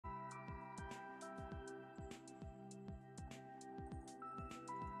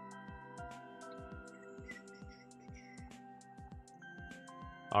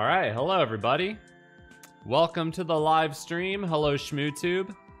All right, hello everybody. Welcome to the live stream. Hello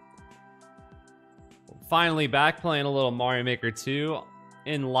ShmooTube. Finally back playing a little Mario Maker 2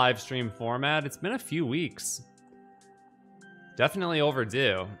 in live stream format. It's been a few weeks. Definitely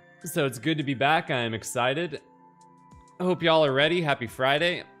overdue. So it's good to be back. I am excited. I hope y'all are ready. Happy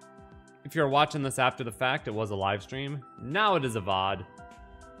Friday. If you're watching this after the fact, it was a live stream. Now it is a VOD.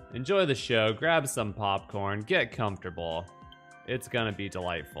 Enjoy the show, grab some popcorn, get comfortable. It's gonna be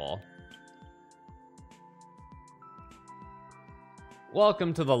delightful.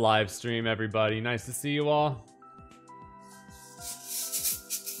 Welcome to the live stream, everybody. Nice to see you all.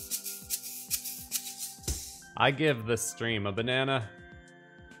 I give this stream a banana.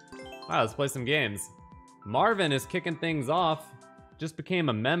 Wow, let's play some games. Marvin is kicking things off. Just became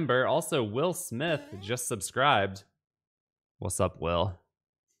a member. Also, Will Smith just subscribed. What's up, Will?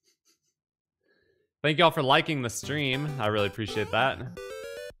 Thank y'all for liking the stream. I really appreciate that.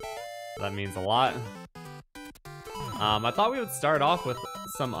 That means a lot. I thought we would start off with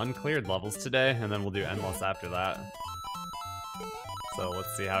some uncleared levels today, and then we'll do endless after that. So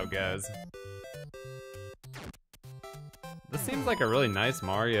let's see how it goes. This seems like a really nice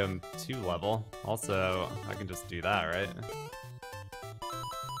Mario 2 level. Also, I can just do that, right?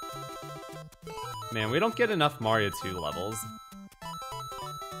 Man, we don't get enough Mario 2 levels.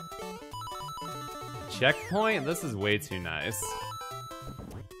 Checkpoint? This is way too nice.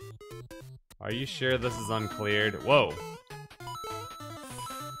 Are you sure this is uncleared? Whoa.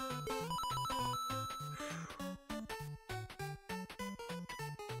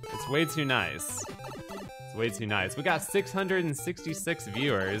 It's way too nice. It's way too nice. We got 666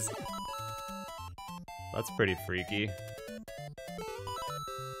 viewers. That's pretty freaky.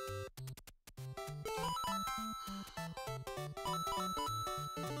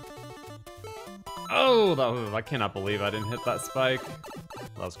 Oh, I cannot believe I didn't hit that spike.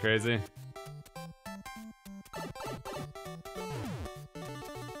 That was crazy.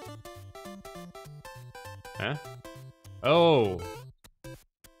 Huh? Oh!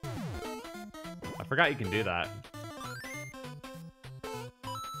 I forgot you can do that.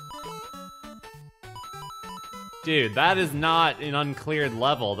 Dude, that is not an uncleared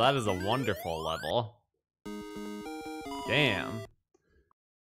level. That is a wonderful level. Damn.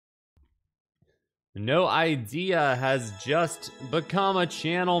 No Idea has just become a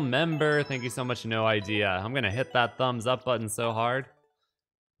channel member. Thank you so much, No Idea. I'm gonna hit that thumbs up button so hard.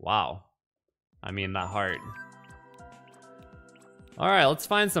 Wow. I mean, that heart. Alright, let's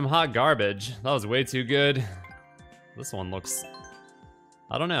find some hot garbage. That was way too good. This one looks...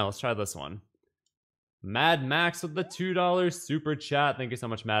 I don't know, let's try this one. Mad Max with the $2 super chat. Thank you so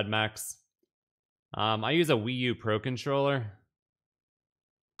much, Mad Max. I use a Wii U Pro controller.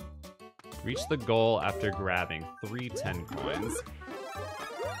 Reach the goal after grabbing 3 10 coins.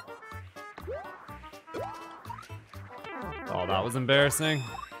 Oh, that was embarrassing.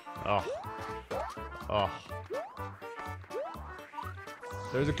 Oh. Oh.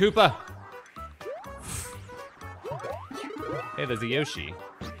 There's a Koopa. Hey, there's a Yoshi.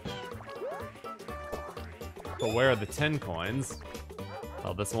 But where are the 10 coins?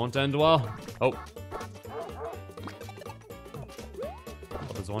 Oh, this won't end well. Oh.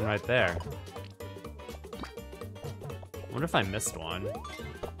 There's one right there. I wonder if I missed one.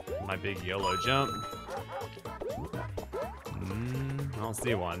 My big YOLO jump. I don't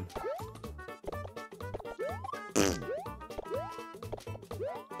see one.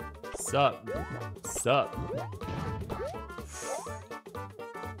 Sup? Sup?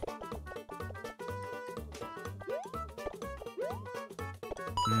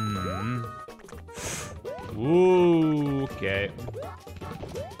 Ooh, okay.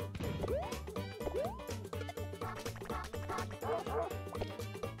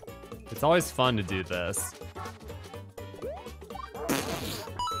 It's always fun to do this.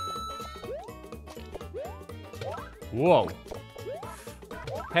 Whoa.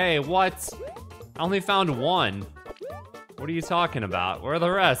 Hey, what? I only found one. What are you talking about? Where are the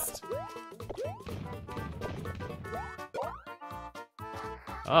rest?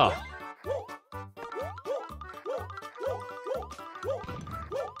 Oh.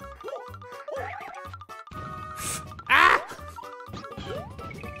 Ah!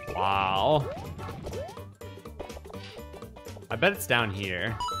 Wow. I bet it's down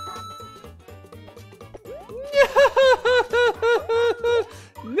here.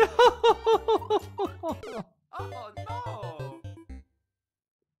 No! Oh no!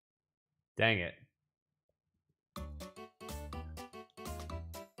 Dang it.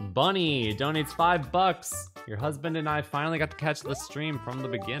 Bunny donates $5. Your husband and I finally got to catch the stream from the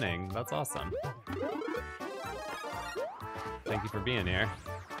beginning. That's awesome. Thank you for being here.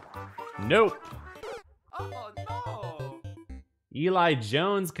 Nope. Oh no! Eli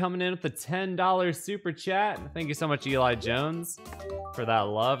Jones coming in with the $10 super chat. Thank you so much, Eli Jones, for that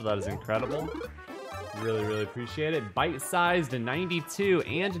love. That is incredible. Really, really appreciate it. Bite-sized 92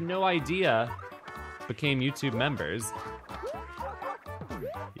 and No Idea became YouTube members.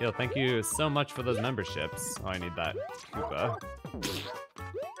 Yo, thank you so much for those memberships. Oh, I need that Koopa.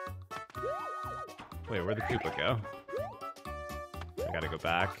 Wait, where'd the Koopa go? I gotta go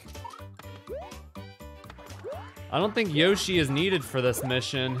back. I don't think Yoshi is needed for this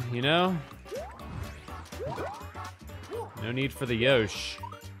mission, you know? No need for the Yosh.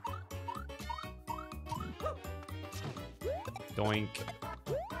 Doink.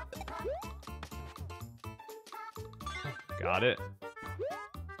 Got it.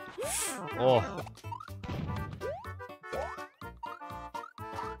 Oh.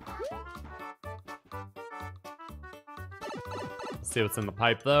 Let's see what's in the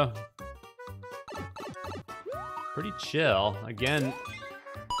pipe, though. Pretty chill. Again,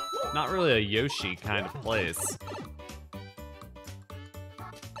 not really a Yoshi kind of place.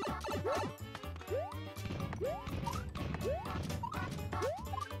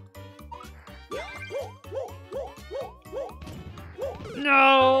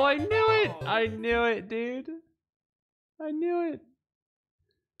 No, I knew it! I knew it, dude. I knew it.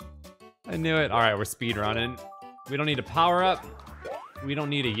 I knew it. All right, we're speedrunning. We don't need a power up. We don't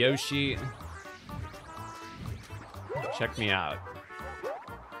need a Yoshi. Check me out.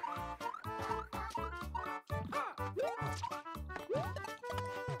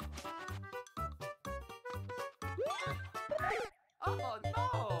 Oh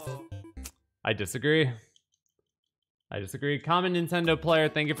no! I disagree. I disagree. Common Nintendo player,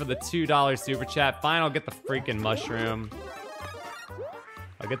 thank you for the $2 super chat. Fine, I'll get the freaking mushroom.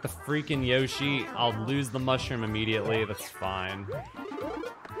 I'll get the freaking Yoshi. I'll lose the mushroom immediately. That's fine.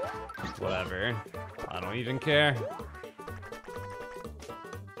 Whatever. I don't even care.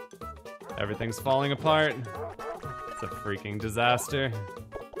 Everything's falling apart. It's a freaking disaster.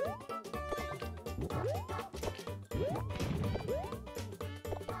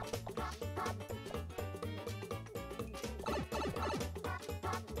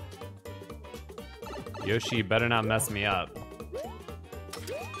 Yoshi, you better not mess me up.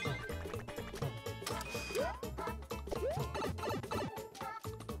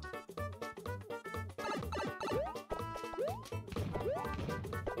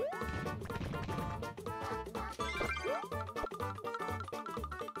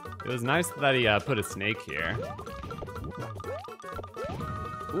 It was nice that he put a snake here.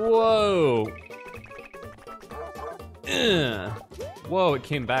 Whoa! Ugh. Whoa, it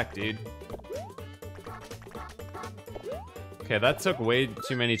came back, dude. Okay, that took way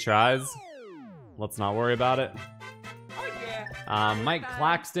too many tries. Let's not worry about it. Oh yeah! Mike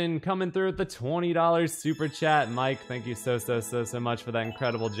Claxton coming through with the $20 super chat. Mike, thank you so much for that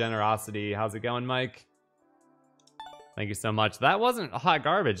incredible generosity. How's it going, Mike? Thank you so much. That wasn't hot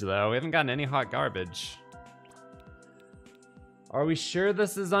garbage, though. We haven't gotten any hot garbage. Are we sure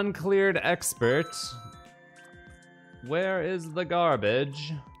this is Uncleared Expert? Where is the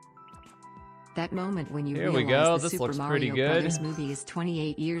garbage? That moment when you Here we realize go. the This Super looks Mario pretty good. Brothers movie is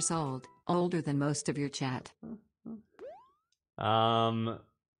 28 years old, older than most of your chat. Mario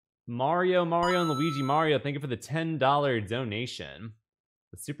and Luigi Mario, thank you for the $10 donation.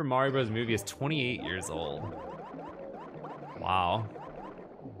 The Super Mario Bros. Movie is 28 years old. Wow.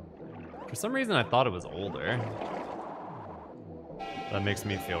 For some reason, I thought it was older. That makes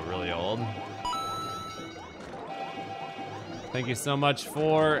me feel really old. Thank you so much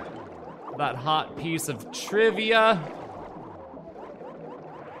for that hot piece of trivia.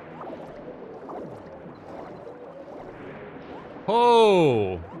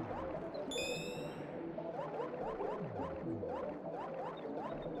 Oh!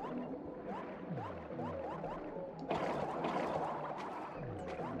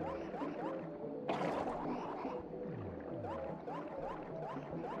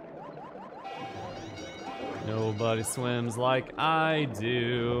 Nobody swims like I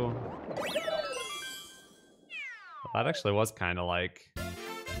do. That actually was kind of like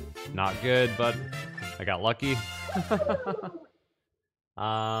not good, but I got lucky.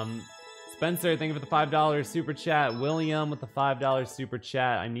 Spencer, thank you for the $5 super chat. William with the $5 super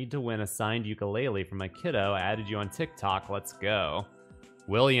chat. I need to win a signed ukulele for my kiddo. I added you on TikTok. Let's go.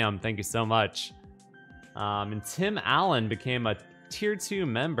 William, thank you so much. And Tim Allen became a tier 2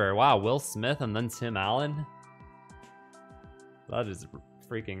 member. Wow, Will Smith and then Tim Allen. That is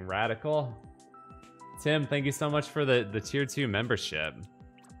freaking radical. Tim, thank you so much for the tier 2 membership.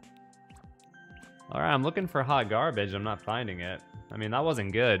 All right, I'm looking for hot garbage. I'm not finding it. I mean, that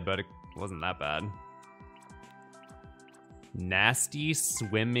wasn't good, but it Wasn't that bad. Nasty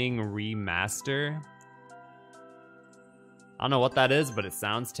Swimming Remaster. I don't know what that is, but it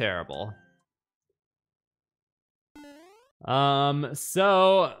sounds terrible.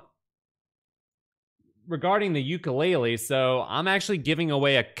 So regarding the ukulele, so I'm actually giving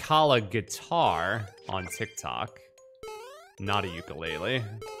away a Kala guitar on TikTok, not a ukulele.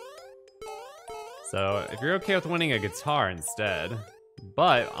 So if you're okay with winning a guitar instead,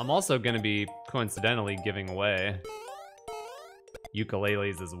 but I'm also gonna be coincidentally giving away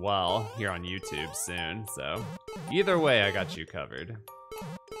ukuleles as well here on YouTube soon, so either way I got you covered.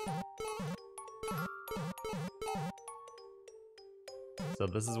 So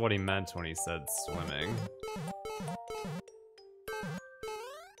this is what he meant when he said swimming.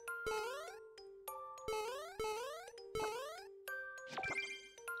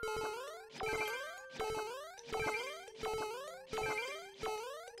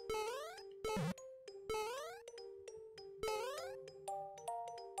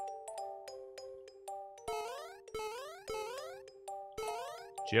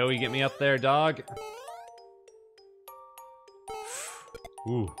 Joey, get me up there, dog.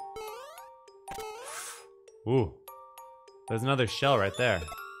 Ooh. Ooh. There's another shell right there.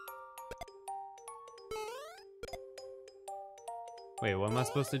 Wait, what am I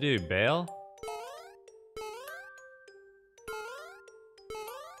supposed to do? Bail?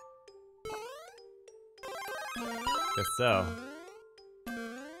 Guess so.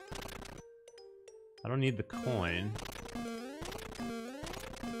 I don't need the coin.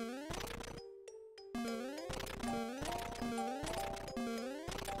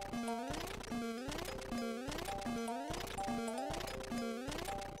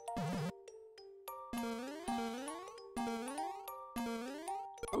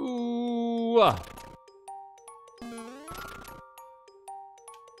 Ooh.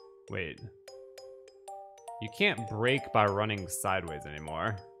 Wait. You can't break by running sideways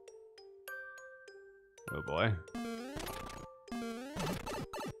anymore. Oh boy.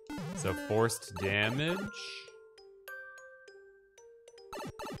 So forced damage.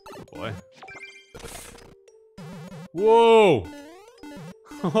 Oh boy. Whoa!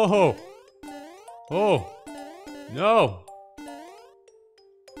 Oh! Oh! No!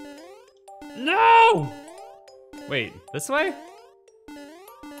 No! Wait, this way?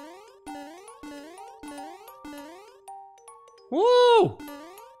 Woo!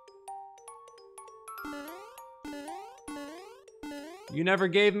 You never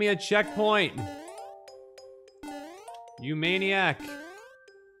gave me a checkpoint. You maniac.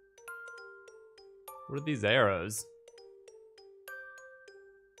 What are these arrows?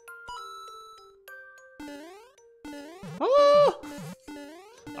 Oh!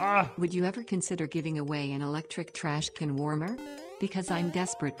 Ah! Would you ever consider giving away an electric trash can warmer? Because I'm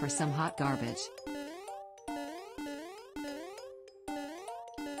desperate for some hot garbage.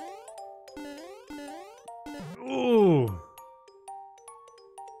 Ooh.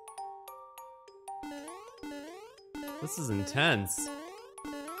 This is intense.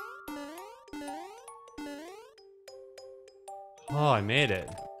 Oh, I made it.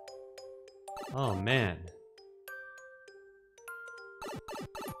 Oh, man.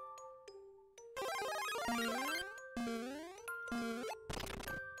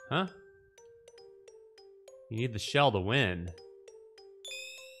 Huh? You need the shell to win.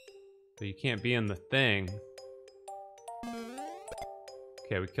 But you can't be in the thing.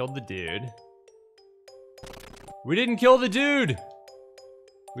 Okay, we killed the dude. We didn't kill the dude!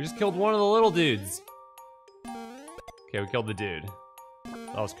 We just killed one of the little dudes. Okay, we killed the dude.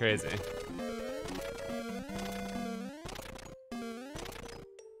 That was crazy.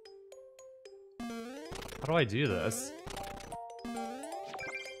 How do I do this?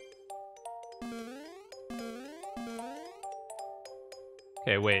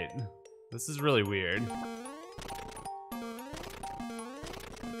 Okay, wait. This is really weird.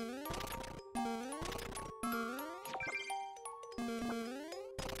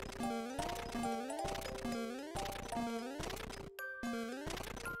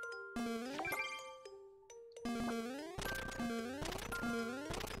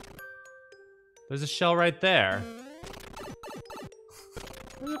 There's a shell right there.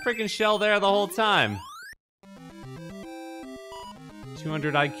 There's a freaking shell there the whole time.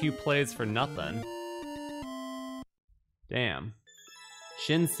 200 IQ plays for nothing. Damn.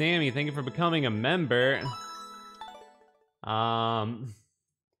 Shin Sammy, thank you for becoming a member. Kimi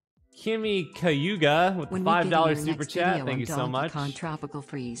Kayuga with the $5 super chat. Thank you so much. Tropical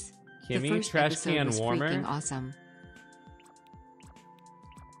Freeze. Kimmy, Trash Can Warmer. Awesome.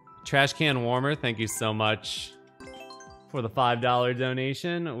 Trash Can Warmer, thank you so much for the $5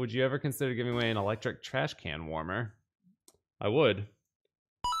 donation. Would you ever consider giving away an electric trash can warmer? I would.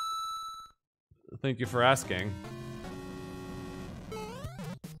 Thank you for asking.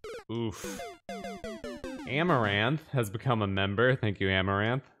 Oof. Amaranth has become a member. Thank you,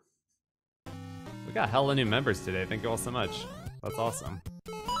 Amaranth. We got hella new members today. Thank you all so much. That's awesome.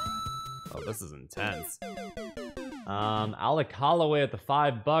 Oh, this is intense. Alec Holloway at the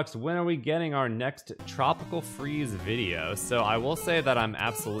 $5. When are we getting our next Tropical Freeze video? So I will say that I'm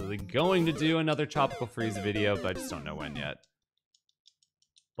absolutely going to do another Tropical Freeze video, but I just don't know when yet.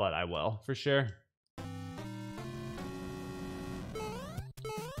 But I will, for sure.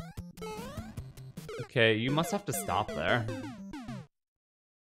 Okay, you must have to stop there.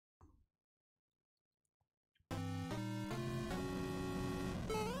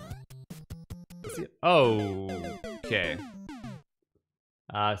 Oh, okay.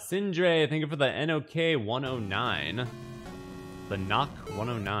 Sindre, thank you for the NOK 109. The knock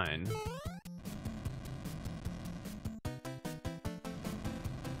 109.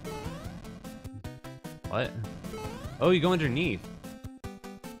 What? Oh, you go underneath.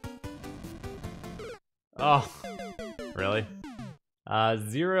 Oh, really?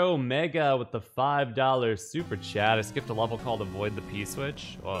 Zero Mega with the $5 super chat. I skipped a level called Avoid the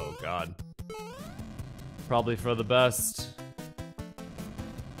P-Switch. Oh, God. Probably for the best.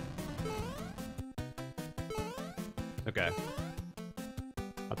 Okay.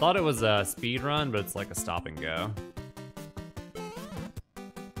 I thought it was a speed run, but it's like a stop and go.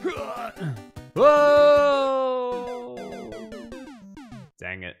 Whoa!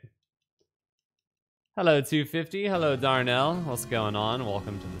 Dang it. Hello, 250. Hello, Darnell. What's going on?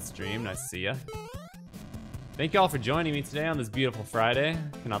 Welcome to the stream. Nice to see ya. Thank you all for joining me today on this beautiful Friday.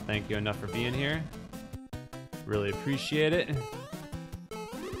 Cannot thank you enough for being here. Really appreciate it.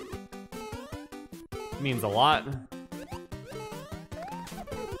 It means a lot.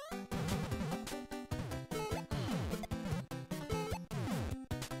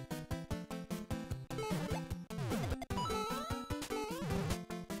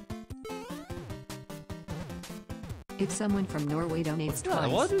 If someone from Norway donates twice,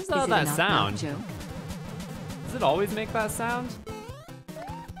 what is it that a knock-knock sound? joke? Does it always make that sound?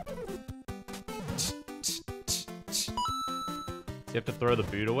 Do you have to throw the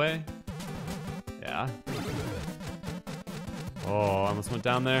boot away? Yeah. Oh, I almost went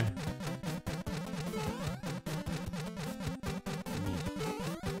down there.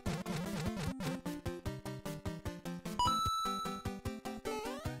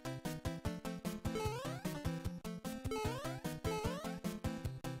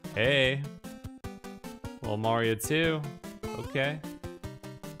 Hey. Well, Mario 2. Okay.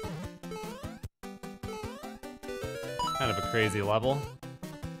 Kind of a crazy level.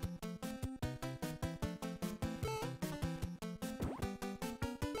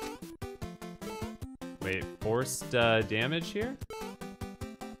 Wait, forced damage here?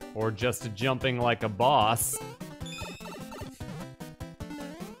 Or just jumping like a boss?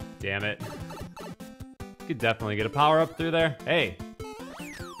 Damn it. Could definitely get a power up through there. Hey.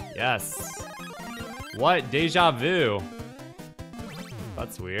 Yes. What? Deja vu.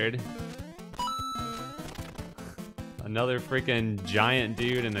 That's weird. Another freaking giant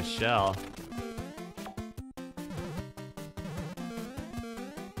dude in a shell.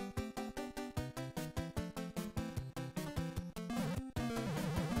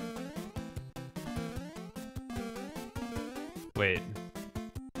 Wait.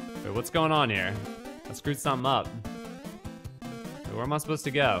 Wait, what's going on here? I screwed something up. Wait, where am I supposed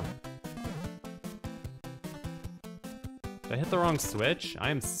to go? Did I hit the wrong switch?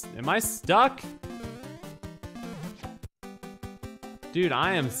 am I stuck? Dude,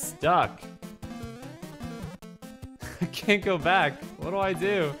 I am stuck. I can't go back. What do I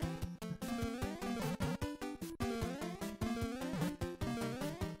do?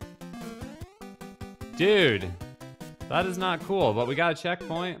 Dude, that is not cool, but we got a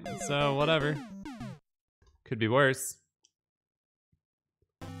checkpoint, so whatever. Could be worse.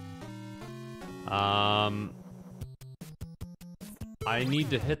 I need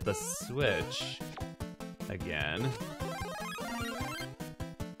to hit the switch again.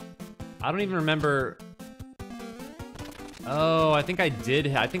 I don't even remember. Oh, I think I did.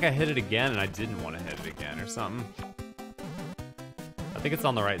 I think I hit it again and I didn't want to hit it again or something. I think it's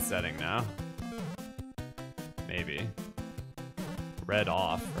on the right setting now. Maybe. Red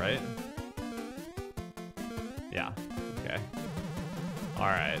off, right? Yeah, okay. All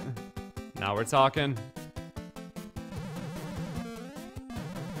right, now we're talking.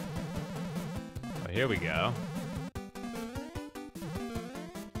 Oh, here we go.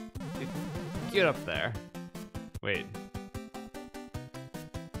 Get up there. Wait,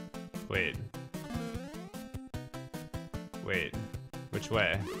 Wait. Wait. Which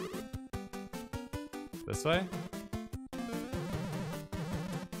way? This way?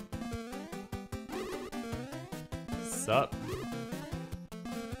 Sup?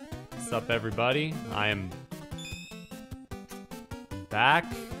 Sup, everybody? I am back.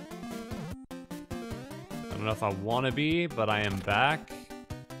 I don't know if I want to be, but I am back.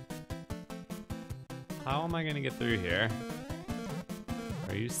 How am I gonna get through here?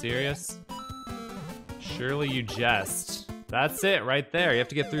 Are you serious? Surely you jest. That's it right there. You have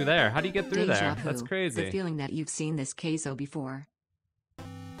to get through there. How do you get through there? That's crazy. The feeling that you've seen this queso before.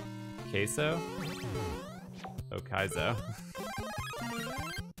 Queso? Oh, Kaizo.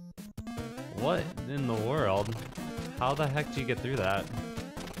 What in the world? How the heck do you get through that?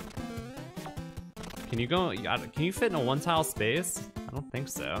 Can you go? Can you fit in a one-tile space? I don't think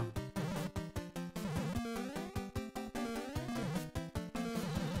so.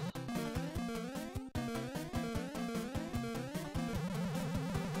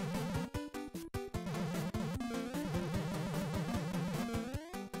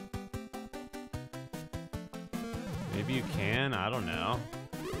 Maybe you can, I don't know.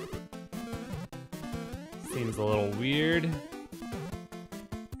 Seems a little weird.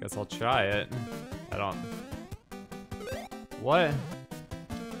 Guess I'll try it. I don't... What?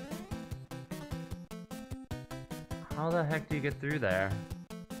 How the heck do you get through there?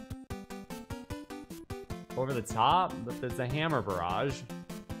 Over the top? But there's a hammer barrage.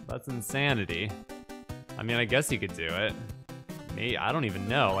 That's insanity. I mean, I guess you could do it. Me, I don't even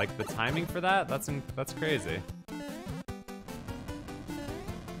know. Like, the timing for that? That's crazy.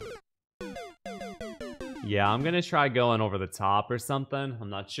 Yeah, I'm gonna try going over the top or something. I'm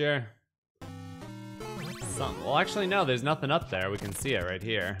not sure. Well, actually, no, there's nothing up there. We can see it right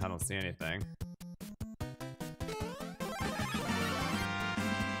here. I don't see anything.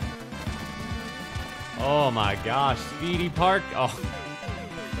 Oh my gosh, Speedy Park. Oh.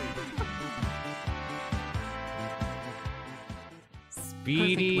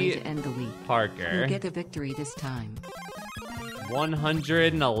 Speedy Perfect way to end the week. Parker. You get a victory this time.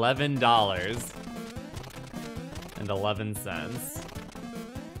 $111 and 11 cents.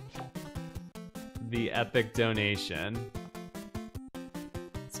 The epic donation.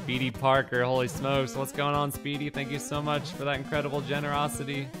 Speedy Parker, holy smokes, what's going on, Speedy? Thank you so much for that incredible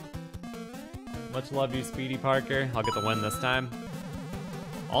generosity. Much love you, Speedy Parker. I'll get the win this time.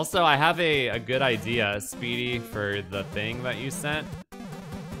 Also, I have a good idea, Speedy, for the thing that you sent.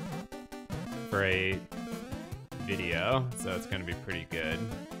 For a video, so it's gonna be pretty good.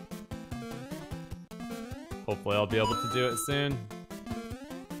 Hopefully I'll be able to do it soon.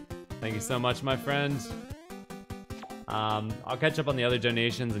 Thank you so much, my friend. I'll catch up on the other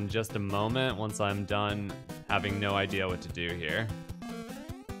donations in just a moment once I'm done having no idea what to do here.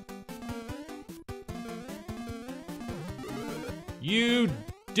 You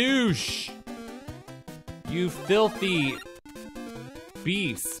douche! You filthy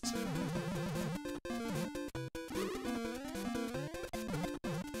beast!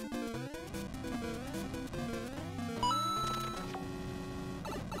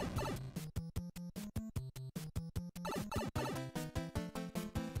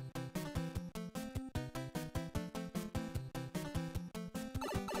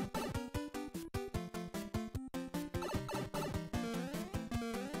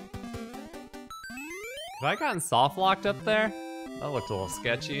 Have I gotten soft locked up there? That looked a little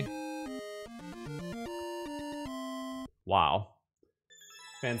sketchy. Wow.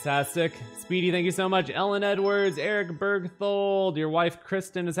 Fantastic. Speedy, thank you so much. Ellen Edwards, Eric Bergthold, your wife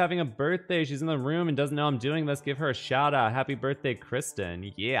Kristen is having a birthday. She's in the room and doesn't know I'm doing this. Give her a shout out. Happy birthday,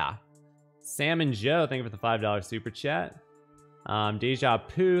 Kristen. Yeah. Sam and Joe, thank you for the $5 super chat. Deja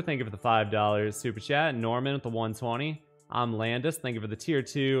Poo, thank you for the $5 super chat. Norman with the 120. I'm Landis, thank you for the tier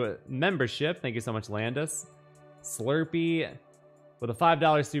 2 membership. Thank you so much, Landis. Slurpee with a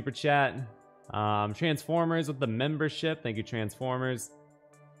 $5 super chat. Transformers with the membership. Thank you, Transformers.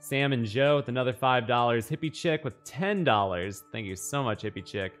 Sam and Joe with another $5. Hippie Chick with $10. Thank you so much, Hippie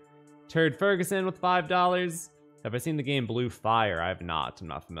Chick. Turd Ferguson with $5. Have I seen the game Blue Fire? I have not. I'm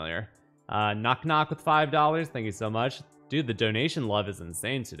not familiar. Knock Knock with $5. Thank you so much. Dude, the donation love is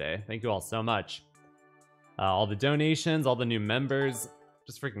insane today. Thank you all so much. All the donations, all the new members,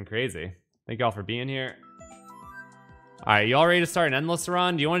 just freaking crazy. Thank you all for being here. All right, you all ready to start an endless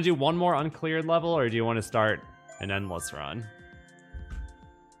run? Do you want to do one more uncleared level, or do you want to start an endless run?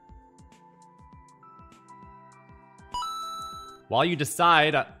 While you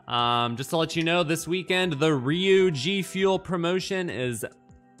decide, just to let you know, this weekend, the G Fuel promotion is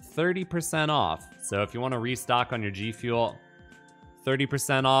 30% off. So if you want to restock on your G Fuel,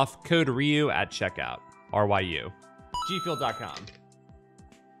 30% off. Code Ryu at checkout. RYU. gfuel.com.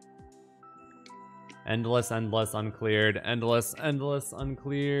 Endless, endless, uncleared. Endless, endless,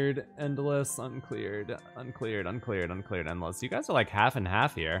 uncleared. Endless, uncleared. Uncleared, uncleared, uncleared, endless. You guys are like half and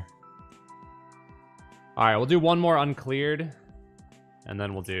half here. Alright, we'll do one more uncleared. And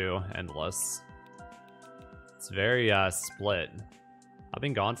then we'll do endless. It's very split. I've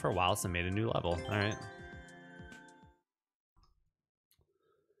been gone for a while, so I made a new level. Alright.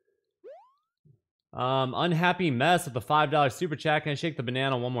 Unhappy Mess with the $5 super chat. Can I shake the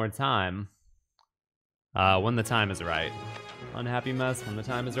banana one more time? When the time is right. Unhappy Mess, when the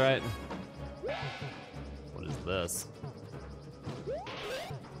time is right. What is this?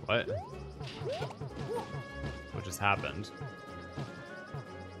 What? What just happened?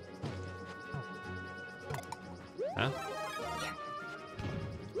 Huh?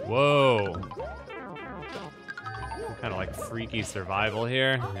 Whoa. Kind of like freaky survival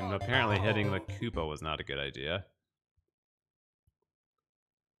here, and apparently hitting the Koopa was not a good idea.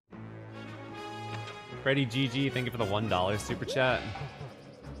 Freddy GG, thank you for the $1 super chat.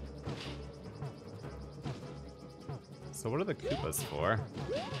 So what are the Koopas for?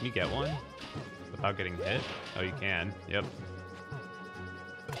 Can you get one without getting hit? Oh, you can. Yep.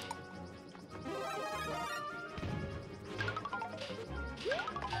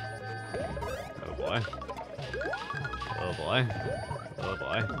 Oh boy. Oh boy. Oh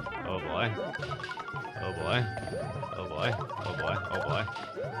boy. Oh boy. Oh boy. Oh boy. Oh boy. Oh boy.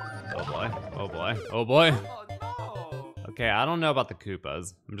 Oh boy. Oh boy. Oh boy. Oh no! Okay, I don't know about the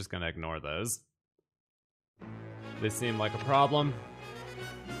Koopas. I'm just gonna ignore those. They seem like a problem.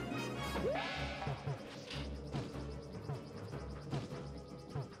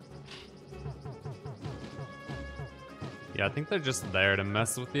 Yeah, I think they're just there to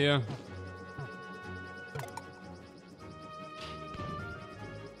mess with you.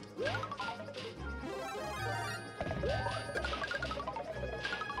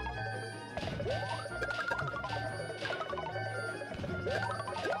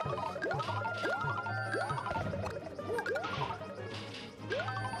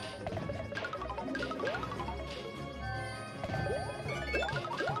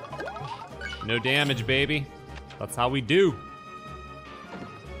 No damage, baby. That's how we do.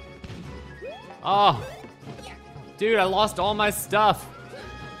 Oh, dude, I lost all my stuff.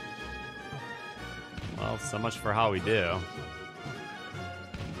 Well, so much for how we do.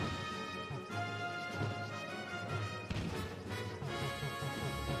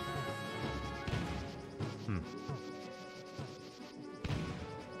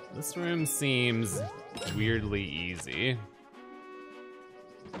 This room seems weirdly easy.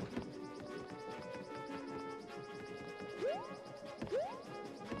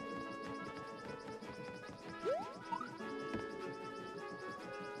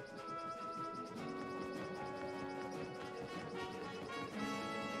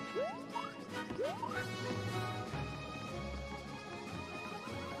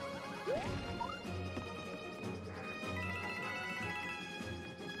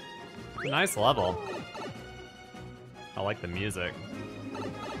 Nice level. I like the music.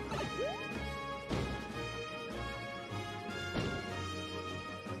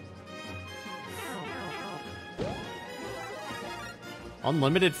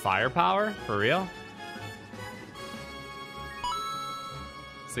 Unlimited firepower? For real?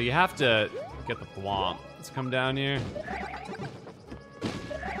 So you have to get the thwomp. Let's come down here.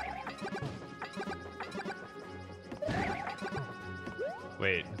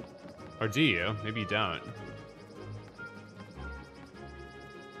 Wait. Or do you? Maybe you don't.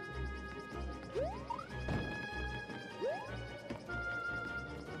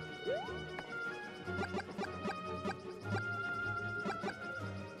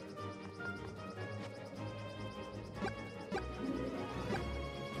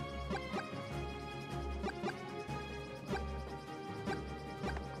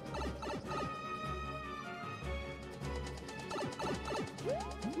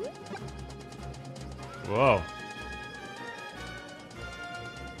 Whoa.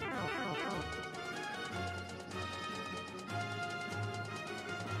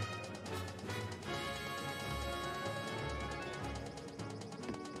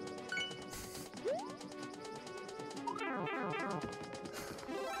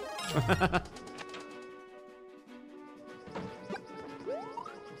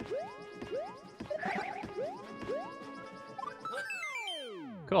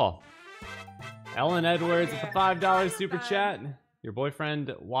 Cool. Ellen Edwards with the $5 super chat. Your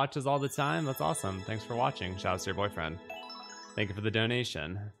boyfriend watches all the time? That's awesome. Thanks for watching. Shout out to your boyfriend. Thank you for the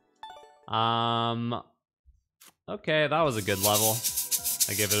donation. Okay, that was a good level.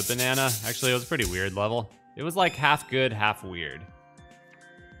 I gave it a banana. Actually, it was a pretty weird level. It was like half good, half weird.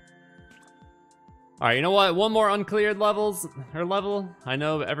 Alright, you know what? One more uncleared level. I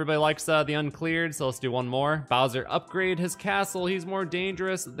know everybody likes the uncleared, so let's do one more. Bowser, upgrade his castle. He's more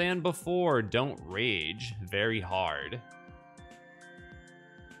dangerous than before. Don't rage. Very hard.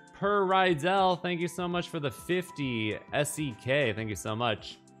 Per Rydell, thank you so much for the 50 SEK. Thank you so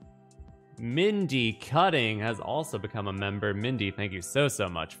much. Mindy Cutting has also become a member. Mindy, thank you so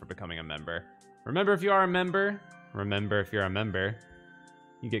much for becoming a member. Remember, if you are a member,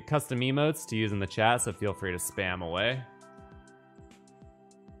 you get custom emotes to use in the chat, so feel free to spam away.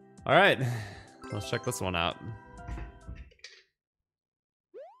 All right, let's check this one out.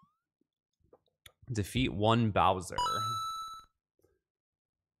 Defeat one Bowser.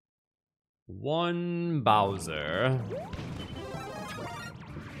 One Bowser.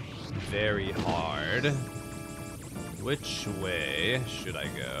 Very hard. Which way should I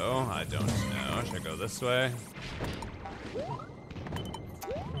go? I don't know. Should I go this way?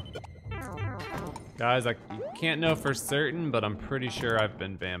 Guys, I can't know for certain, but I'm pretty sure I've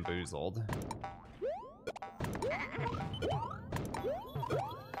been bamboozled.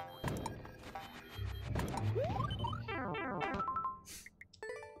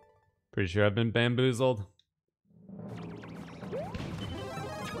 Pretty sure I've been bamboozled.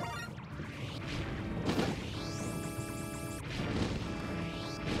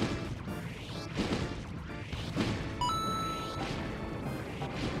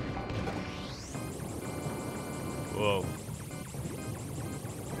 Whoa.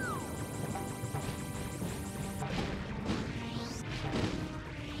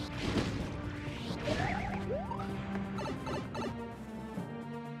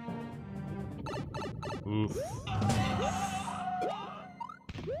 Oof.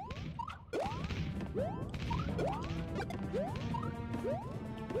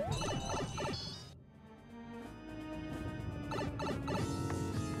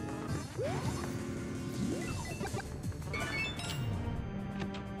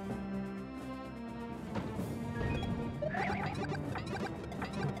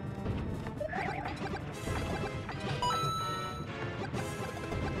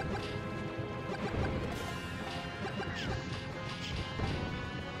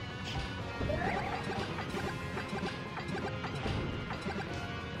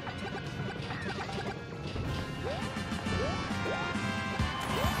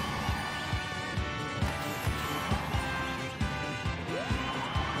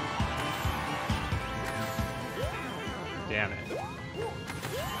 Damn it.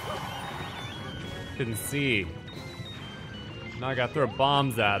 Couldn't see. Now I gotta throw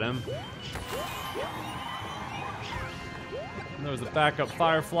bombs at him. And there was a backup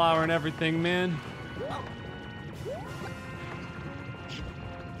fire flower and everything, man.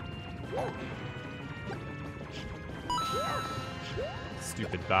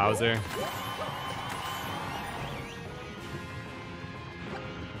 Stupid Bowser.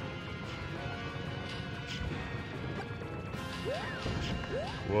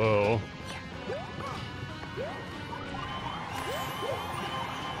 Whoa.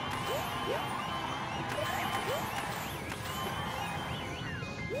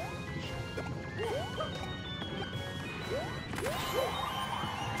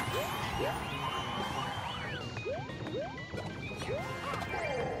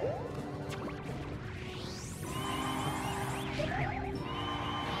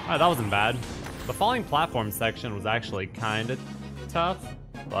 Alright, that wasn't bad. The falling platform section was actually kind of tough,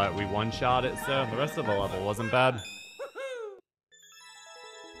 but we one-shot it, so the rest of the level wasn't bad.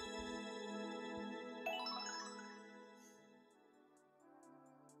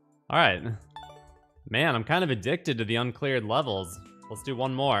 Alright. Man, I'm kind of addicted to the uncleared levels. Let's do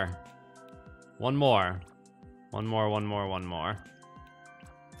one more. One more. One more.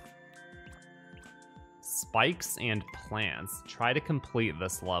 Spikes and plants. Try to complete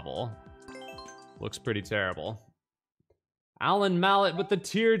this level. Looks pretty terrible. Alan Mallet with the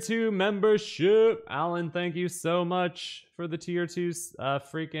tier 2 membership. Alan, thank you so much for the tier 2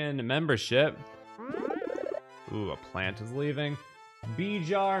 freaking membership. Ooh, a plant is leaving.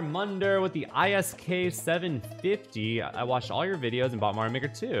 Bijar Munder with the ISK 750. I watched all your videos and bought Mario Maker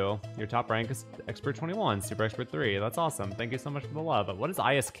 2. Your top rank is Expert 21, Super Expert 3. That's awesome. Thank you so much for the love. What is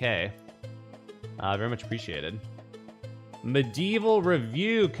ISK? Very much appreciated. Medieval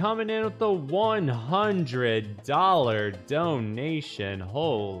Review coming in with the $100 donation.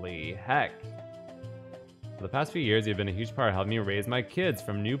 Holy heck. For the past few years, you've been a huge part of helping me raise my kids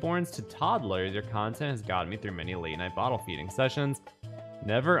from newborns to toddlers. Your content has gotten me through many late night bottle feeding sessions.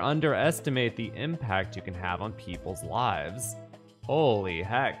 Never underestimate the impact you can have on people's lives. Holy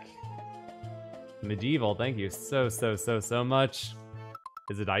heck. Medieval, thank you so much.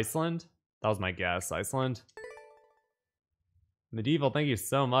 Is it Iceland? That was my guess. Iceland? Medieval, thank you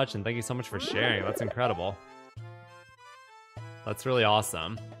so much, and thank you so much for sharing. That's incredible. That's really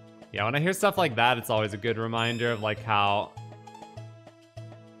awesome. Yeah, when I hear stuff like that, it's always a good reminder of like how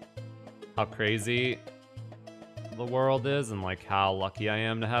crazy the world is and like how lucky I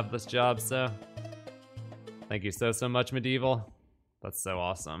am to have this job. So thank you so much, Medieval. That's so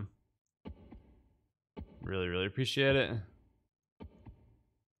awesome. Really appreciate it.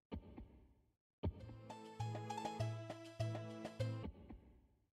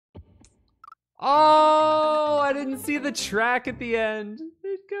 Oh, I didn't see the track at the end.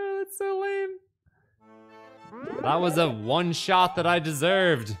 That's so lame. That was a one shot that I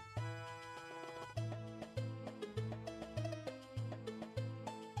deserved.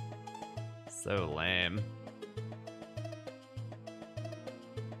 So lame.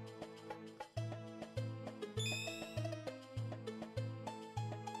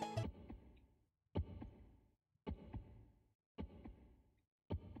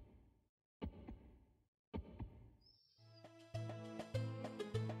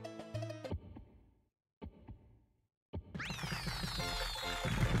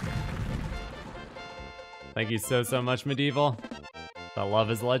 Thank you so much, Medieval. That love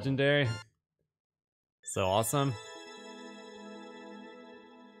is legendary. So awesome.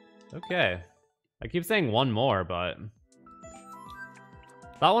 Okay. I keep saying one more, but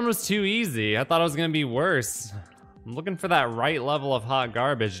that one was too easy. I thought it was gonna be worse. I'm looking for that right level of hot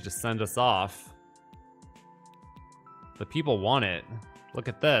garbage to send us off. The people want it. Look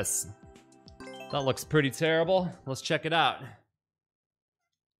at this. That looks pretty terrible. Let's check it out.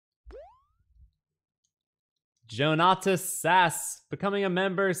 Jonatas Sass, becoming a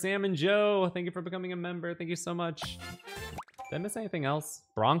member. Sam and Joe, thank you for becoming a member. Thank you so much. Did I miss anything else?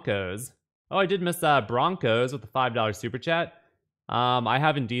 Broncos. Oh, I did miss Broncos with the $5 super chat. I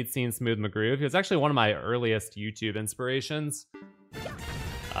have indeed seen Smooth McGroove. He was actually one of my earliest YouTube inspirations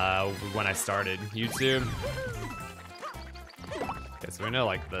when I started YouTube. Okay, so we know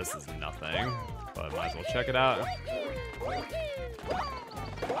like this is nothing, but might as well check it out.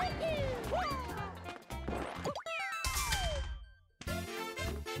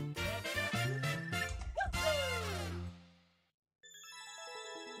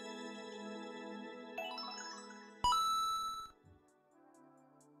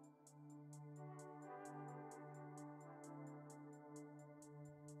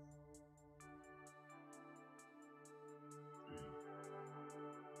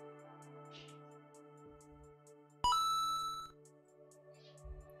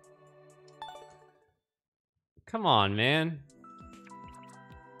 Come on, man.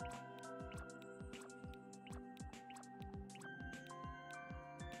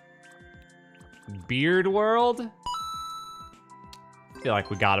 Beard World? I feel like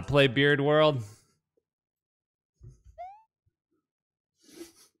we gotta play Beard World.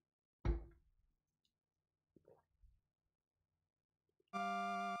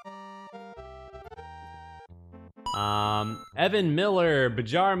 Evan Miller,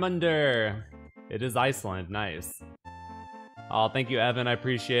 Bajarmunder. It is Iceland, nice. Oh, thank you, Evan, I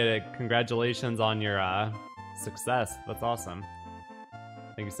appreciate it. Congratulations on your success, that's awesome.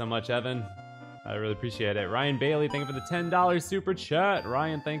 Thank you so much, Evan. I really appreciate it. Ryan Bailey, thank you for the $10 super chat.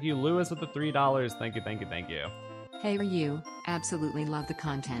 Ryan, thank you. Lewis with the $3, thank you, thank you, thank you. Hey Ryu, absolutely love the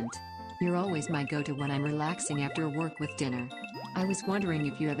content. You're always my go-to when I'm relaxing after work with dinner. I was wondering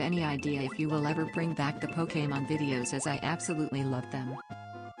if you have any idea if you will ever bring back the Pokemon videos, as I absolutely love them.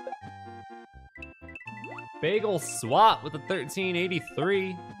 Bagel Swap with the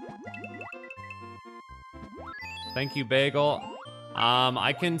 1383. Thank you, Bagel.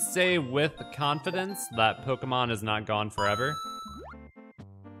 I can say with confidence that Pokemon is not gone forever.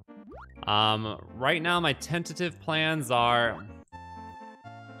 Right now my tentative plans are...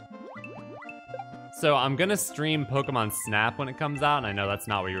 So I'm gonna stream Pokemon Snap when it comes out, and I know that's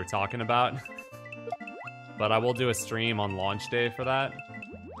not what you were talking about. But I will do a stream on launch day for that.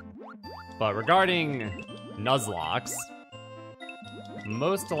 But regarding Nuzlocke,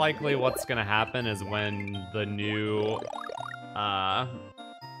 most likely what's gonna happen is when the new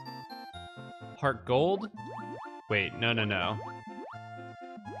Heart Gold? Wait, no.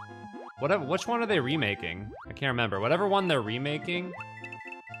 Which one are they remaking? I can't remember. Whatever one they're remaking,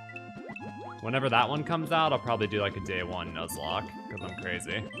 whenever that one comes out, I'll probably do like a day one Nuzlocke, because I'm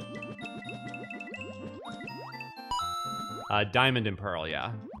crazy. Diamond and Pearl,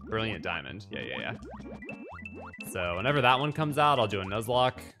 yeah. Brilliant Diamond, yeah. So whenever that one comes out, I'll do a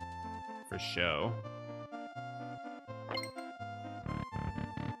Nuzlocke for show.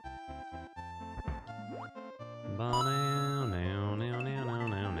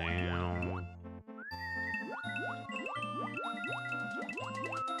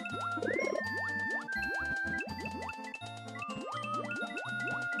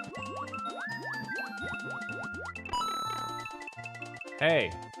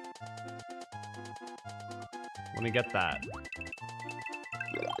 Hey. Let me get that.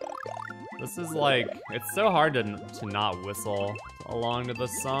 This is like, it's so hard to not whistle along to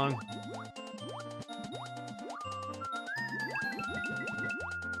this song.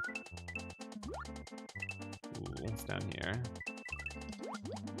 Ooh, what's down here?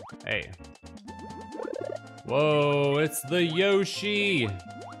 Hey. Whoa, it's the Yoshi!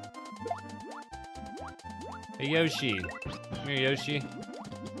 Hey, Yoshi. Come here, Yoshi.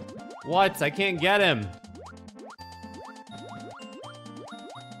 What? I can't get him!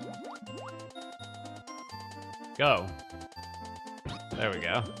 Go. There we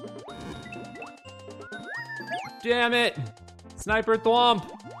go. Damn it! Sniper Thwomp!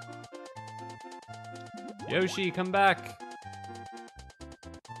 Yoshi, come back!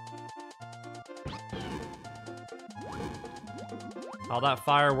 How'd that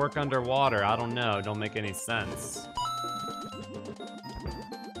fire work underwater? I don't know. Don't make any sense.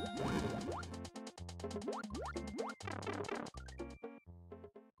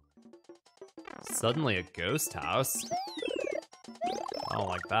 Suddenly a ghost house? I don't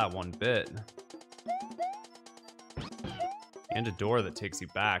like that one bit. And a door that takes you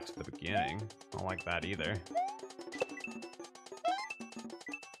back to the beginning. I don't like that either.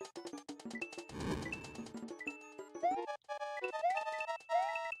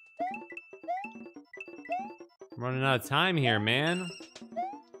 I'm running out of time here, man.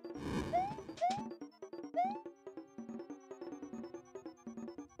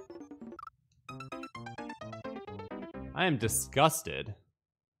 I am disgusted.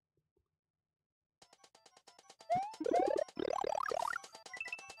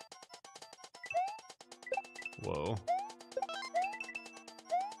 Whoa.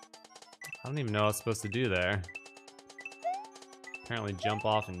 I don't even know what I was supposed to do there. Apparently jump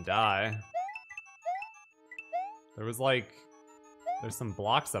off and die. There was like, there's some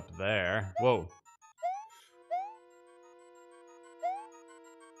blocks up there. Whoa.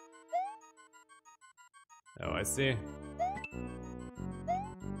 Oh, I see.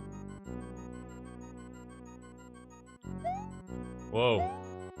 Whoa.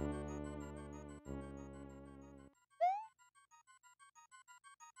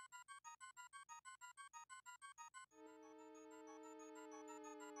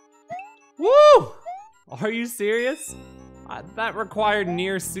 Woo! Are you serious? That required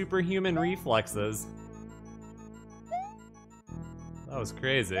near superhuman reflexes. That was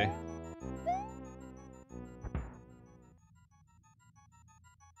crazy.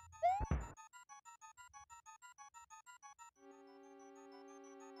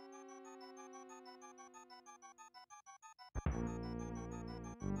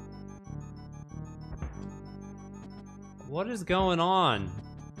 What is going on?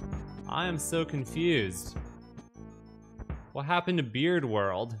 I am so confused. What happened to Beard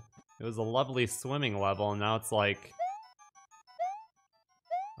World? It was a lovely swimming level, and now it's like...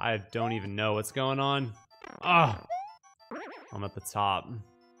 I don't even know what's going on. Ah! I'm at the top.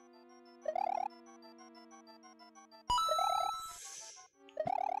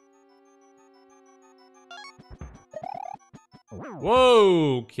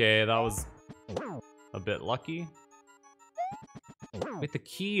 Whoa! Okay, that was a bit lucky. Wait, the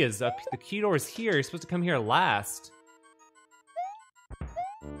key is up. The key door is here. You're supposed to come here last.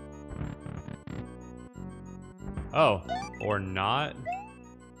 Oh, or not.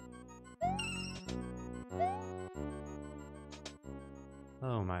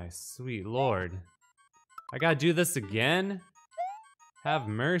 Oh my sweet lord. I gotta do this again? Have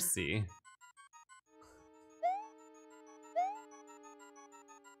mercy.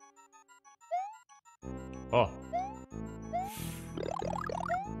 Oh.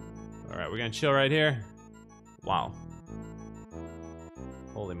 Alright, we're gonna chill right here. Wow.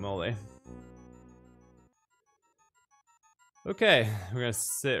 Holy moly. Okay, we're gonna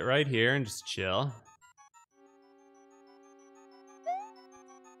sit right here and just chill.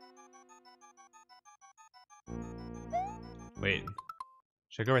 Wait,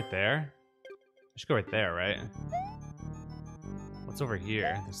 should I go right there? I should go right there, right? What's over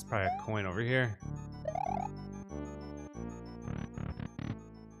here? There's probably a coin over here.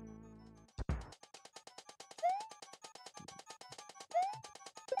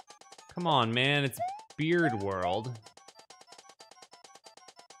 Come on, man, it's Beard World.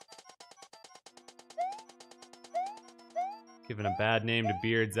 Giving a bad name to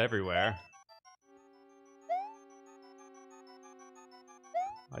beards everywhere.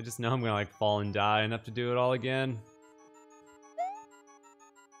 I just know I'm gonna like fall and die and have to do it all again.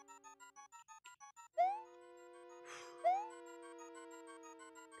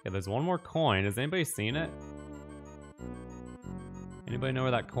 Okay, there's one more coin. Has anybody seen it? Anybody know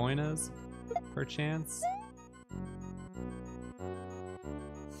where that coin is? Perchance?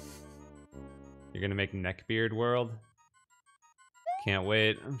 You're gonna make Neckbeard World? Can't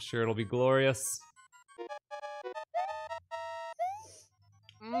wait. I'm sure it'll be glorious.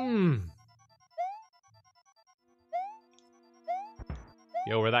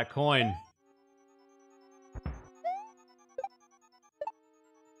 Yo, where that coin?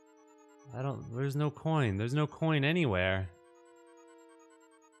 There's no coin. There's no coin anywhere.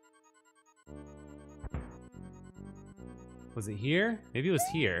 Was it here? Maybe it was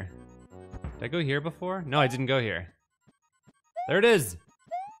here. Did I go here before? No, I didn't go here. There it is!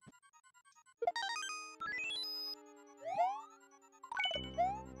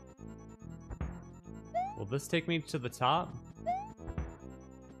 Will this take me to the top?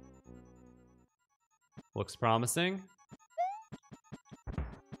 Looks promising.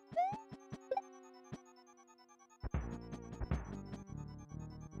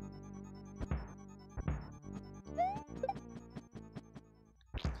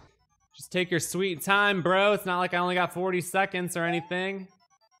 Just take your sweet time, bro. It's not like I only got 40 seconds or anything.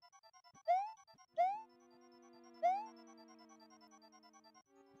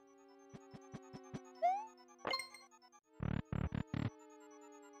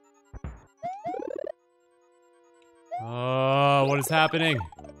 Oh, what is happening?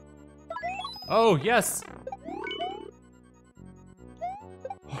 Oh, yes.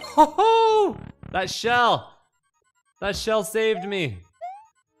 Oh, that shell. That shell saved me.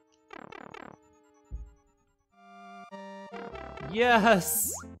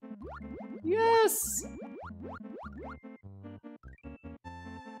 Yes. Yes.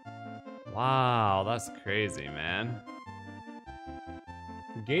 Wow, that's crazy, man.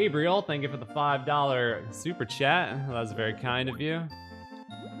 Gabriel, thank you for the $5 super chat. That was very kind of you.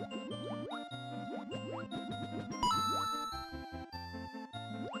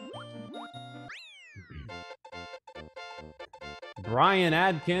 Brian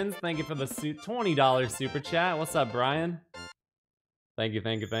Adkins, thank you for the $20 super chat. What's up, Brian? Thank you,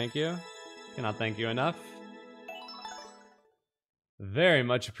 thank you, thank you. Cannot thank you enough. Very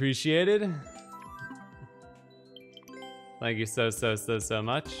much appreciated. Thank you so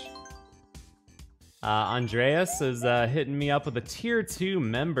much. Andreas is hitting me up with a tier 2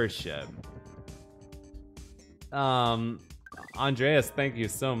 membership. Andreas, thank you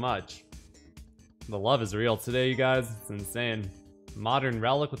so much. The love is real today, you guys. It's insane. Modern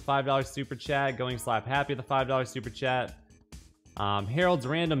Relic with $5 super chat. Going Slap Happy with a $5 super chat. Harold's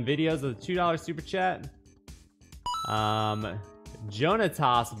Random Videos with a $2 super chat.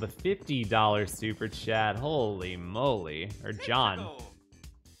 Jonatas with a $50 super chat. Holy moly. Or John.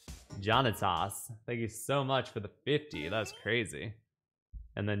 Jonatas. Thank you so much for the 50. That's crazy.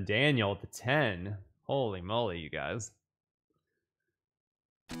 And then Daniel with the 10. Holy moly, you guys.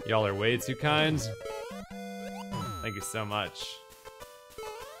 Y'all are way too kind. Thank you so much.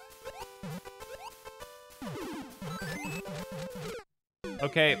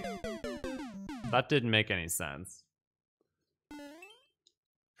 Okay. That didn't make any sense.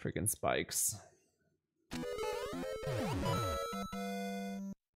 Freaking spikes.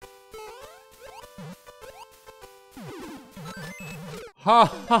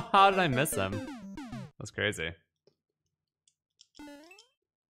 How did I miss him? That's crazy.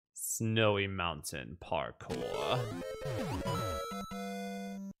 Snowy Mountain parkour.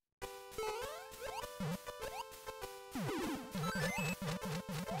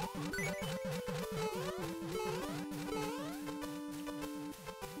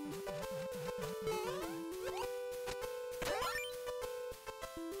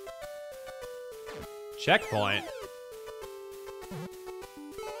 Checkpoint?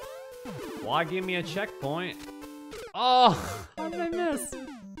 Why give me a checkpoint? Oh, how did I miss?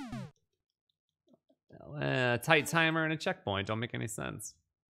 A tight timer and a checkpoint don't make any sense.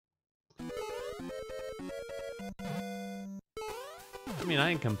 I mean,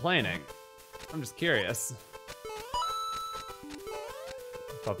 I ain't complaining. I'm just curious.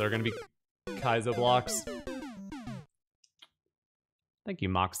 Thought there were gonna be Kaizo blocks. Thank you,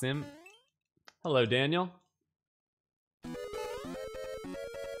 Moxim. Hello, Daniel.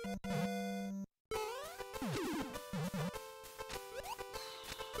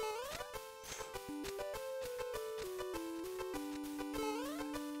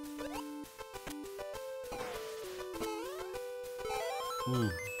 Ooh.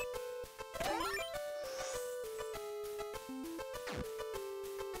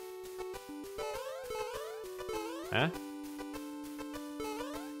 Huh?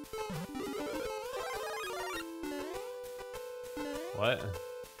 What?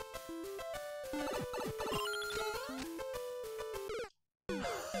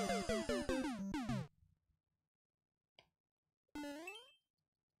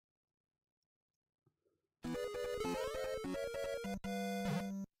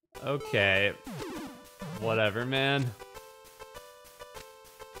 Okay. Whatever, man.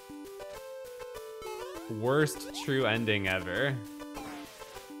 Worst true ending ever.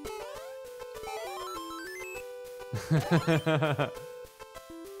 It'd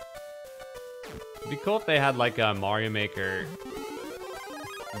be cool if they had like a Mario Maker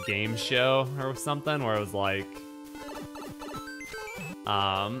game show or something where it was like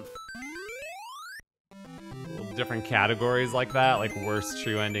different categories like that, like worst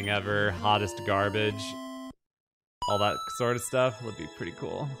true ending ever, hottest garbage, all that sort of stuff. Would be pretty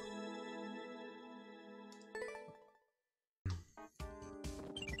cool.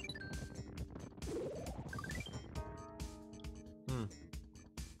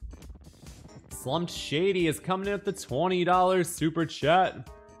 Slumped Shady is coming in with the $20 super chat.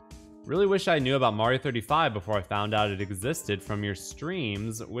 Really wish I knew about Mario 35 before I found out it existed from your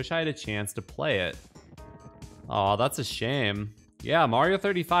streams. Wish I had a chance to play it. Oh, that's a shame. Yeah, Mario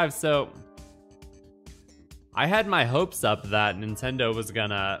 35, so I had my hopes up that Nintendo was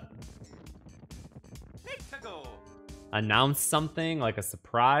gonna announce something like a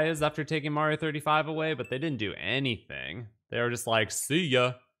surprise after taking Mario 35 away, but they didn't do anything. They were just like, see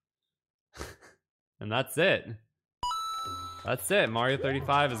ya. And that's it. That's it. Mario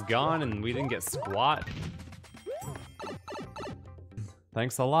 35 is gone and we didn't get squat.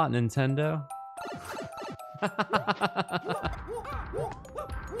 Thanks a lot, Nintendo.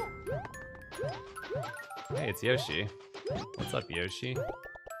 Hey, it's Yoshi. What's up, Yoshi?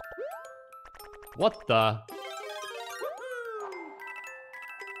 What the?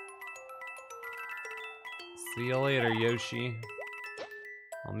 See you later, Yoshi.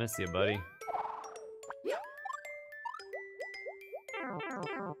 I'll miss you, buddy.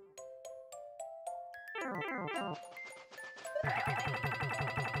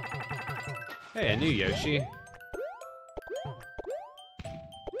 Hey, a new Yoshi.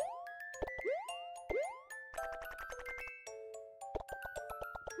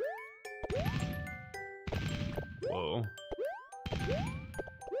 Whoa.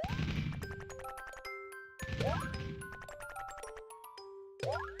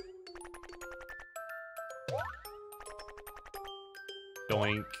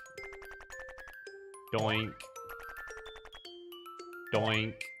 Doink. Doink.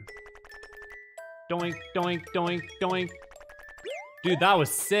 Doink. Doink, doink, doink, doink. Dude, that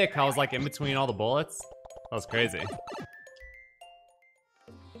was sick. I was like in between all the bullets. That was crazy.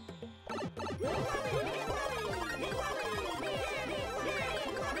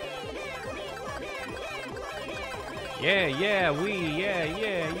 Yeah, yeah, we, yeah,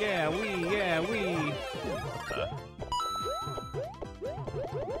 yeah, yeah, we, yeah, we.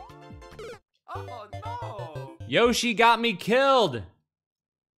 Oh no! Yoshi got me killed.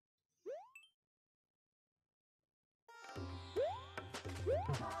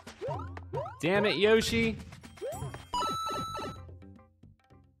 Damn it, Yoshi.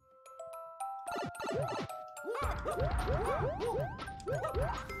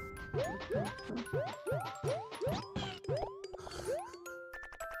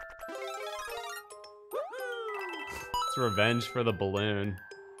 It's revenge for the balloon.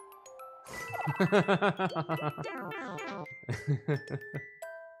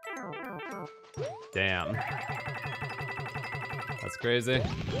 Damn. That's crazy.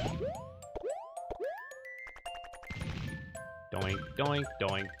 Doink, doink,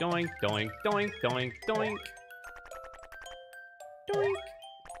 doink, doink, doink, doink, doink, doink. Doink.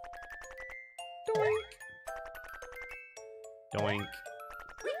 Doink. Doink.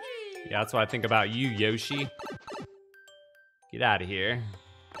 Yeah, that's what I think about you, Yoshi. Get out of here.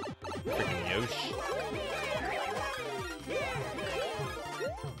 Freaking Yoshi.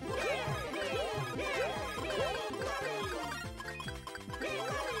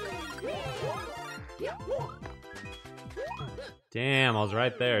 Damn, I was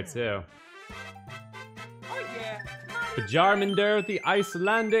right there too. Oh yeah! Bajarmander with the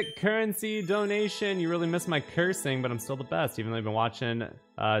Icelandic currency donation. You really miss my cursing, but I'm still the best, even though I've been watching.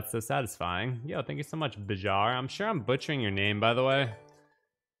 It's so satisfying. Yo, thank you so much, Bajar. I'm sure I'm butchering your name, by the way.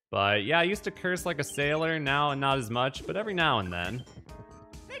 But yeah, I used to curse like a sailor, now not as much, but every now and then.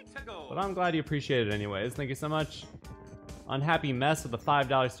 But I'm glad you appreciate it anyways. Thank you so much. Unhappy Mess with a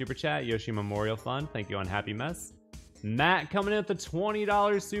 $5 super chat. Yoshi Memorial Fund. Thank you, Unhappy Mess. Matt coming in with the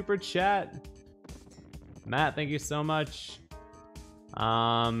 $20 super chat. Matt, thank you so much.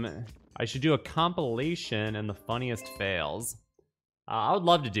 I should do a compilation and the funniest fails. I would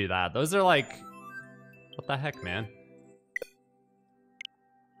love to do that. Those are like, what the heck, man?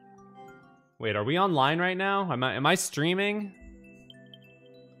 Wait, are we online right now? Am I streaming?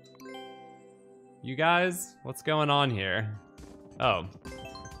 You guys, what's going on here? Oh,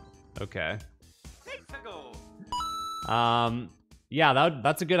 okay. Yeah,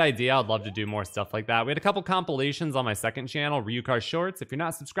 that's a good idea. I'd love to do more stuff like that. We had a couple compilations on my second channel, Ryukahr Shorts. If you're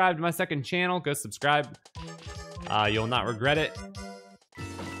not subscribed to my second channel, go subscribe. You'll not regret it.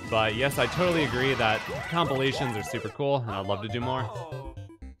 But yes, I totally agree that compilations are super cool, and I'd love to do more.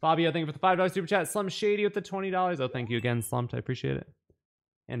 Fabio, thank you for the $5 super chat. Slum Shady with the $20. Oh, thank you again, Slumped. I appreciate it.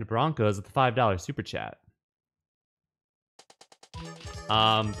 And Broncos with the $5 super chat.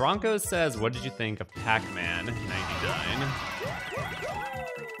 Broncos says, what did you think of Pac-Man 99?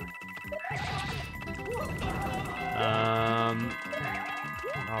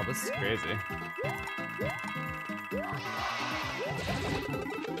 Oh, this is crazy.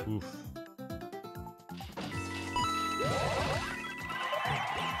 Oof.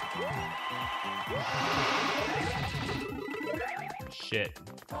 Shit.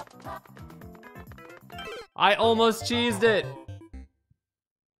 I almost cheesed it.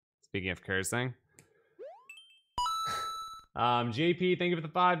 Speaking of cursing. JP, thank you for the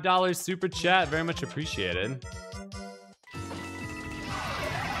 $5 super chat. Very much appreciated.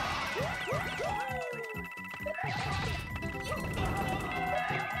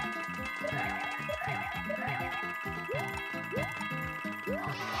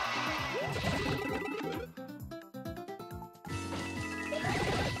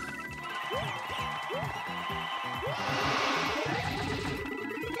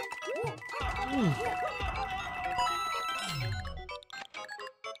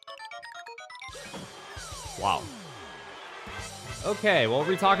 Wow. Okay, what were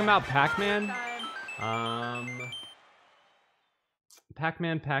we talking about? Pac-Man?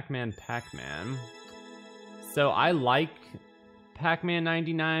 Pac-Man. So I like Pac-Man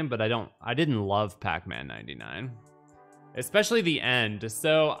 99, but I didn't love Pac-Man 99. Especially the end.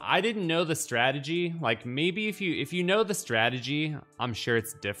 So I didn't know the strategy. Like maybe if you know the strategy, I'm sure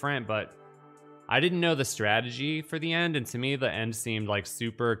it's different, but I didn't know the strategy for the end, and to me the end seemed like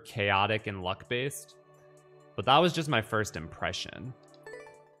super chaotic and luck-based. But that was just my first impression.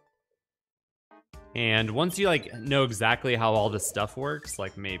 And once you like know exactly how all this stuff works,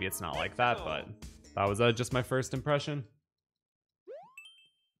 like maybe it's not like that, but that was just my first impression.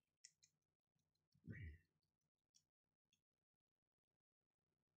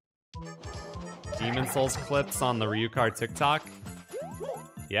 Demon Souls clips on the Ryukahr TikTok?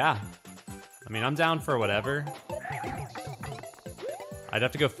 Yeah. I mean, I'm down for whatever. I'd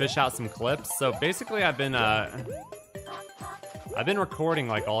have to go fish out some clips. So basically I've been recording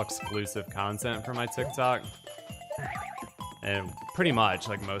like all exclusive content for my TikTok. And pretty much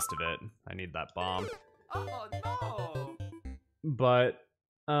like most of it. I need that bomb. Oh no! But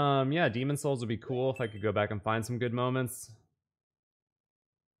yeah, Demon Souls would be cool if I could go back and find some good moments.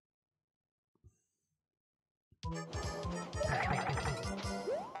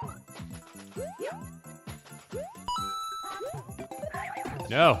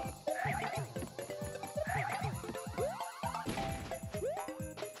 No.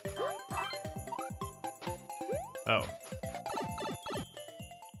 Oh.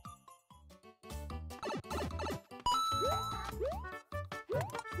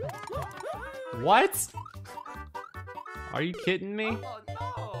 What? Are you kidding me?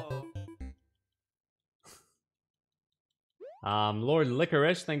 Oh no! Lord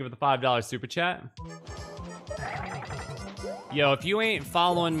Licorice, thank you for the $5 super chat. Yo, if you ain't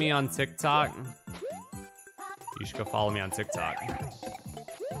following me on TikTok, you should go follow me on TikTok.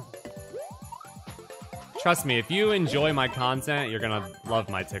 Trust me, if you enjoy my content, you're gonna love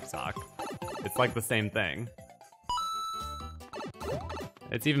my TikTok. It's like the same thing.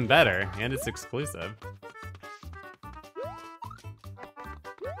 It's even better, and it's exclusive.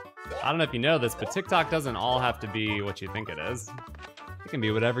 I don't know if you know this, but TikTok doesn't all have to be what you think it is. It can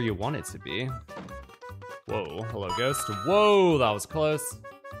be whatever you want it to be. Whoa, hello ghost. Whoa, that was close.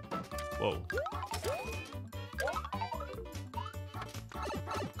 Whoa.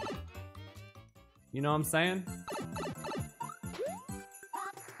 You know what I'm saying?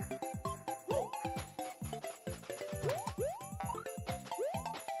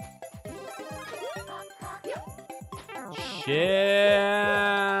 Shit,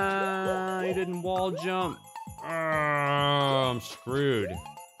 he didn't wall jump. I'm screwed.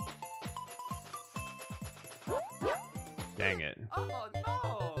 Dang it. Oh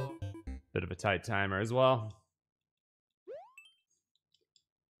no! Bit of a tight timer as well.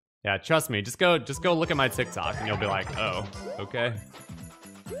 Yeah, trust me, just go look at my TikTok and you'll be like, oh, okay.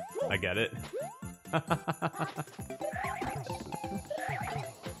 I get it. Oh,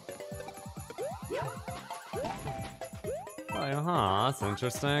 huh, that's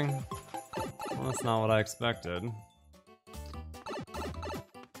interesting. Well, that's not what I expected.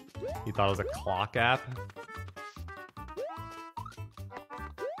 You thought it was a clock app?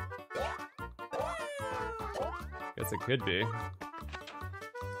 Guess it could be.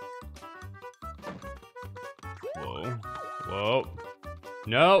 Whoa. Whoa.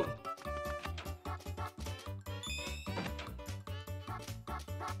 Nope.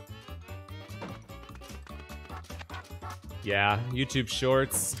 Yeah, YouTube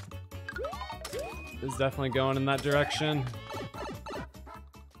Shorts is definitely going in that direction.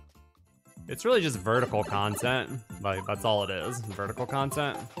 It's really just vertical content. Like, that's all it is. Vertical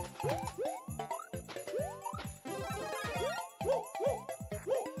content.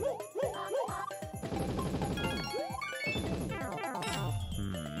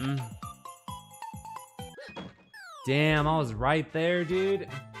 Damn, I was right there, dude.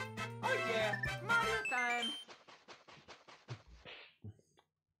 Oh yeah, Mario time!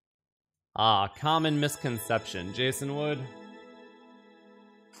 Ah, common misconception. Jason Wood.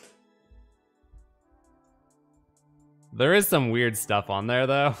 There is some weird stuff on there,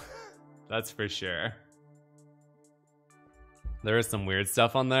 though. That's for sure. There is some weird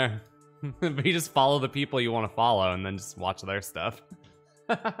stuff on there. But you just follow the people you want to follow and then just watch their stuff.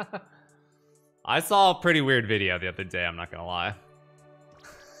 I saw a pretty weird video the other day, I'm not gonna lie.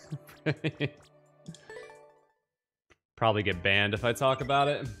 Probably get banned if I talk about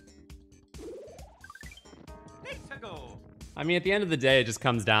it. I mean, at the end of the day, it just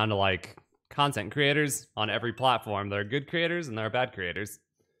comes down to, like, content creators on every platform. There are good creators and there are bad creators.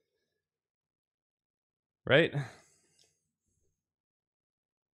 Right?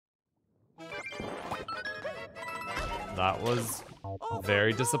 That was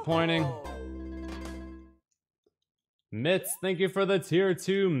very disappointing. Mitz, thank you for the tier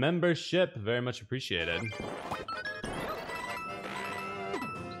 2 membership. Very much appreciated.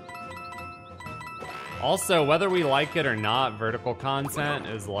 Also, whether we like it or not, vertical content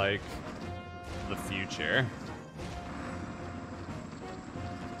is like the future.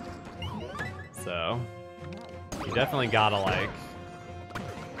 So, you definitely gotta like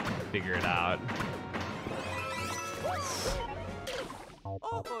figure it out.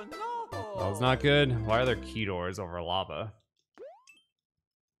 Oh no! That was not good. Why are there key doors over lava?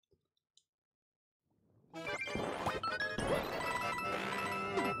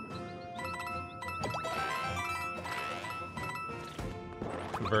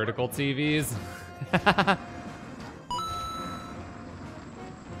 Vertical TVs.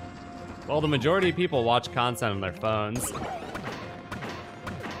 Well, the majority of people watch content on their phones,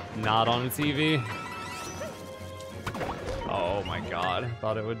 not on a TV. Oh my god,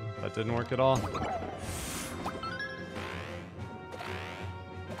 thought it would. That didn't work at all.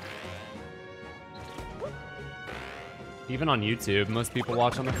 Even on YouTube, most people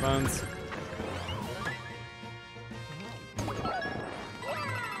watch on their phones.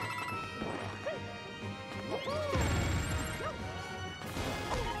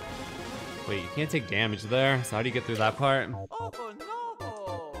 Wait, you can't take damage there, so how do you get through that part? Oh no!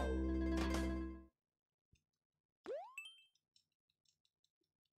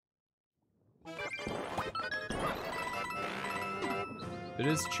 It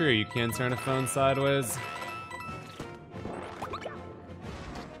is true, you can turn a phone sideways.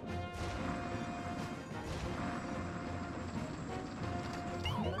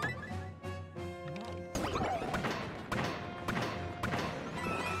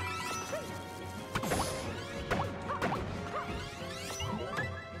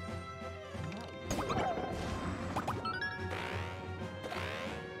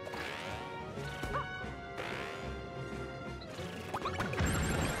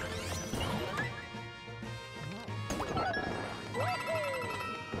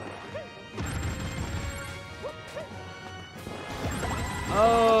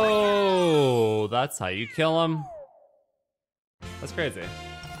 Oh, that's how you kill him. That's crazy.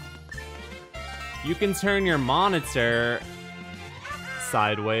 You can turn your monitor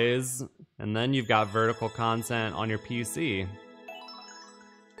sideways, and then you've got vertical content on your PC.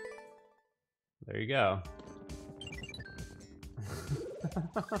 There you go.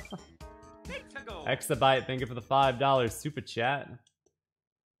 Exabyte, thank you for the $5 super chat.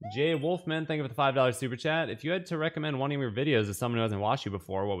 Jay Wolfman, thank you for the $5 super chat. If you had to recommend one of your videos to someone who hasn't watched you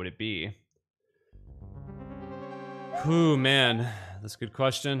before, what would it be? Whew, man, that's a good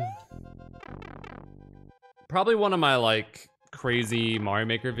question. Probably one of my like crazy Mario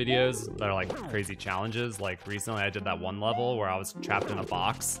Maker videos that are like crazy challenges. Like recently I did that one level where I was trapped in a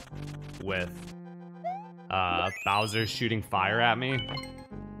box with Bowser shooting fire at me.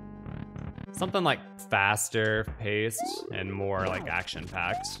 Something like faster paced and more like action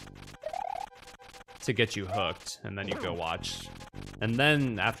packed to get you hooked, and then you go watch. And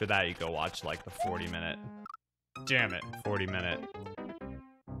then after that you go watch like the 40-minute, damn it, 40-minute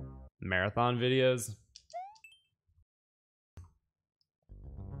marathon videos.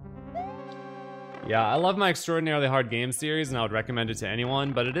 Yeah, I love my Extraordinarily Hard Game series, and I would recommend it to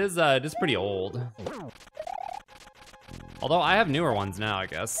anyone, but it is pretty old. Although I have newer ones now, I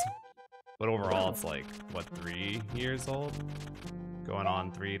guess. But overall, it's like, what, 3 years old? Going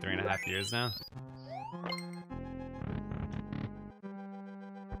on 3.5 years now.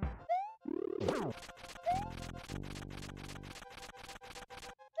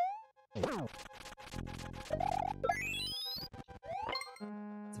 It's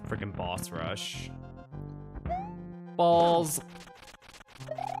a freaking boss rush. Balls.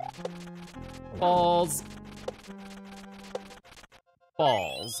 Balls.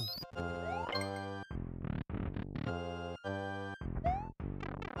 Balls.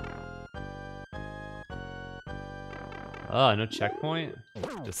 Oh, no checkpoint?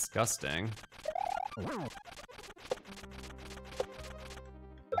 Disgusting.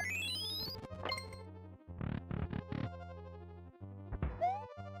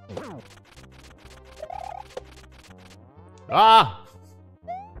 Ah!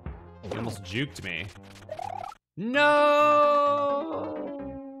 He almost juked me. No!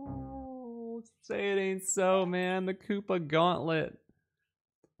 Say it ain't so, man. The Koopa Gauntlet.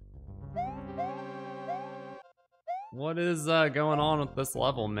 What is going on with this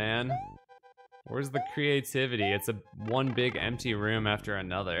level, man? Where's the creativity? It's a one big empty room after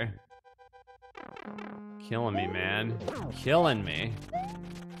another. Killing me, man. Killing me.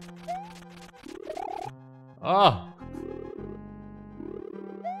 Oh!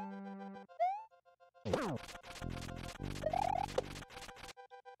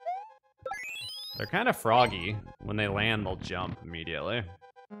 They're kind of froggy. When they land, they'll jump immediately.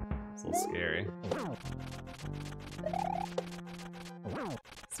 It's a little scary.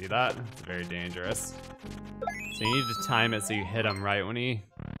 See that? It's very dangerous. So you need to time it so you hit him right when he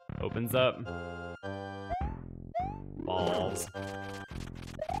opens up. Balls.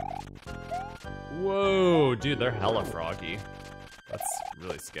 Whoa, dude, they're hella froggy. That's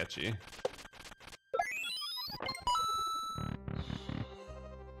really sketchy.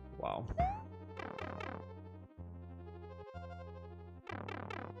 Wow.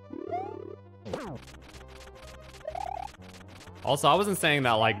 Also, I wasn't saying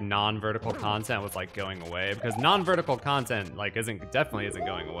that like non-vertical content was like going away, because non-vertical content like definitely isn't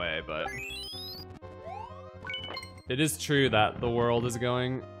going away, but it is true that the world is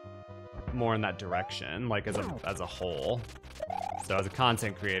going more in that direction, like as a whole. So as a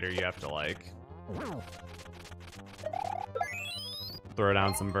content creator, you have to like throw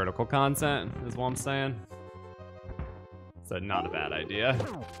down some vertical content, is what I'm saying. So not a bad idea.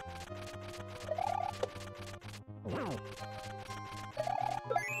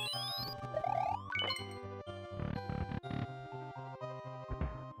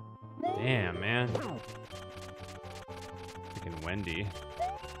 Damn, man. Freaking Wendy.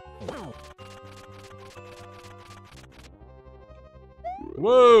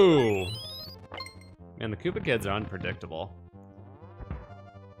 Whoa! Man, the Koopa kids are unpredictable.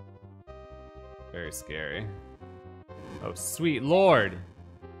 Very scary. Oh, sweet lord!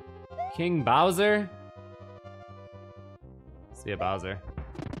 King Bowser? See ya, Bowser.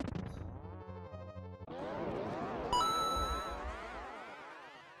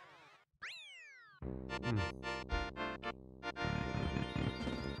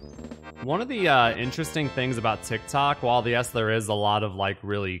 One of the interesting things about TikTok, while yes, there is a lot of like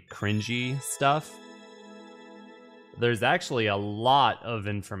really cringy stuff, there's actually a lot of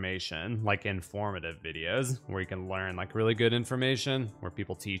information, like informative videos, where you can learn like really good information, where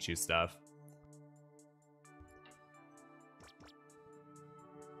people teach you stuff.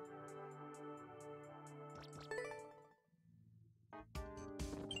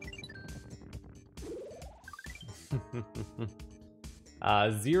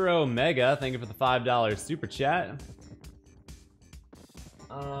 Zero Mega, thank you for the $5 super chat.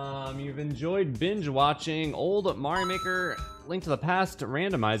 You've enjoyed binge watching old Mario Maker Link to the Past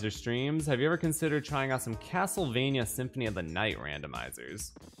randomizer streams. Have you ever considered trying out some Castlevania Symphony of the Night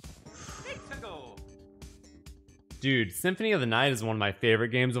randomizers? Dude, Symphony of the Night is one of my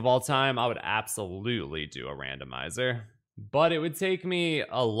favorite games of all time. I would absolutely do a randomizer. But it would take me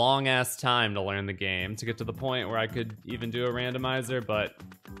a long-ass time to learn the game to get to the point where I could even do a randomizer, but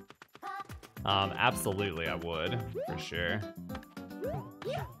absolutely I would, for sure.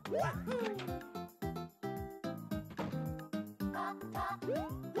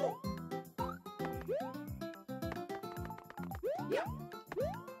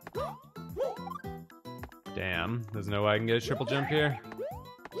 Damn, there's no way I can get a triple jump here?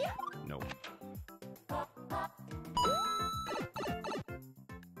 Nope.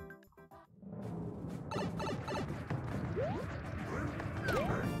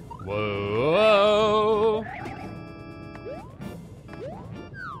 Whoa!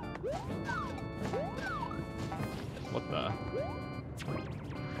 What the?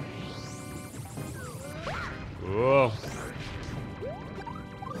 Whoa!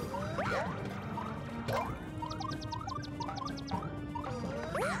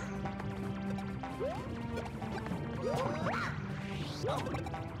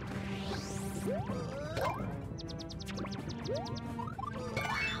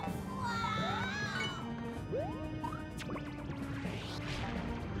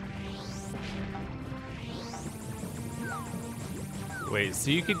 Wait,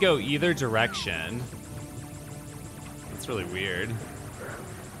 so you could go either direction. That's really weird.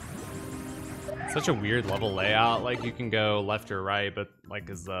 Such a weird level layout. Like, you can go left or right, but, like,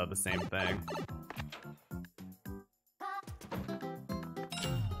 is the same thing.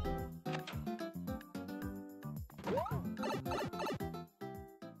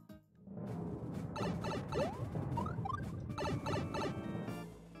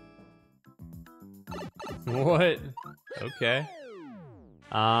 What? Okay.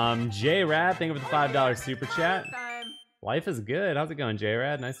 J-Rad, thank you for the $5 super chat. Life is good. How's it going,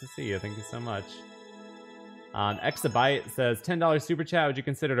 J-Rad? Nice to see you. Thank you so much. Exabyte says, $10 super chat. Would you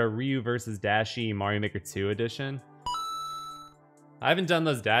consider it a Ryu versus Dashie Mario Maker 2 edition? I haven't done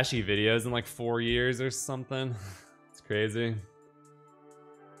those Dashie videos in like 4 years or something. It's crazy.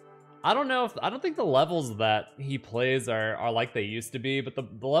 I don't think the levels that he plays are like they used to be, but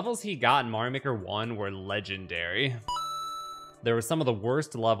the levels he got in Mario Maker 1 were legendary. There were some of the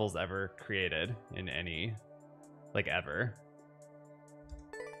worst levels ever created in any, like, ever.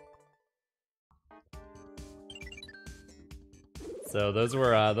 So those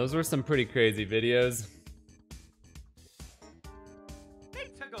were some pretty crazy videos.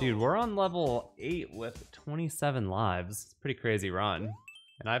 Dude, we're on level 8 with 27 lives. It's a pretty crazy run.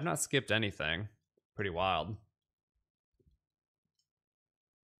 And I've not skipped anything. Pretty wild.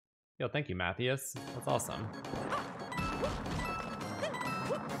 Yo, thank you, Matthias. That's awesome.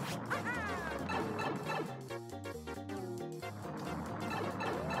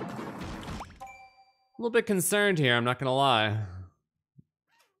 A little bit concerned here, I'm not gonna lie.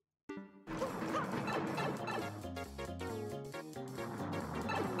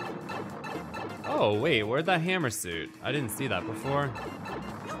 Oh, wait, where'd that hammer suit? I didn't see that before.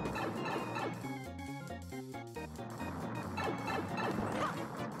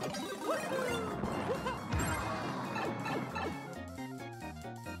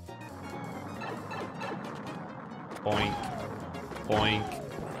 Boink. Boink.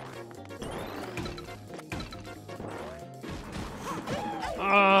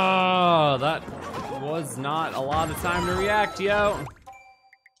 Oh, that was not a lot of time to react, yo.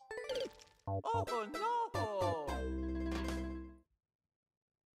 Oh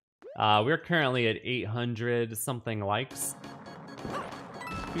no! We're currently at 800 something likes.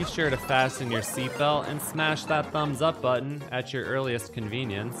 Be sure to fasten your seatbelt and smash that thumbs up button at your earliest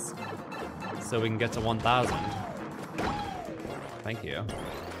convenience so we can get to 1,000. Thank you.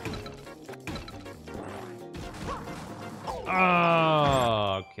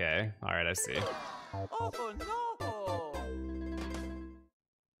 Oh, okay. All right, I see. Oh no!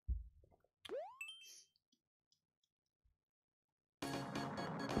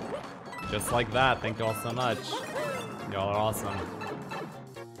 Just like that. Thank you all so much. Y'all are awesome.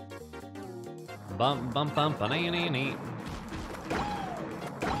 Bump, bump, bump, banana.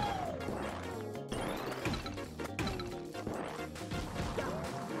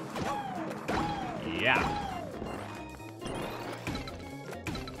 Yeah.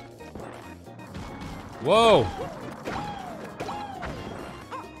 Whoa!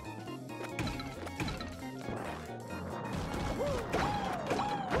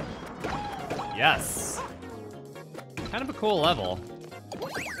 Yes! Kind of a cool level.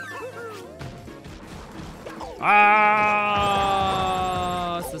 Ah!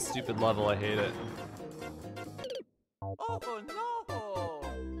 It's a stupid level. I hate it. Oh no!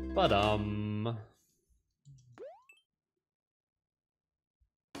 But I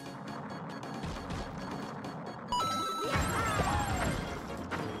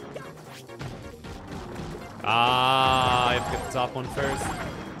have to get the top one first.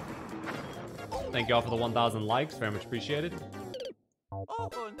 Thank you all for the 1,000 likes. Very much appreciated.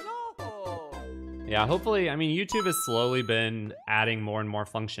 Oh no! Yeah, hopefully, I mean, YouTube has slowly been adding more and more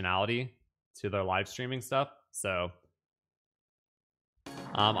functionality to their live streaming stuff. So,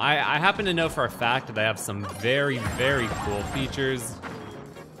 I happen to know for a fact that they have some very, very cool features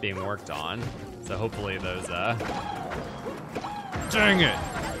being worked on. So hopefully those, dang it!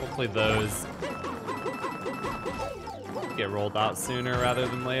 Hopefully those get rolled out sooner rather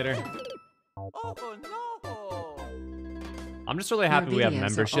than later. Oh no! I'm just really happy we have videos are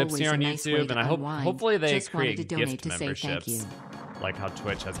memberships here on always a nice way YouTube, to and I hope unwind. hopefully they Just wanted create to donate gift to say thank memberships, you. like how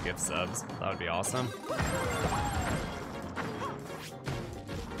Twitch has gift subs. That would be awesome.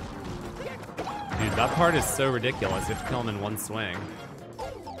 Dude, that part is so ridiculous. You have to kill him in one swing.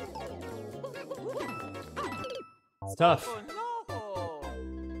 It's tough. Oh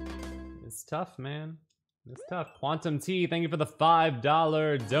It's tough, man. It's tough. Quantum T, thank you for the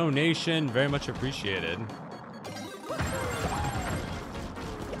 $5 donation. Very much appreciated.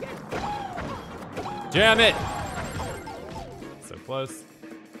 Damn it! So close.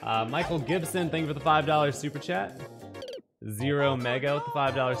 Michael Gibson, thank you for the $5 super chat. Zero Mega with the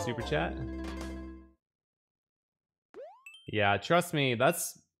 $5 super chat. Yeah, trust me,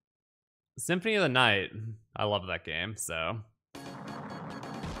 that's Symphony of the Night. I love that game, so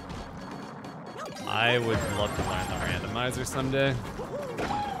I would love to learn the randomizer someday.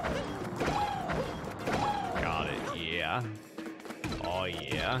 Got it, yeah. Oh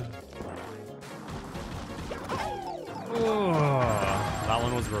yeah. Ooh, that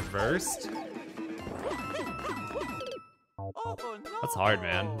one was reversed. That's hard,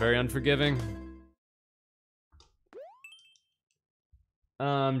 man. Very unforgiving.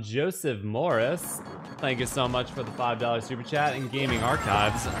 Joseph Morris, thank you so much for the $5 super chat, and Gaming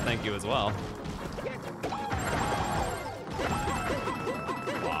Archives, thank you as well.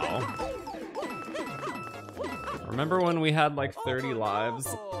 Wow. Remember when we had like 30 lives?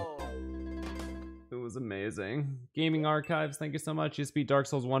 It was amazing. Gaming Archives, thank you so much. You just beat Dark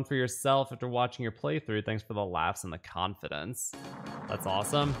Souls 1 for yourself after watching your playthrough. Thanks for the laughs and the confidence. That's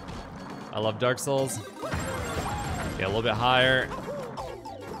awesome. I love Dark Souls. Okay, a little bit higher.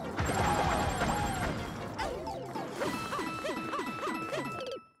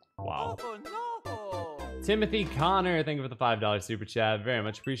 Wow. Timothy Connor, thank you for the $5 super chat. Very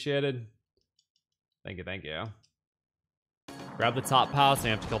much appreciated. Thank you, thank you. Grab the top house and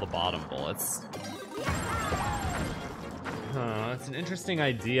you have to kill the bottom bullets. It's an interesting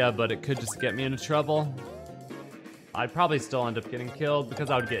idea, but it could just get me into trouble. I'd probably still end up getting killed because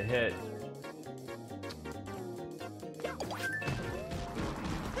I would get hit.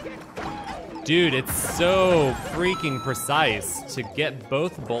 Dude, it's so freaking precise to get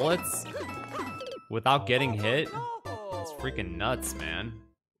both bullets without getting hit. It's freaking nuts, man.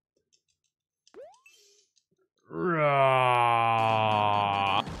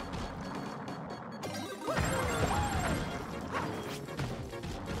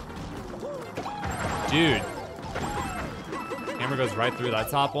 Dude. Hammer goes right through that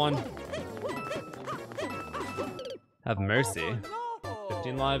top one. Have mercy.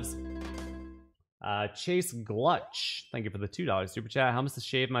 15 lives. Chase Glutch, thank you for the $2 super chat. How much to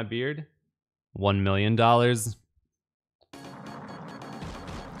shave my beard? $1 million. $1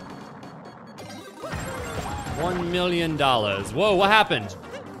 million. Whoa, what happened?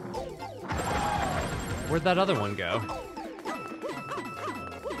 Where'd that other one go?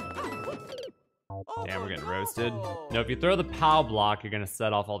 Damn, we're getting roasted. No, if you throw the POW block, you're gonna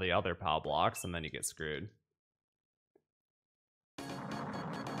set off all the other POW blocks, and then you get screwed.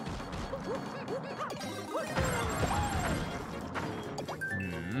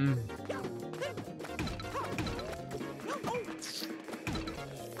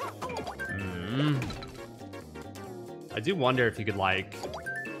 I do wonder if you could, like,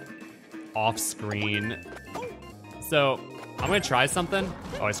 off-screen. So, I'm gonna try something.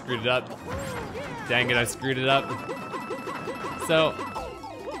 Oh, I screwed it up. Dang it, I screwed it up. So,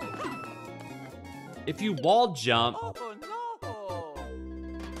 if you wall jump,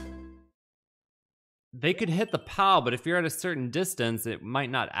 they could hit the POW, but if you're at a certain distance, it might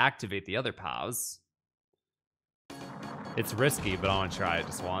not activate the other POWs. It's risky, but I want to try it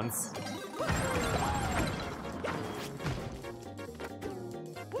just once.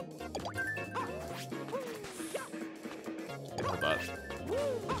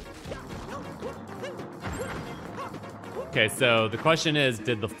 Okay, so the question is,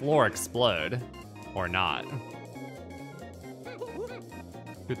 did the floor explode or not?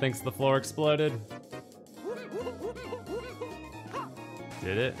 Who thinks the floor exploded?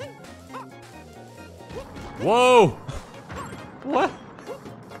 Did it? Whoa! What?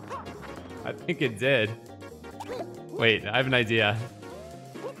 I think it did. Wait, I have an idea.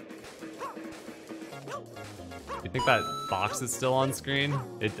 You think that box is still on screen?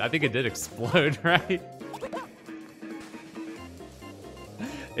 I think it did explode, right?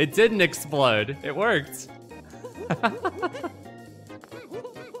 It didn't explode. It worked.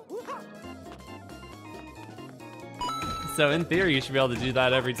 So in theory, you should be able to do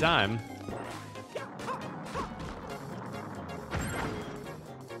that every time.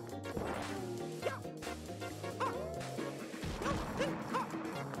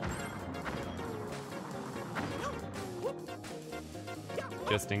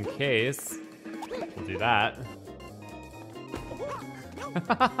 Just in case, we'll do that.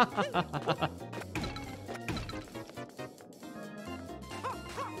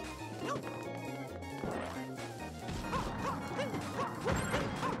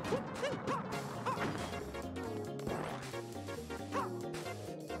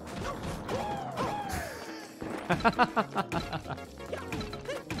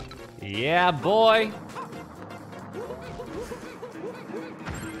 Yeah, boy.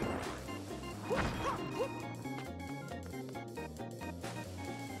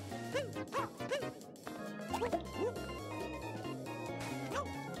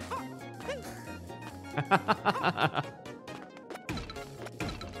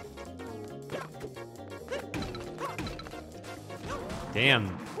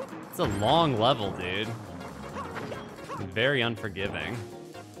 Damn, it's a long level, dude. Very unforgiving.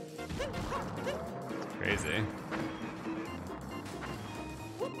 It's crazy.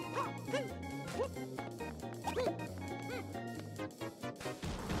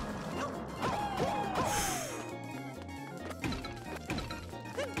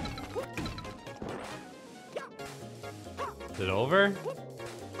 Is it over?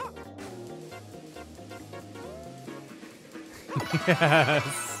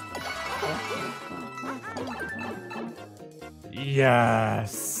 Yes.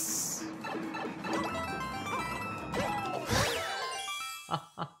 Yes.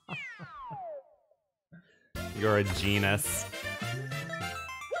 You're a genius.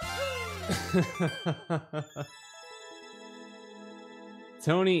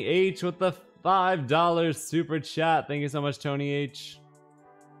 Tony H with the $5 super chat. Thank you so much, Tony H.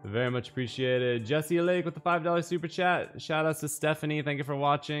 Very much appreciated. Jesse Lake with the $5 super chat. Shout outs to Stephanie. Thank you for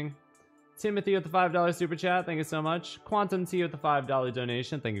watching. Timothy with the $5 super chat. Thank you so much. Quantum T with the $5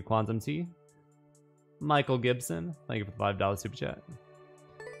 donation. Thank you, Quantum T. Michael Gibson. Thank you for the $5 super chat.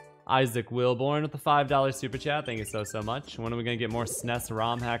 Isaac Wilborn with the $5 super chat. Thank you so much. When are we going to get more SNES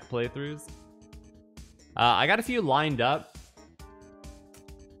ROM hack playthroughs? I got a few lined up.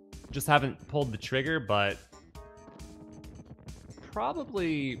 Just haven't pulled the trigger, but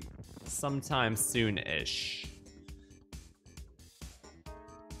probably sometime soon-ish.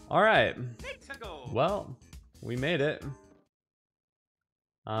 All right. Well, we made it.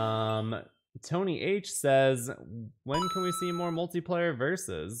 Tony H says, when can we see more multiplayer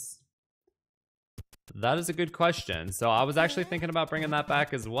versus? That is a good question. So I was actually thinking about bringing that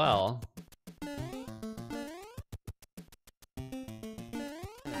back as well.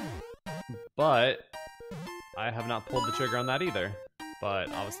 But I have not pulled the trigger on that either. But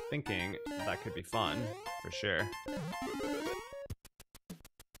I was thinking that could be fun, for sure.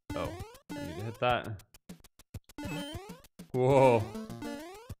 Oh, I need to hit that. Whoa.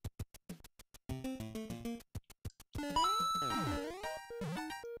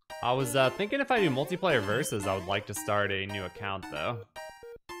 I was thinking if I do multiplayer versus, I would like to start a new account though.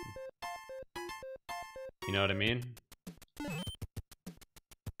 You know what I mean?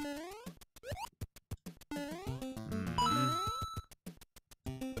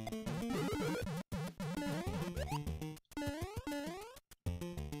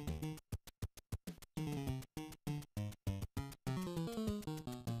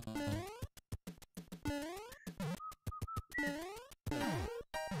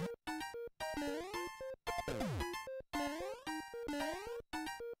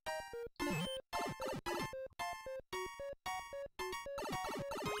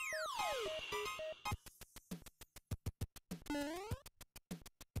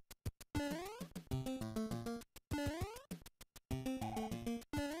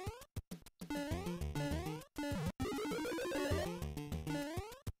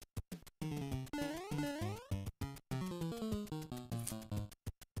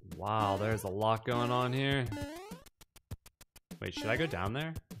 Wow, there's a lot going on here. Wait, should I go down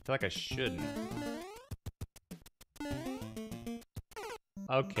there? I feel like I shouldn't.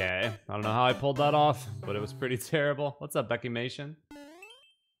 Okay, I don't know how I pulled that off, but it was pretty terrible. What's up, Becky Mation?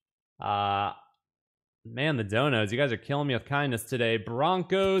 Man, the donos, you guys are killing me with kindness today.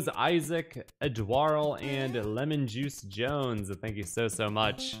 Broncos, Isaac, Eduardo, and Lemon Juice Jones. Thank you so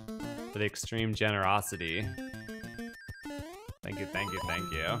much for the extreme generosity. Thank you, thank you,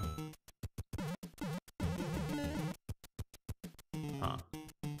 thank you. Huh.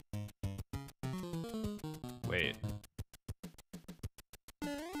 Wait. So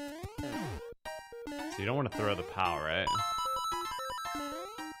you don't want to throw the power, right?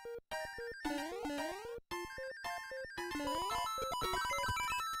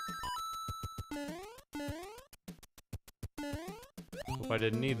 Hope I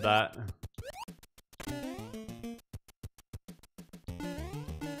didn't need that.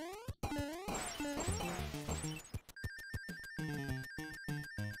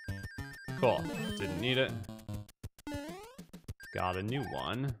 Cool. Didn't need it. Got a new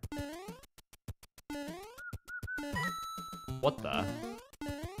one. What the?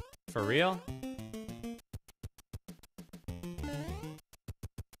 For real?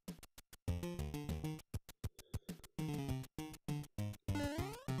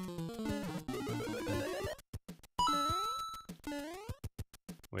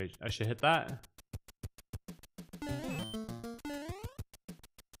 Wait, I should hit that?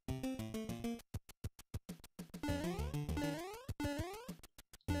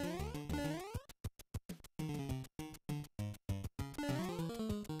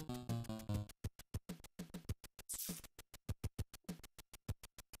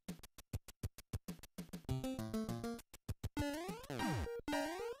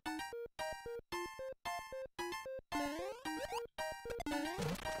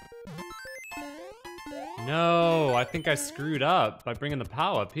 No, I think I screwed up by bringing the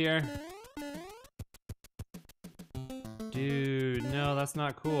POW up here. Dude, no, that's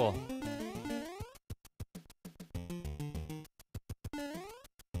not cool.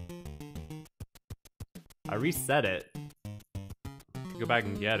 I reset it. Go back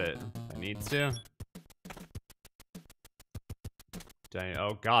and get it if I need to. Dang,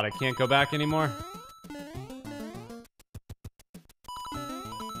 oh god, I can't go back anymore.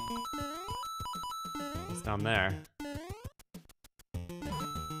 Down there.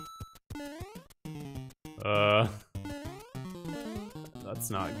 That's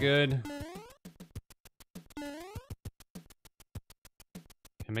not good. Can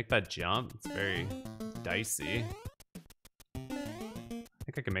I make that jump? It's very dicey. I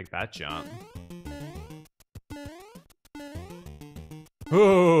think I can make that jump.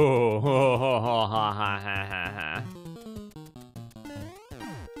 Oh, ho, ho, ho, ha, ha, ha, ha, ha.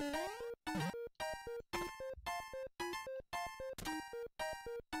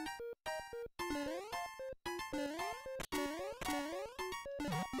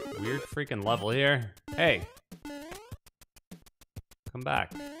 Weird freaking level here. Hey. Come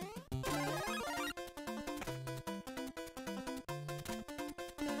back.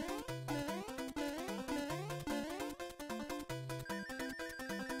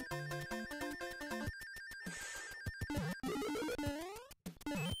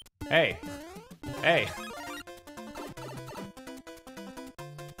 Hey. Hey.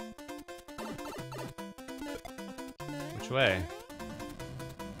 Which way?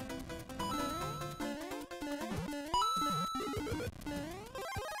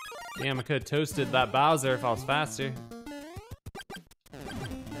 Damn, I could have toasted that Bowser if I was faster.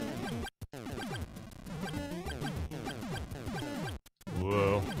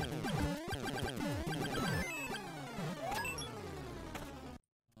 Whoa.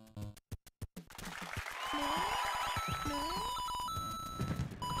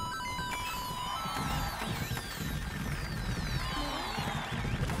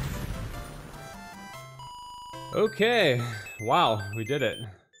 Okay. Wow, we did it.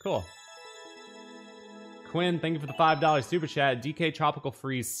 Cool. Quinn, thank you for the $5 super chat. DK Tropical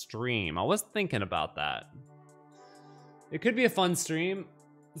Freeze stream. I was thinking about that. It could be a fun stream,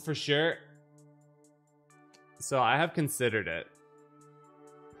 for sure. So I have considered it.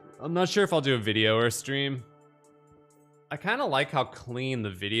 I'm not sure if I'll do a video or a stream. I kind of like how clean the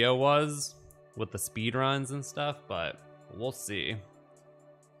video was with the speed runs and stuff, but we'll see.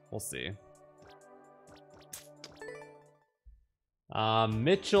 We'll see.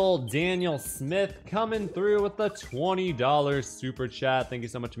 Mitchell Daniel Smith coming through with the $20 super chat. Thank you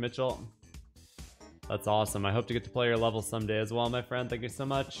so much, Mitchell. That's awesome. I hope to get to play your level someday as well, my friend. Thank you so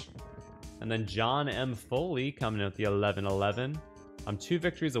much. And then John M. Foley coming in with the 1111. I'm 2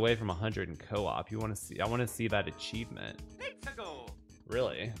 victories away from 100 in co-op. You want to see? I want to see that achievement. Let's go.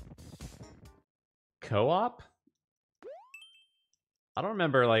 Really? Co-op? I don't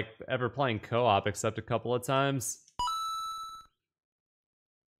remember like ever playing co-op except a couple of times.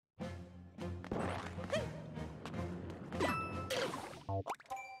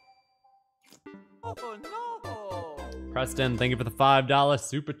 Oh no. Preston, thank you for the $5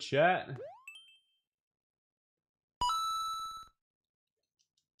 super chat.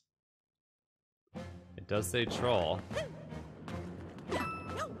 It does say troll.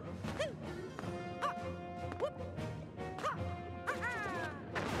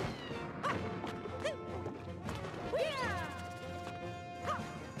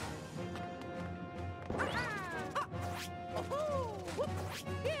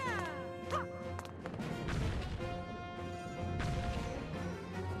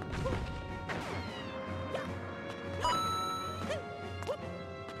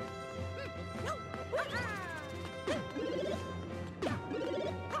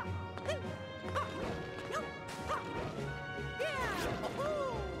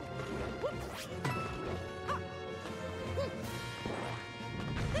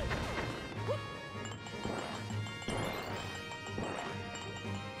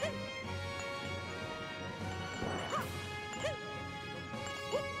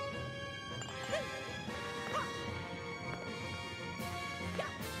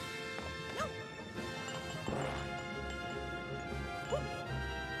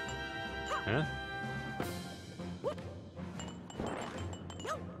 Huh?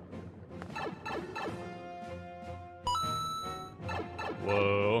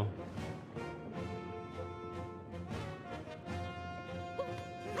 Whoa.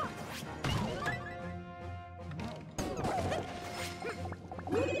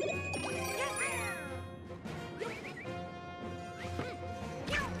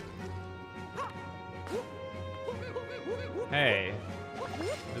 Hey.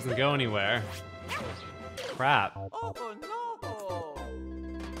 Doesn't go anywhere. Crap. Oh no.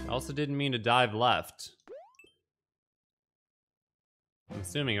 I also didn't mean to dive left. I'm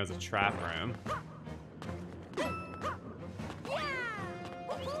assuming it was a trap room.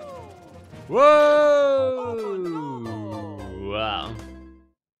 Whoa! Wow.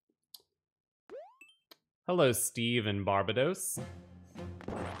 Hello, Steve and Barbados.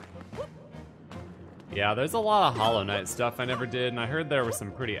 Yeah, there's a lot of Hollow Knight stuff I never did, and I heard there were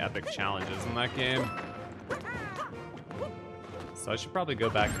some pretty epic challenges in that game. So I should probably go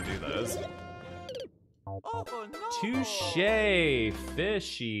back and do those. Oh no. Touche!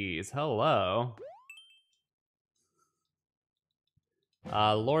 Fishies, hello.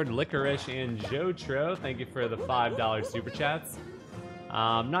 Lord Licorice and Jotro, thank you for the $5 super chats.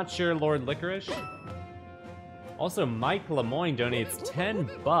 Not sure, Lord Licorice. Also, Mike Lemoyne donates 10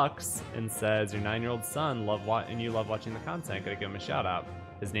 bucks and says, your 9-year-old son and you love watching the content. Gotta give him a shout out.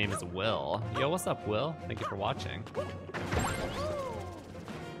 His name is Will. Yo, what's up, Will? Thank you for watching.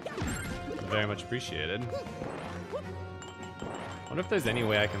 Very much appreciated. Wonder if there's any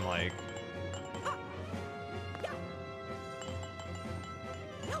way I can, like...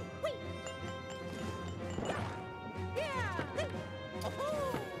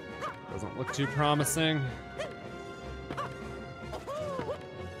 Doesn't look too promising.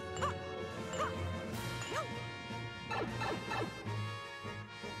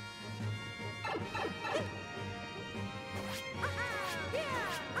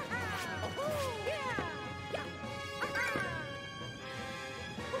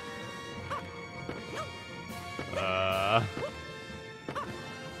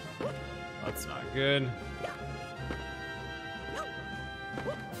 That's not good.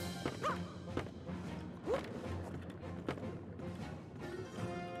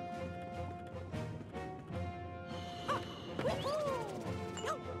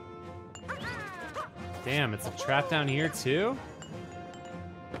 Damn, it's a trap down here too?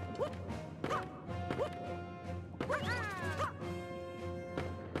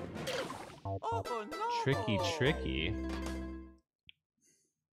 Oh no. Tricky, tricky.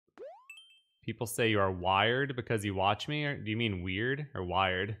 People say you are wired because you watch me? Or do you mean weird or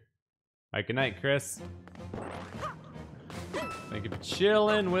wired? Alright, good night, Chris. Thank you for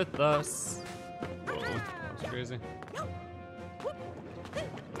chilling with us. Whoa, that was crazy.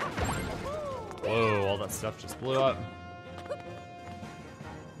 Whoa, all that stuff just blew up.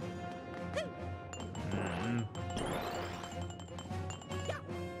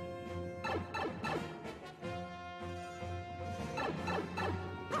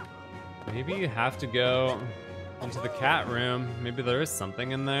 Maybe you have to go into the cat room. Maybe there is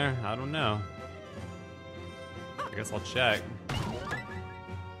something in there. I don't know. I guess I'll check.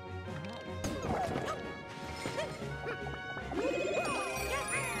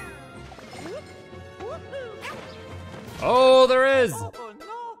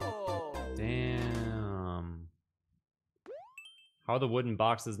 How are the wooden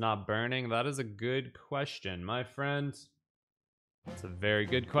boxes not burning? That is a good question, my friend. It's a very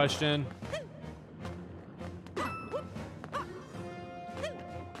good question.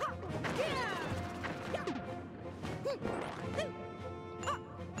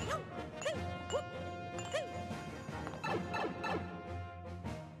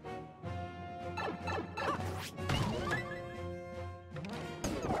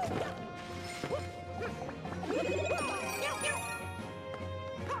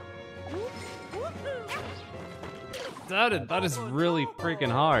 That is really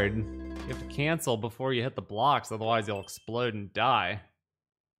freaking hard. You have to cancel before you hit the blocks, otherwise you'll explode and die.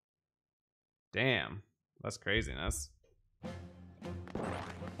 Damn, that's craziness.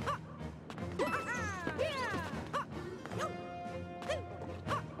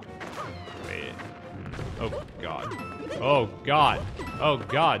 Wait. Oh god. Oh god. Oh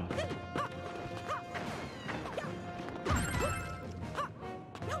god.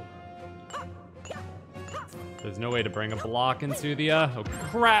 There's no way to bring a block into the, oh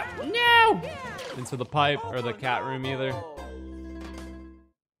crap, no! Into the pipe, or the cat room either.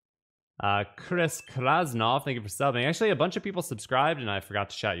 Chris Krasnov, thank you for subbing. Actually, a bunch of people subscribed, and I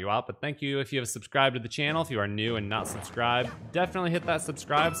forgot to shout you out, but thank you if you have subscribed to the channel. If you are new and not subscribed, definitely hit that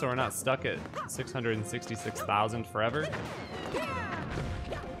subscribe so we're not stuck at 666,000 forever.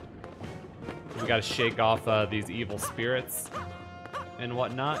 We gotta shake off these evil spirits and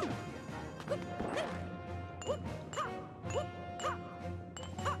whatnot.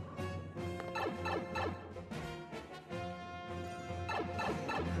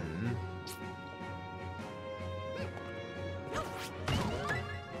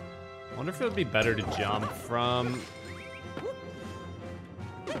 I wonder if it would be better to jump from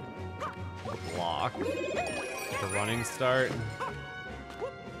the block, the running start.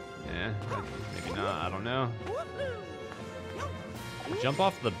 Yeah, maybe not, I don't know. Jump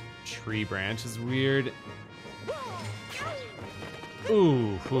off the tree branch is weird.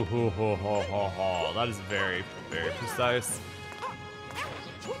 Ooh, ho, ho, ho, ho, ho, ho. That is very, very precise.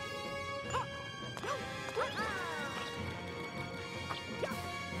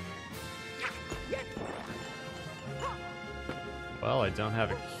 Well, I don't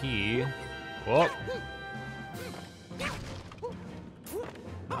have a key. Whoa.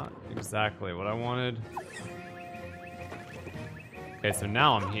 Not exactly what I wanted. Okay, so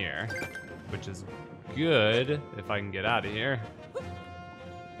now I'm here, which is good if I can get out of here.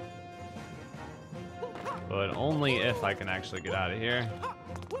 But only if I can actually get out of here.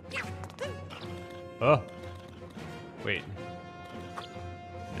 Oh. Wait.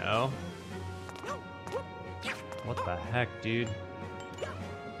 No. What the heck, dude?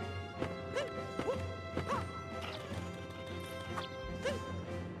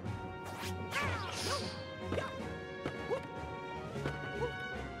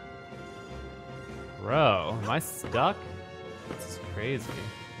 Bro, am I stuck? This is crazy.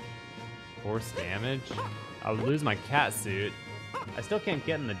 Force damage. I would lose my cat suit. I still can't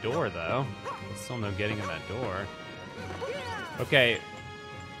get in the door, though. There's still no getting in that door. Okay.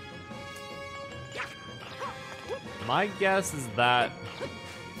 My guess is that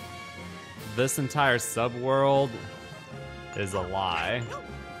this entire subworld is a lie.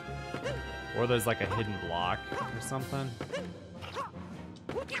 Or there's like a hidden block or something.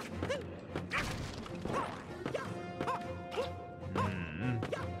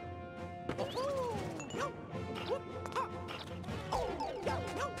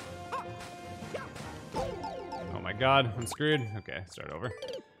 God, I'm screwed. Okay, start over.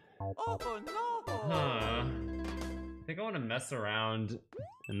 Oh no! Huh. I think I want to mess around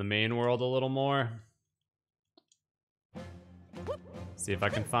in the main world a little more. See if I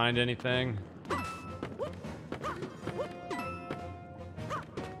can find anything.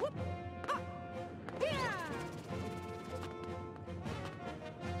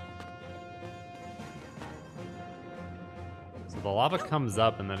 So the lava comes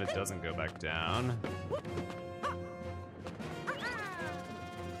up and then it doesn't go back down.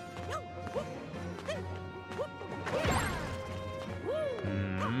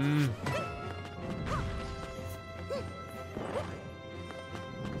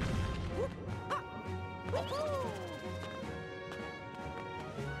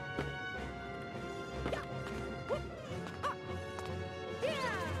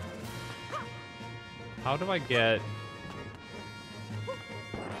 How do I get...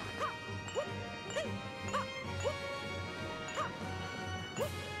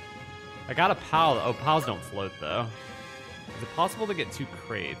 I got a pal. Oh, pals don't float, though. Is it possible to get 2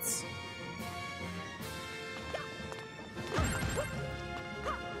 crates?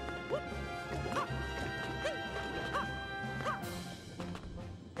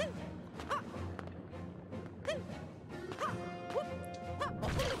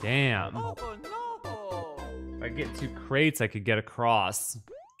 Damn. Oh no! If I get 2 crates, I could get across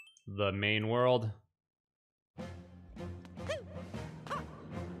the main world.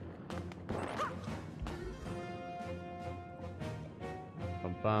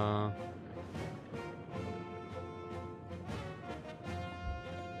 Bum-bum.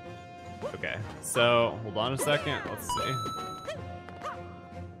 Okay, so hold on a second. Let's see.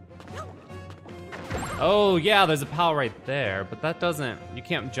 Oh yeah, there's a pal right there, but that doesn't, you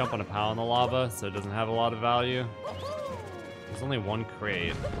can't jump on a pal in the lava, so it doesn't have a lot of value. There's only 1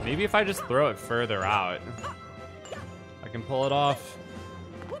 crate. Maybe if I just throw it further out, I can pull it off.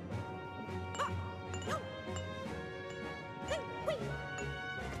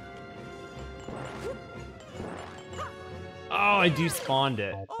 Oh, I despawned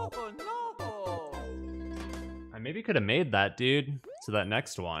it. Oh no! I maybe could have made that, dude, to that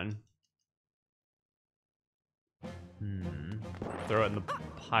next one. Throw it in the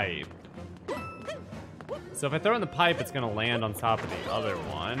pipe. So if I throw it in the pipe, it's gonna land on top of the other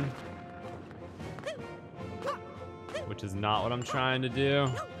one. Which is not what I'm trying to do.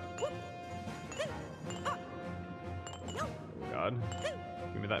 Oh God.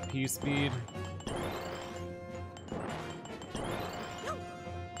 Give me that P speed.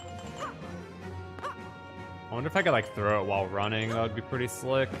 I wonder if I could like throw it while running. That would be pretty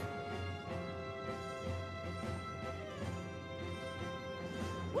slick.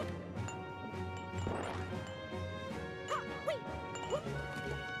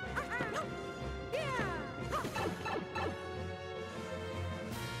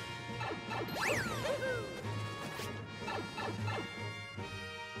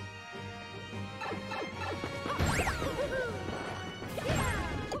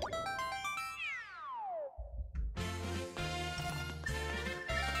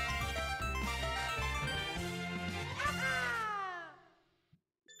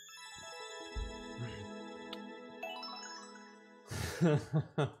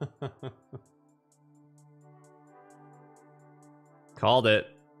 Called it.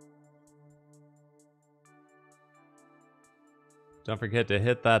 Don't forget to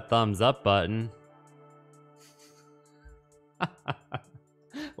hit that thumbs up button.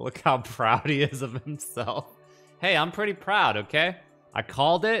 Look how proud he is of himself. Hey, I'm pretty proud, okay? I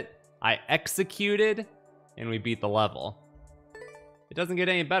called it, I executed, and we beat the level. It doesn't get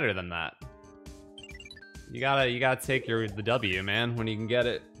any better than that. You gotta take the W, man, when you can get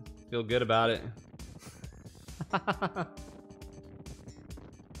it. Feel good about it.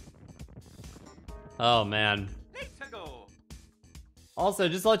 Oh man. Let's go! Also,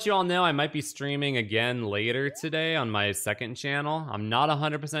 just to let you all know, I might be streaming again later today on my second channel. I'm not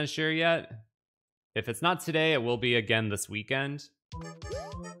 100% sure yet. If it's not today, it will be again this weekend. Oh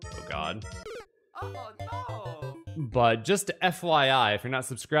God. Oh no! But just FYI, if you're not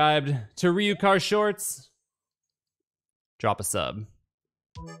subscribed to Ryukahr Shorts, drop a sub.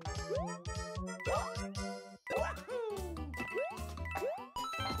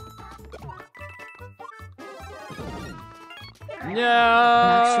 No!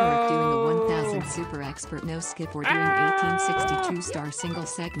 Not sure if doing the 1000 Super Expert No Skip or doing 1862 star single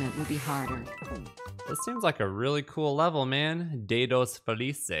segment would be harder. This seems like a really cool level, man. Dedos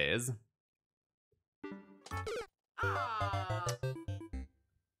Felices.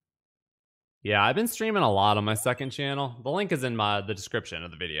 Yeah, I've been streaming a lot on my second channel. The link is in the description of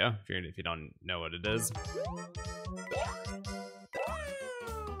the video, if you don't know what it is.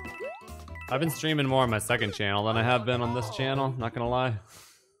 I've been streaming more on my second channel than I have been on this channel, not gonna lie.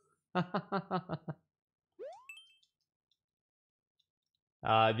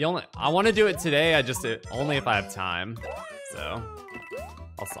 I want to do it today, only if I have time. So,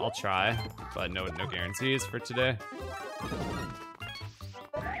 I'll try, but no guarantees for today.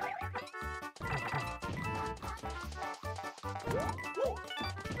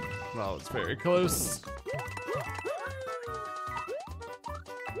 Well, it's very close.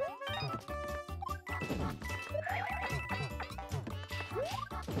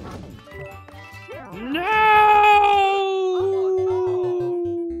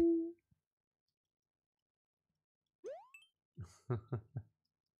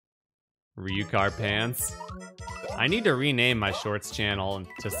 Ryukahr pants. I need to rename my shorts channel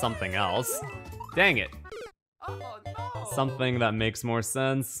to something else. Dang it. Something that makes more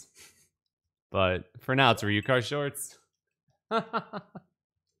sense. But for now, it's Ryukahr Shorts.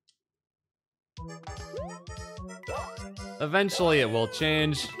 Eventually it will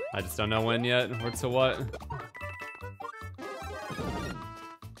change. I just don't know when yet, or to what.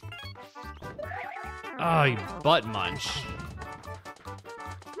 Oh, you butt munch.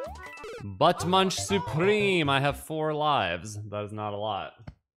 Butt Munch Supreme. I have 4 lives. That is not a lot.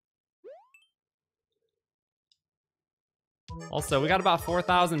 Also, we got about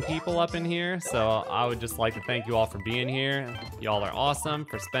 4,000 people up in here, so I would just like to thank you all for being here. Y'all are awesome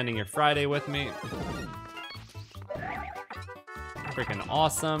for spending your Friday with me. Freaking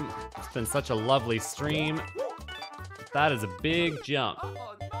awesome. It's been such a lovely stream. That is a big jump.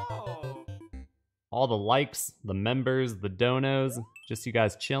 Oh no! All the likes, the members, the donos, just you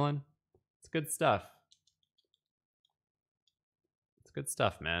guys chilling. It's good stuff. It's good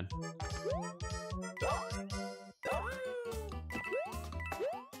stuff, man.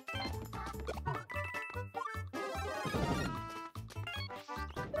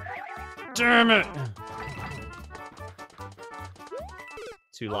 Damn it!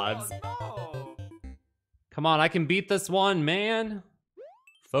 2 lives. Oh no! Come on, I can beat this one, man.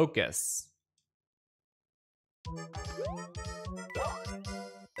 Focus.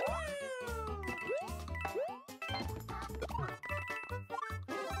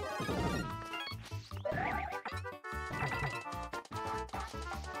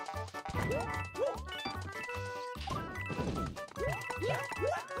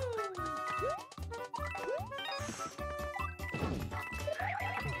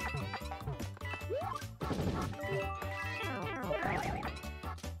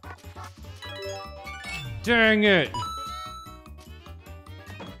 Dang it!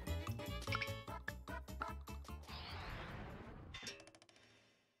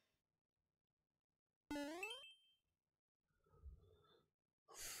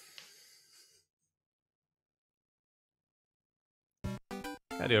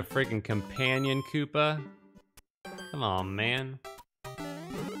 Gotta do a freaking companion Koopa. Come on, man.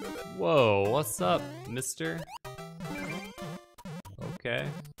 Whoa, what's up, mister? Okay.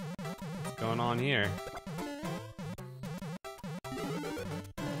 What's going on here?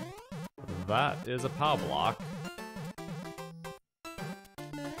 That is a POW block.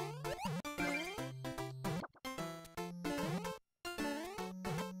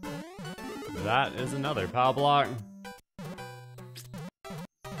 That is another POW block.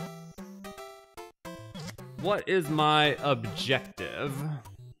 What is my objective?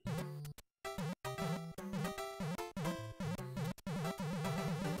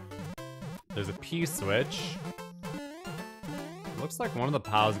 There's a P-switch. Looks like one of the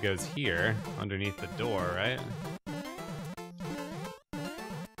POWs goes here, underneath the door, right?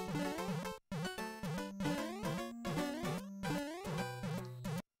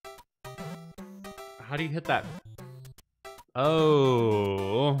 How do you hit that?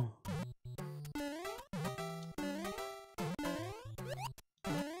 Oh.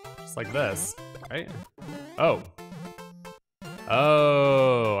 Just like this, right? Oh.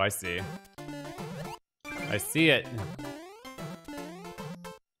 Oh, I see. I see it.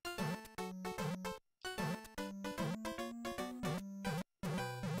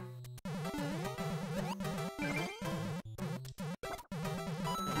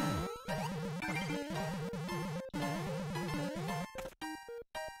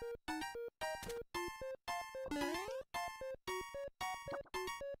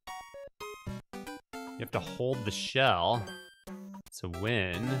 You have to hold the shell to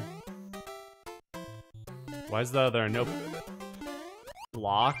win. Why is there no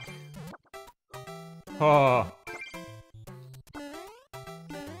block? Oh.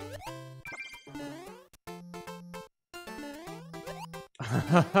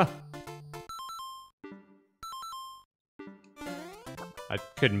 I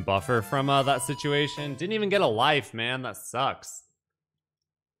couldn't buffer from that situation. Didn't even get a life, man. That sucks.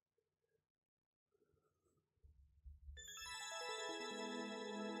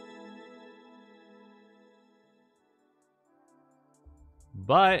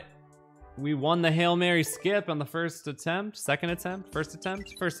 But we won the Hail Mary skip on the first attempt, second attempt, first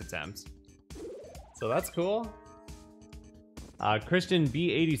attempt, first attempt. So that's cool. Christian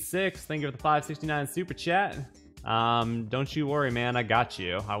B86, thank you for the 569 super chat. Don't you worry, man, I got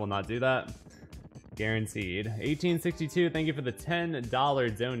you. I will not do that. Guaranteed. 1862, thank you for the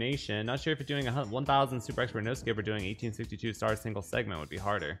 $10 donation. Not sure if you're doing a 1,000 super expert no skip or doing 1862 star single segment would be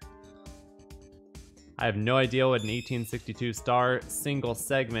harder. I have no idea what an 1862 star single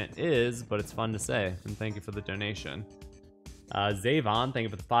segment is, but it's fun to say, and thank you for the donation. Zavon, thank you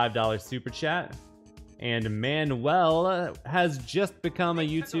for the $5 super chat. And Manuel has just become a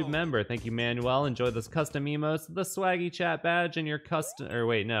YouTube member. Thank you, Manuel. Enjoy those custom emotes, the swaggy chat badge, and your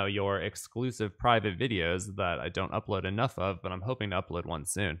your exclusive private videos that I don't upload enough of, but I'm hoping to upload one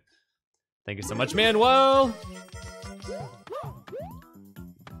soon. Thank you so much, Manuel!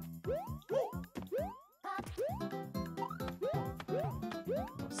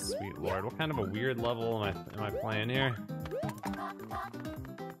 Sweet Sweet Lord, what kind of a weird level am I playing here?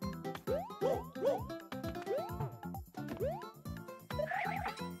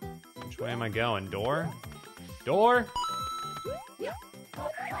 Which way am I going? Door? Door?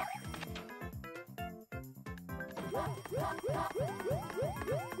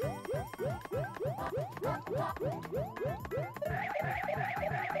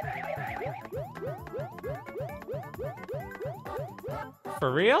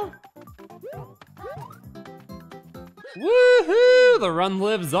 For real? Woohoo! The run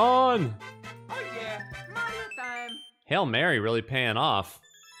lives on! Oh yeah, Mario time. Hail Mary really paying off.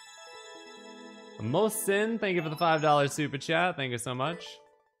 Mosin, thank you for the $5 super chat. Thank you so much.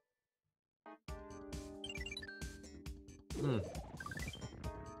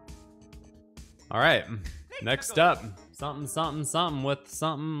 All right, next up, something with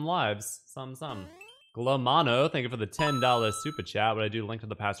something lives, something. Glomano, thank you for the $10 super chat. But I do link to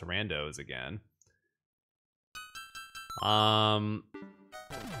the past randos again. I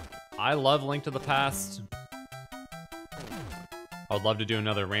love Link to the Past. I would love to do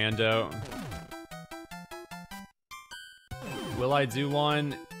another rando. Will I do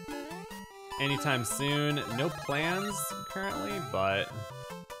one anytime soon? No plans currently, but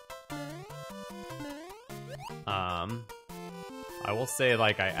I will say,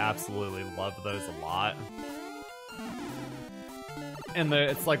 like, I absolutely love those a lot. And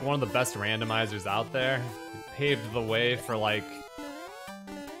it's like one of the best randomizers out there. It paved the way for like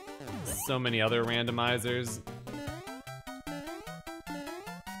so many other randomizers.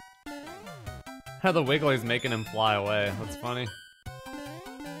 How the Wiggler's making him fly away. That's funny.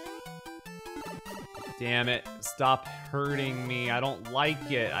 Damn it. Stop hurting me. I don't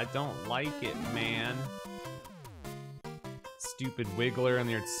like it. I don't like it, man. Stupid Wiggler and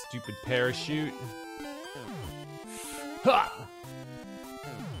your stupid parachute. Ha!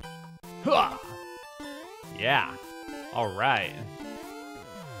 Ha! Yeah. All right.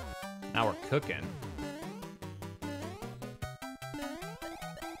 Now we're cooking.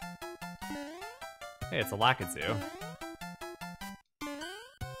 Hey, it's a Lakitu.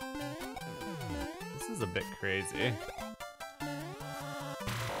 This is a bit crazy. I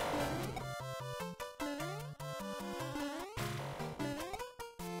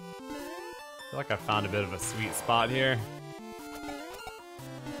feel like I found a bit of a sweet spot here.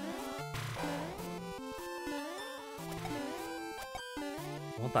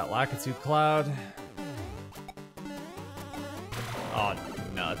 I want that Lakitu cloud. Oh,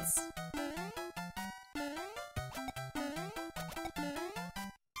 nuts.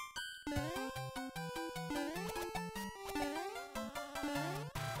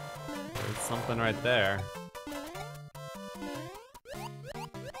 There's something right there.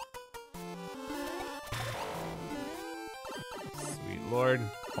 Sweet Lord.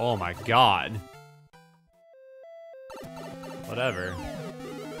 Oh my god. Whatever.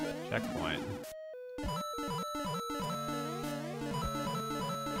 Checkpoint.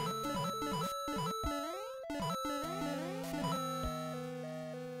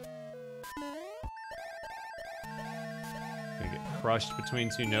 Gonna get crushed between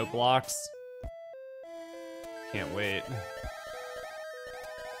two note blocks. Can't wait.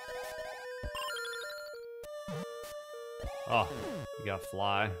 Oh, you gotta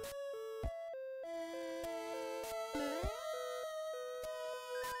fly.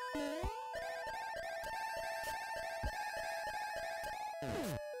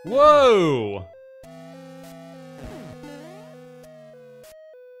 Whoa!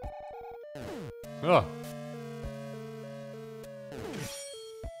 Oh.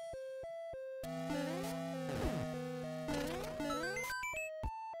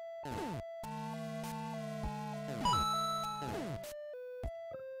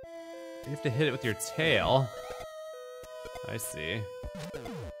 You have to hit it with your tail. I see.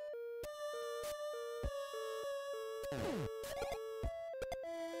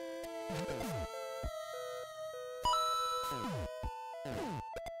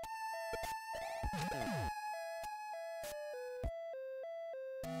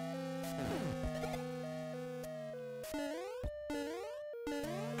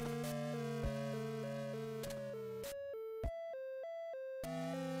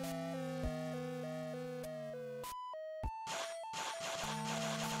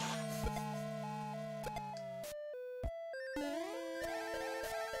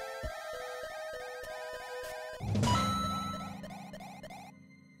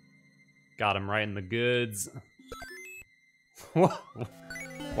 Got him right in the goods.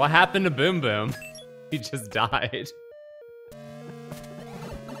 What happened to Boom Boom? He just died.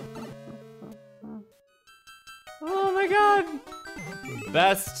 Oh my god!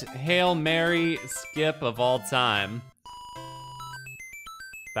 best Hail Mary skip of all time.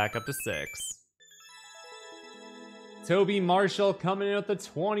 Back up to 6. Toby Marshall coming in with the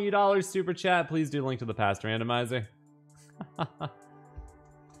 $20 super chat. Please do link to the past randomizer.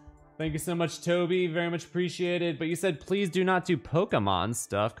 Thank you so much, Toby. Very much appreciated. But you said please do not do Pokemon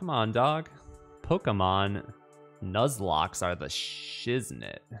stuff. Come on, dog. Pokemon Nuzlocks are the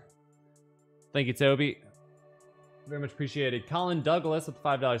shiznit. Thank you, Toby. Very much appreciated. Colin Douglas with the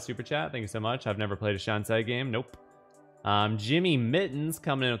 $5 super chat. Thank you so much. I've never played a Shantae game. Nope. Jimmy Mittens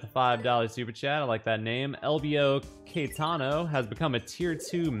coming in with the $5 super chat. I like that name. LBO Caetano has become a tier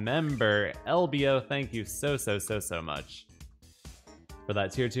 2 member. LBO, thank you so much for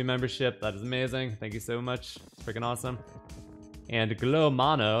that tier 2 membership. That is amazing. Thank you so much. It's freaking awesome. And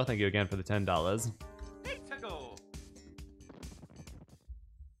Glomano, thank you again for the $10.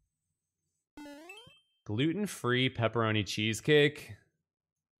 Gluten-free pepperoni cheesecake.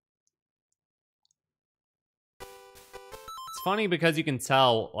 It's funny because you can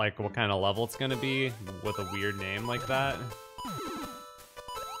tell like what kind of level it's gonna be with a weird name like that.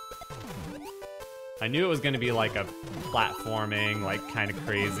 I knew it was gonna be like a platforming, like kind of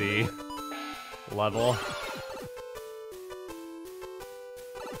crazy level.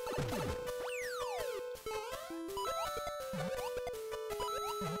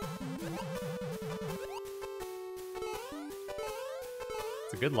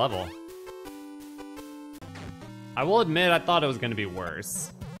 It's a good level. I will admit, I thought it was gonna be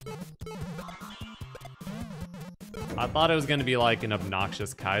worse. I thought it was gonna be like an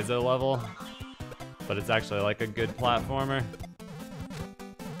obnoxious Kaizo level, but it's actually like a good platformer.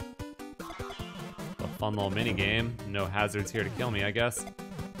 A fun little mini game. No hazards here to kill me, I guess.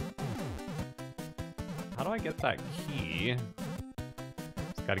 How do I get that key?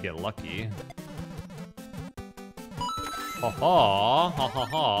 Just gotta get lucky. Ha ha, ha ha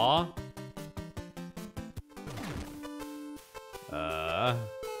ha.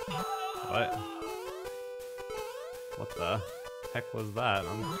 What? What the heck was that?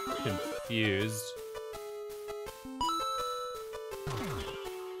 I'm confused.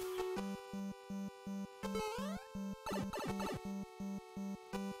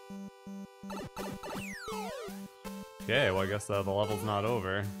 Okay, well I guess the level's not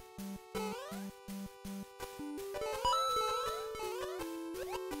over.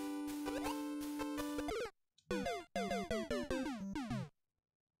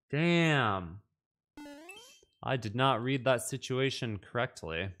 Damn. I did not read that situation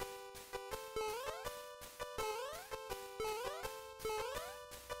correctly.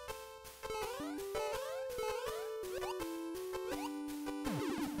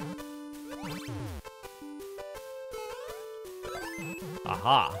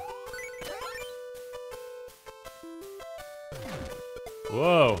 Aha.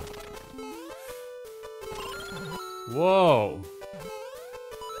 Whoa. Whoa.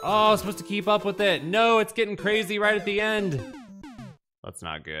 Oh, I was supposed to keep up with it. No, it's getting crazy right at the end. That's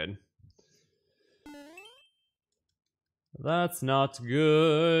not good. That's not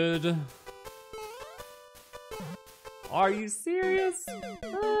good. Are you serious?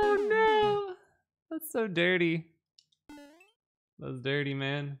 Oh no. That's so dirty. That's dirty,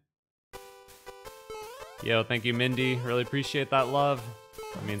 man. Yo, thank you, Mindy. Really appreciate that love.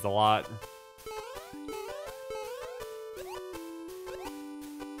 That means a lot.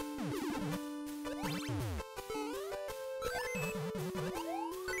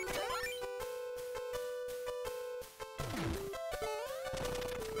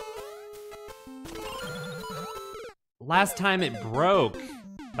 Last time it broke.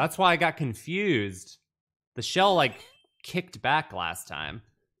 That's why I got confused. The shell, like, kicked back last time.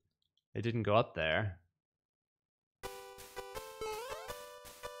 It didn't go up there.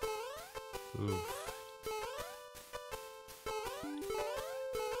 Oof.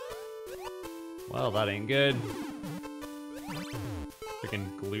 Well, that ain't good.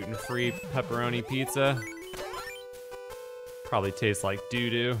 Freaking gluten-free pepperoni pizza. Probably tastes like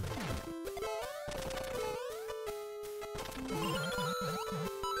doo-doo.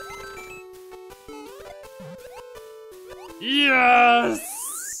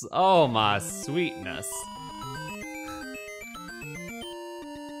 Yes! Oh my sweetness.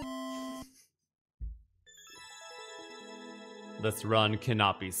 This run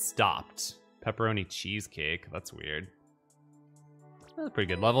cannot be stopped. Pepperoni cheesecake, that's weird. That's a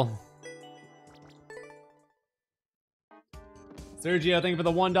pretty good level. Sergio, thank you for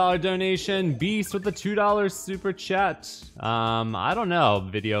the $1 donation. Beast with the $2 super chat. I don't know,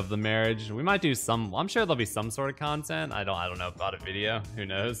 video of the marriage. We might do some, I'm sure there'll be some sort of content. I don't know about a video. Who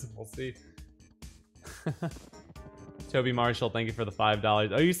knows? We'll see. Toby Marshall, thank you for the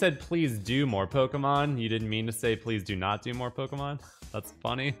 $5. Oh, you said please do more Pokemon. You didn't mean to say please do not do more Pokemon? That's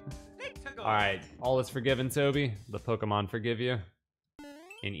funny. Alright, all is forgiven, Toby. The Pokemon forgive you.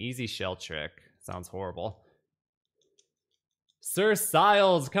 An easy shell trick. Sounds horrible. Sir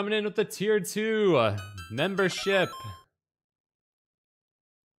Siles coming in with the tier 2 membership.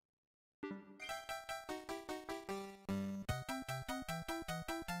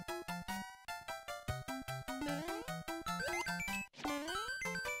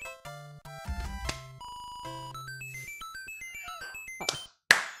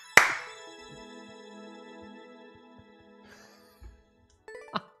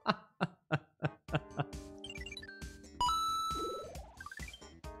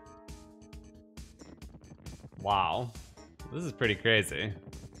 Wow, this is pretty crazy.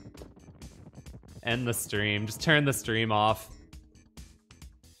 End the stream. Just turn the stream off.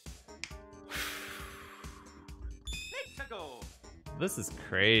 This is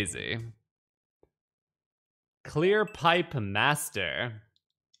crazy. Clear Pipe Master.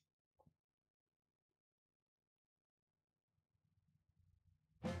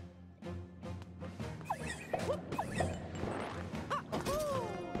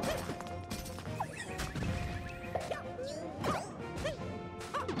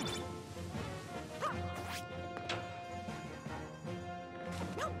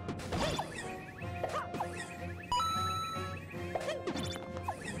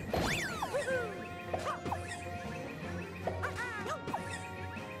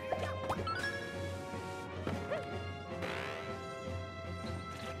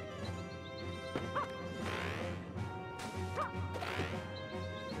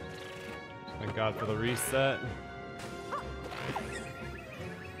 Thank God for the reset.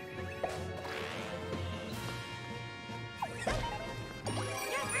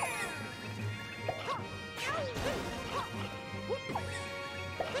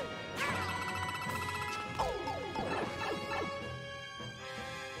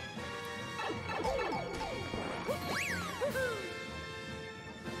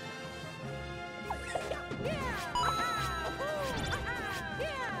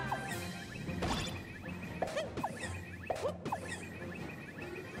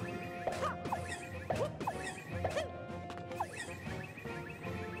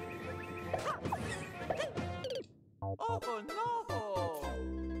 Oh no!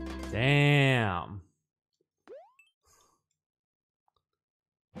 Damn.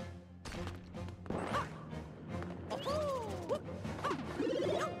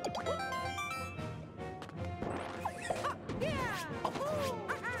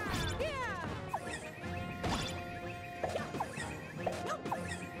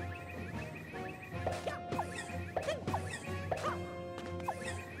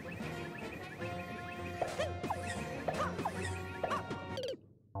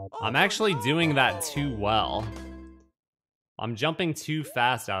 I'm actually doing that too well. I'm jumping too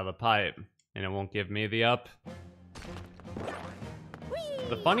fast out of the pipe, and it won't give me the up.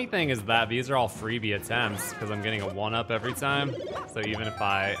 The funny thing is that these are all freebie attempts, because I'm getting a 1-up every time. So even if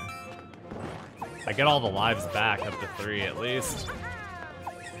I get all the lives back up to 3 at least.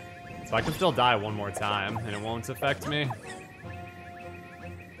 So I can still die one more time, and it won't affect me.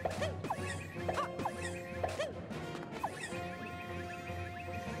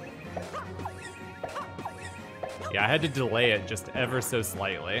 Yeah, I had to delay it just ever so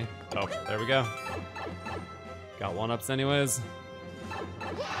slightly. Oh, there we go. Got 1-ups anyways.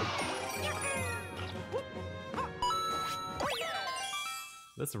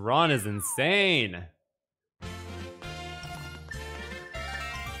 This run is insane.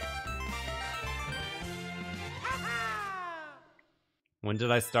 When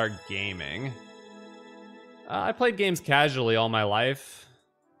did I start gaming? I played games casually all my life.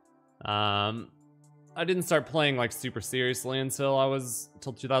 I didn't start playing like super seriously until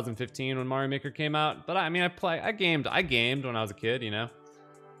 2015 when Mario Maker came out. But I mean, I gamed when I was a kid, you know.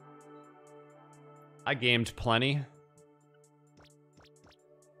 I gamed plenty.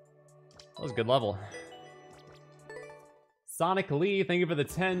 That was a good level. Sonic Lee, thank you for the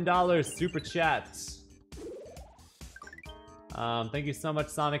 $10 super chat. Thank you so much,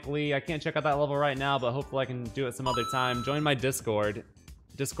 Sonic Lee. I can't check out that level right now, but hopefully I can do it some other time. Join my Discord.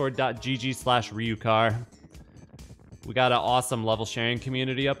 Discord.gg/ryukahr. We got an awesome level sharing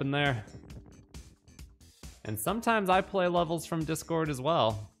community up in there. And sometimes I play levels from Discord as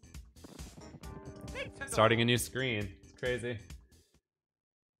well. Starting a new screen. It's crazy.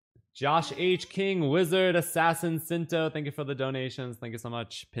 Josh H. King, Wizard, Assassin, Sinto, thank you for the donations. Thank you so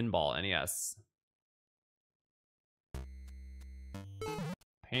much. Pinball, NES.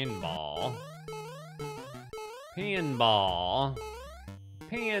 Paintball. Pinball.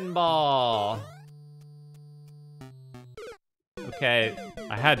 Pinball. Okay,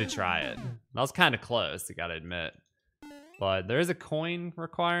 I had to try it. That was kind of close, I gotta admit. But there is a coin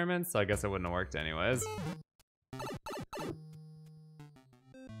requirement, so I guess it wouldn't have worked anyways.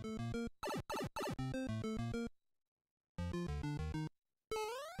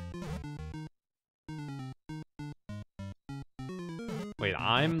 Wait,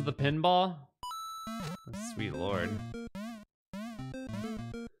 I'm the pinball? Oh, sweet lord.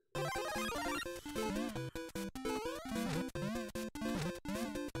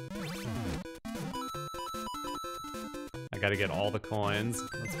 I gotta get all the coins.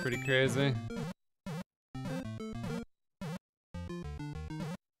 That's pretty crazy.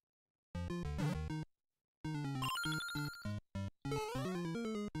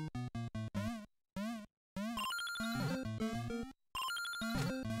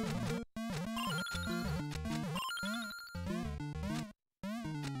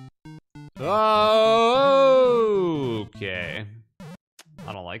 Oh, okay.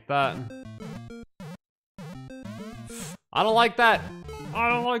 I don't like that. I don't like that. I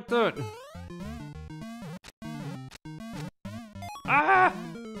don't like that. Ah!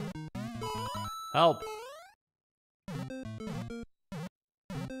 Help.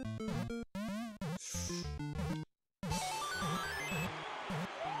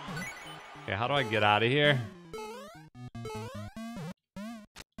 Okay, how do I get out of here?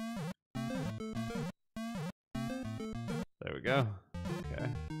 There we go. Okay,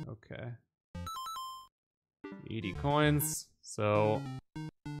 okay. 80 coins. So,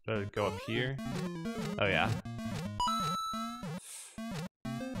 should I go up here? Oh yeah.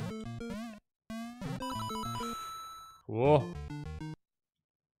 Whoa.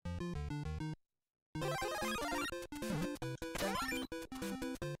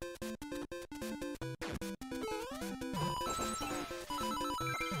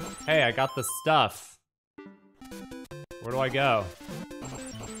 Hey, I got the stuff. Where do I go?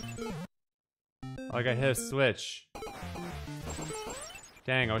 Oh, I got hit a switch.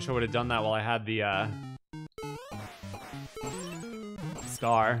 Dang, I wish I would have done that while I had the,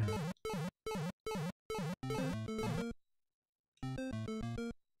 star.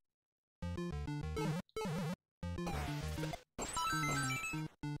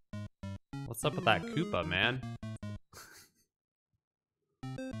 What's up with that Koopa, man?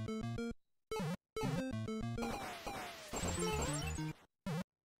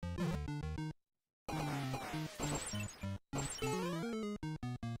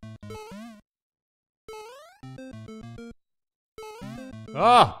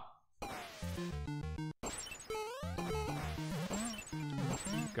 Oh!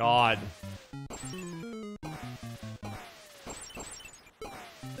 God.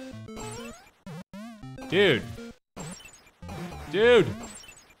 Dude. Dude.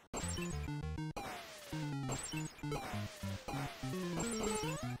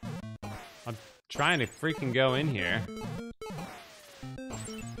 I'm trying to freaking go in here.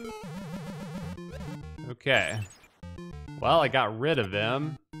 Okay. Well, I got rid of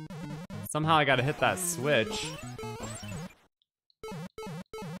him. Somehow I gotta hit that switch.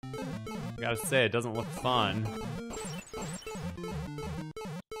 Gotta say, it doesn't look fun.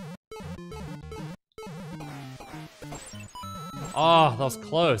 Oh, that was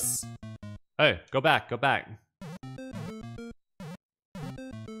close. Hey, go back, go back.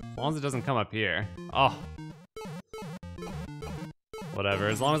 As long as it doesn't come up here. Oh. Whatever,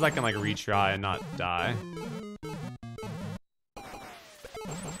 as long as I can like retry and not die.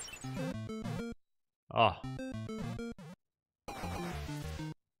 Oh.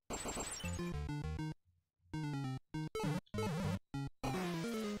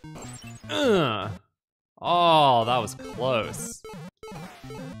 Ugh. Oh, that was close.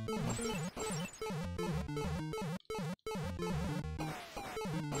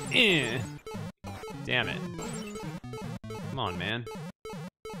 Damn it. Come on, man.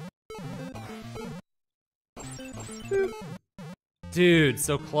 Dude,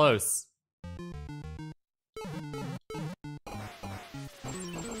 so close.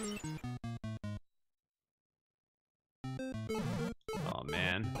 Oh,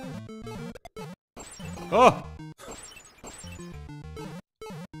 man. Oh!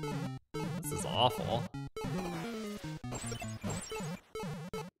 This is awful.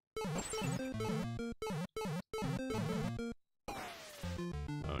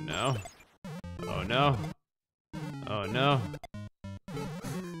 Oh no. Oh no. Oh no.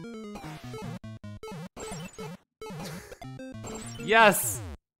 Yes!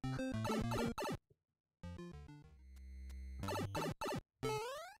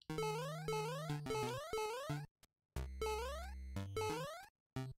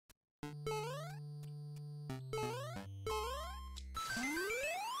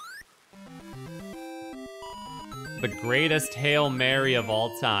 The greatest Hail Mary of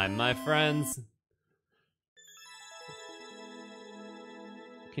all time, my friends.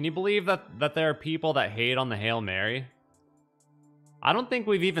 Can you believe that there are people that hate on the Hail Mary? I don't think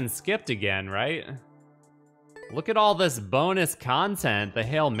we've even skipped again, right? Look at all this bonus content the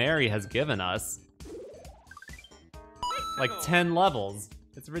Hail Mary has given us. Like 10 levels.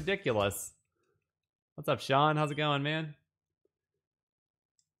 It's ridiculous. What's up, Sean? How's it going, man?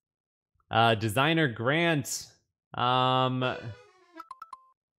 Designer Grant.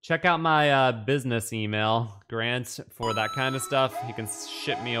 Check out my business email, Grant, for that kind of stuff. You can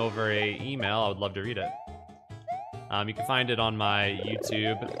ship me over a email. I would love to read it. You can find it on my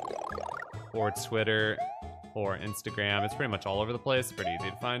YouTube or Twitter or Instagram. It's pretty much all over the place. It's pretty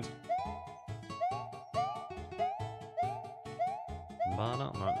easy to find.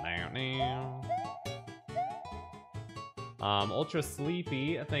 Ultra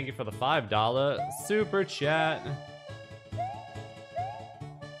Sleepy, thank you for the $5 super chat.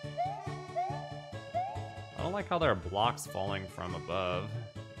 I don't like how there are blocks falling from above.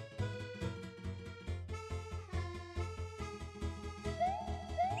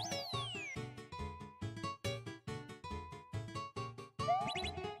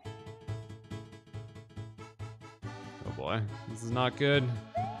 Oh boy, this is not good.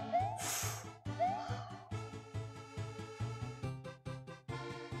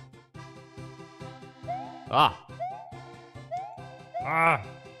 Ah! Ah!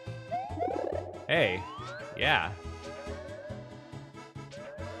 Hey, yeah.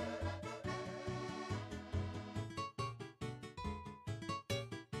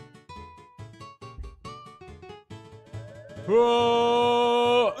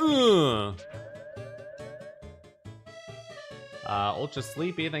 Ultra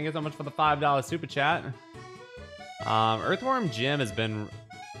Sleepy, thank you so much for the $5 super chat. Earthworm Jim has been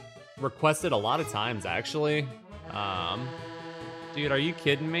requested a lot of times, actually. Dude, are you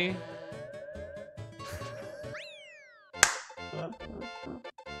kidding me?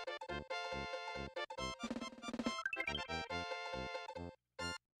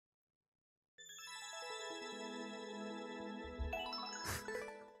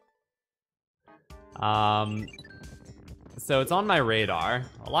 So it's on my radar.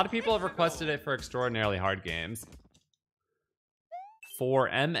 A lot of people have requested it for extraordinarily hard games. For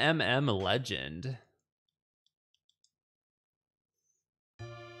MMM Legend.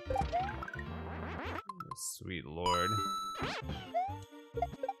 Sweet Lord.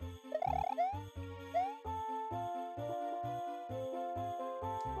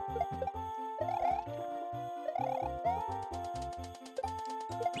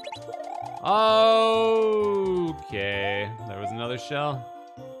 Okay, there was another shell.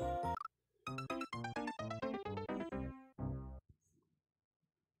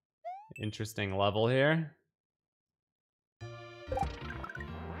 Interesting level here.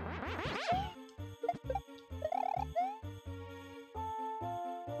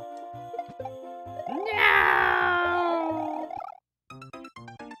 No!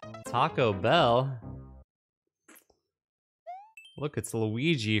 Taco Bell. Look, it's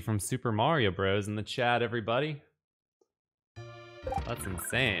Luigi from Super Mario Bros. In the chat, everybody. That's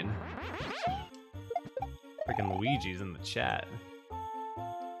insane. Freaking Luigi's in the chat.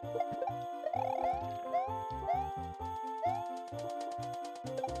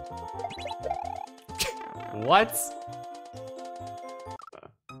 What?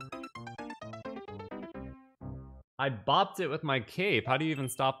 I bopped it with my cape. How do you even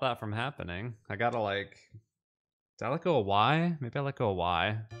stop that from happening? I gotta like... Did I let go of Y? Maybe I let go of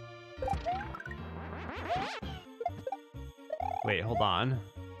Y. Wait, hold on.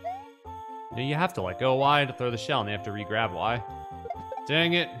 You have to let go of Y to throw the shell, and you have to re-grab Y.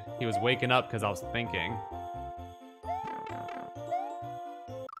 Dang it! He was waking up because I was thinking.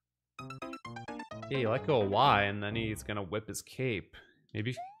 Yeah, you let go of Y, and then he's gonna whip his cape.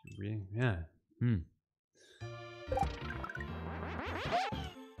 Maybe... Yeah.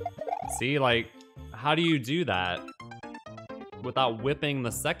 See, like... How do you do that without whipping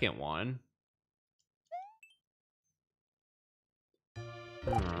the second one?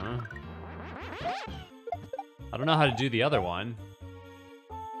 I don't know how to do the other one.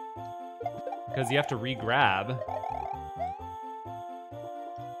 Because you have to re-grab.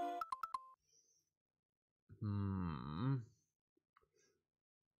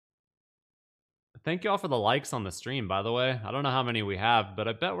 Thank you all for the likes on the stream, by the way. I don't know how many we have, but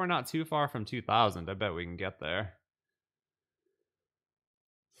I bet we're not too far from 2,000. I bet we can get there.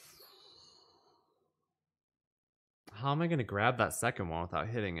 How am I going to grab that second one without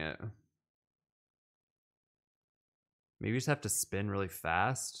hitting it? Maybe you just have to spin really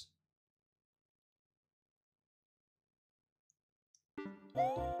fast.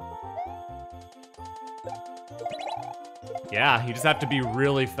 Yeah, you just have to be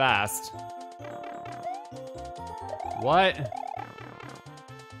really fast. What?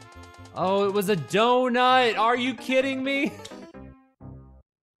 Oh, it was a donut. Are you kidding me?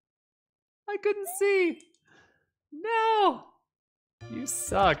 I couldn't see. No. You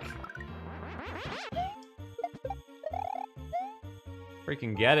suck.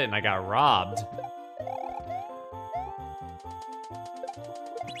 Freaking get it, and I got robbed.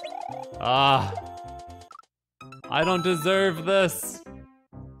 Ah. I don't deserve this.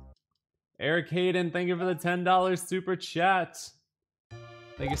 Eric Hayden, thank you for the $10 super chat.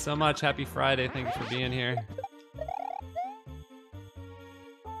 Thank you so much. Happy Friday. Thank you for being here.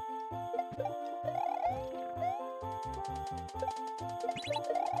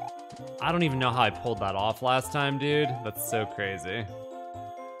 I don't even know how I pulled that off last time, dude. That's so crazy.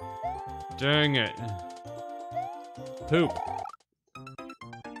 Dang it. Poop.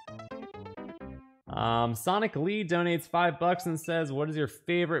 Sonic Lee donates $5 and says, what is your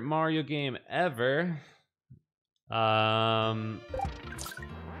favorite Mario game ever? It's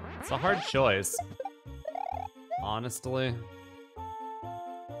a hard choice, honestly.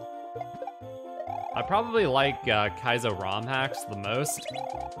 I probably like Kaizo ROM hacks the most.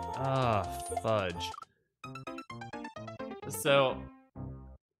 Ah, fudge. So,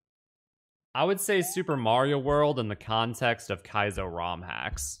 I would say Super Mario World in the context of Kaizo ROM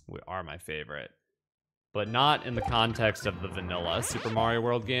hacks are my favorite. But not in the context of the vanilla Super Mario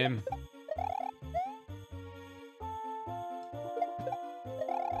World game.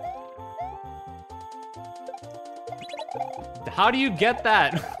 How do you get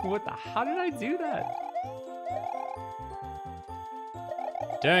that? How did I do that?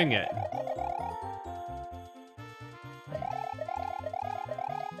 Dang it.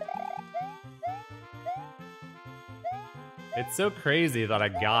 It's so crazy that I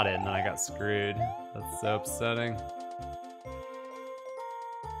got it and then I got screwed. That's so upsetting.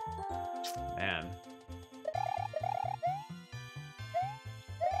 Man.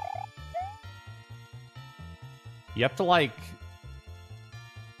 You have to, like,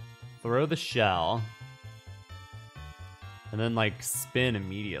 throw the shell and then, like, spin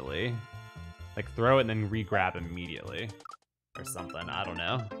immediately. Like, throw it and then re-grab immediately. Or something, I don't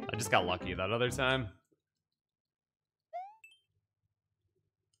know. I just got lucky that other time.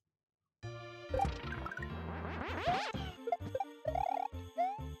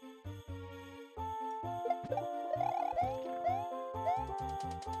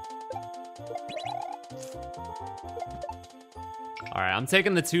 Alright, I'm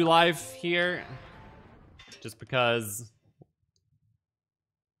taking the 2 life here. Just because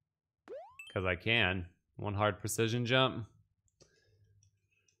I can. 1 hard precision jump.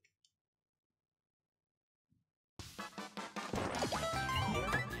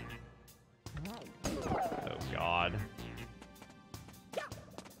 Oh god.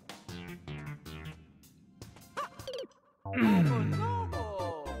 Oh no!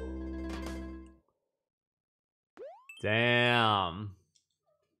 Damn.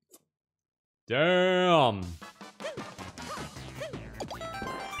 Damn.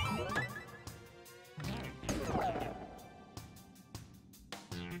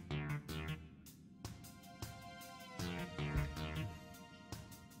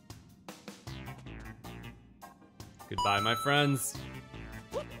 Goodbye, my friends.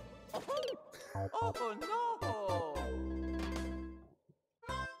 Oh no!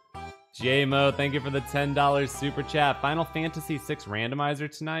 JMO, thank you for the $10 super chat. Final Fantasy VI randomizer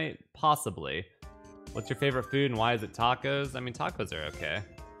tonight? Possibly. What's your favorite food and why is it tacos? I mean, tacos are okay.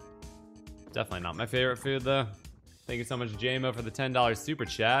 Definitely not my favorite food, though. Thank you so much, JMO, for the $10 super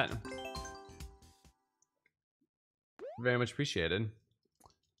chat. Very much appreciated.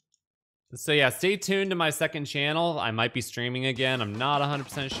 So yeah, stay tuned to my second channel. I might be streaming again. I'm not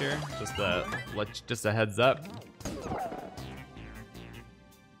 100% sure. Just a heads up.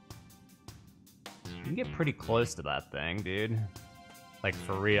 You can get pretty close to that thing, dude. Like,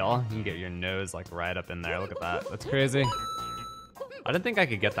 for real. You can get your nose, like, right up in there. Look at that. That's crazy. I didn't think I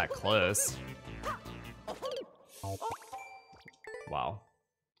could get that close. Wow.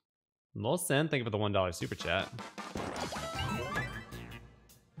 Molson, thank you for the $1 super chat.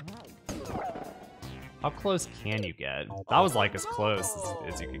 How close can you get? That was, like, as close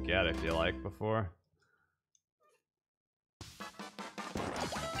as you could get, I feel like, before.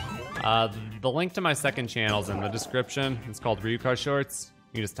 The link to my second channel is in the description. It's called Ryukahr Shorts.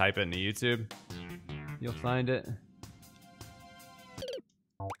 You can just type it into YouTube. You'll find it.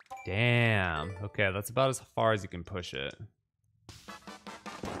 Damn. Okay, that's about as far as you can push it.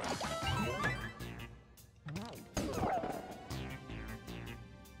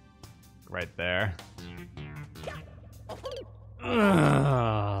 right there.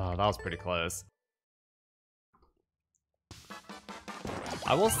 Ugh, that was pretty close.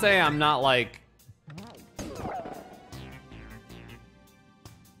 I will say I'm not like...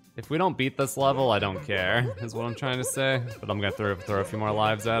 If we don't beat this level, I don't care, is what I'm trying to say. But I'm gonna throw a few more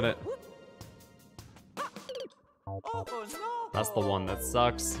lives at it. Oh no! That's the one that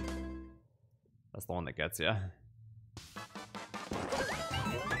sucks. That's the one that gets you.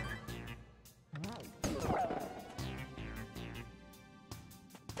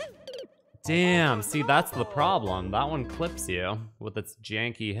 Damn, see, that's the problem. That one clips you with its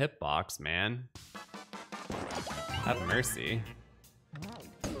janky hitbox, man. Have mercy.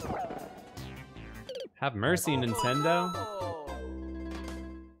 Have mercy, Nintendo.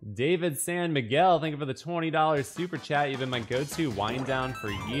 David San Miguel, thank you for the $20 super chat. You've been my go-to wind down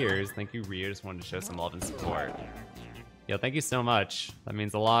for years. Thank you, Ryu. Just wanted to show some love and support. Yo, thank you so much. That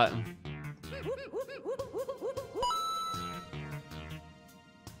means a lot.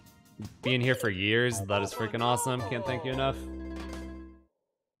 Being here for years, that is freaking awesome. Can't thank you enough.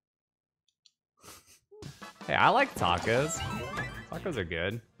 Hey, I like tacos. Tacos are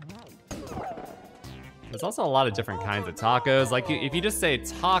good. There's also a lot of different kinds of tacos. Like, if you just say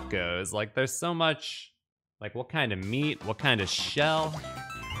tacos, like, there's so much, like, what kind of meat, what kind of shell.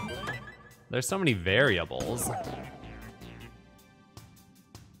 There's so many variables.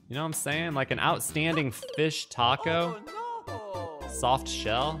 You know what I'm saying? Like, an outstanding fish taco, soft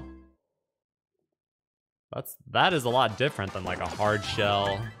shell. That is a lot different than, like, a hard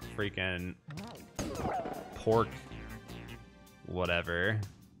shell, freaking pork, whatever.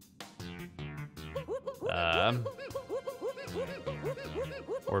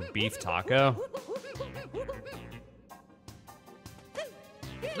 Or beef taco.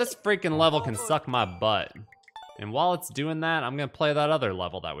 This freaking level can suck my butt. And while it's doing that, I'm gonna play that other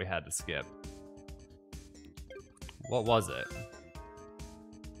level that we had to skip. What was it?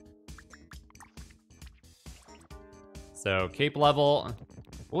 So, Cape level.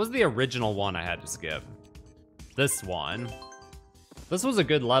 What was the original one I had to skip? This one. This was a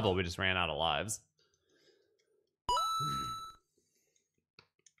good level, we just ran out of lives.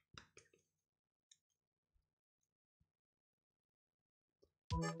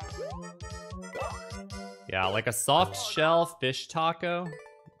 Yeah, like a soft shell fish taco.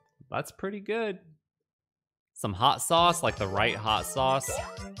 That's pretty good. Some hot sauce, like the right hot sauce.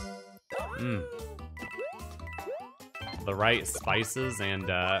 Mmm. The right spices and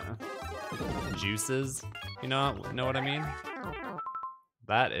juices. You know what I mean?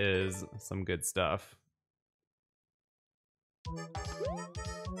 That is some good stuff.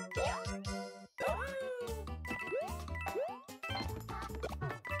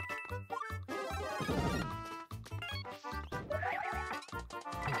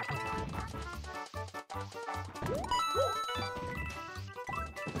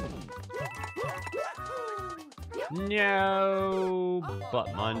 No,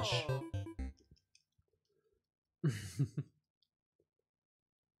 butt munch.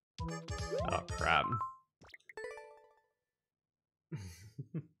 Oh, crap.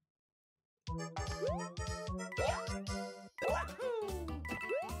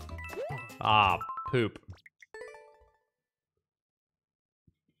 Ah, poop.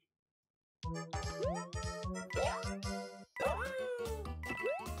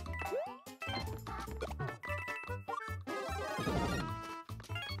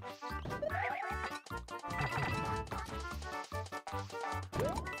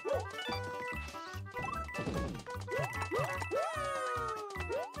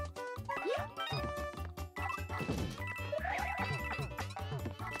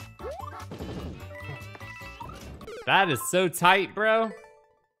 That is so tight, bro.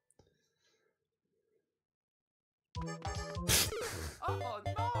 Oh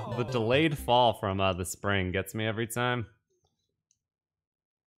no! The delayed fall from the spring gets me every time.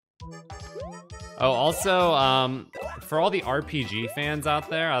 Oh, also, for all the RPG fans out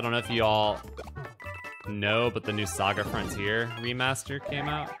there, I don't know if you all know, but the new Saga Frontier remaster came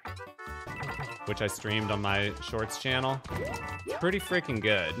out, which I streamed on my Shorts channel. It's pretty freaking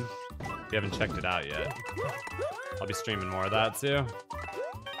good. If you haven't checked it out yet. I'll be streaming more of that too.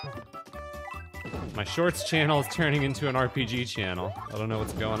 My Shorts channel is turning into an RPG channel. I don't know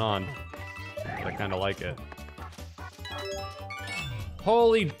what's going on, but I kind of like it.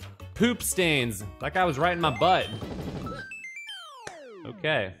 Holy poop stains! That guy was right in my butt.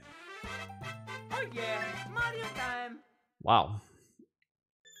 Okay. Oh yeah, Mario time! Wow.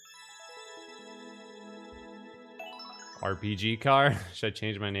 RPG car? Should I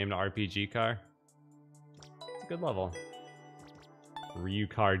change my name to RPG car? It's a good level.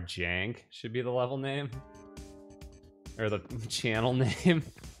 Ryukahr Jank should be the level name. Or the channel name.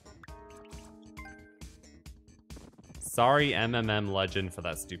 Sorry, MMM Legend, for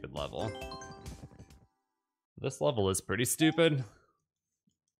that stupid level. This level is pretty stupid.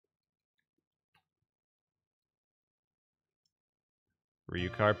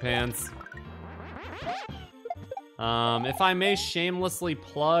 Ryukahr Pants. If I may shamelessly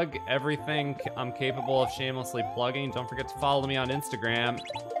plug everything I'm capable of shamelessly plugging, don't forget to follow me on Instagram.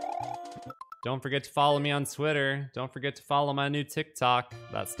 Don't forget to follow me on Twitter. Don't forget to follow my new TikTok.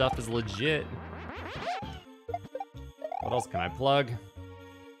 That stuff is legit. What else can I plug?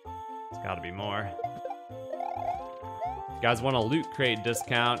 There's gotta be more. If you guys want a loot crate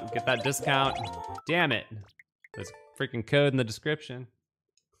discount, get that discount. Damn it. There's a freaking code in the description.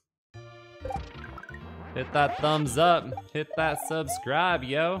 Hit that thumbs up. Hit that subscribe,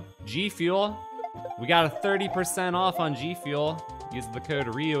 yo. G Fuel. We got a 30% off on G Fuel. Use the code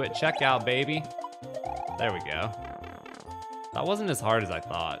RYU at checkout, baby. There we go. That wasn't as hard as I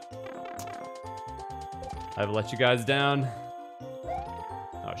thought. I've let you guys down.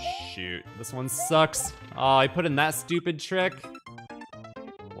 Oh, shoot. This one sucks. Oh, I put in that stupid trick.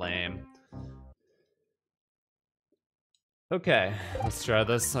 Lame. Okay, let's try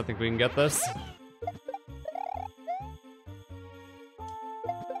this. I think we can get this.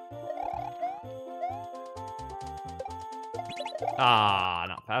 Ah,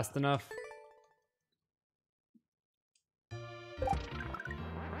 not fast enough.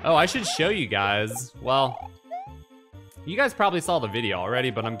 Oh, I should show you guys. Well, you guys probably saw the video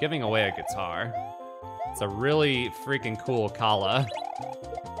already, but I'm giving away a guitar. It's a really freaking cool Kala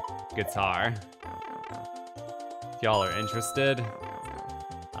guitar. If y'all are interested.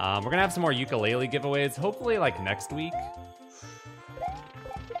 We're gonna have some more ukulele giveaways, hopefully like next week.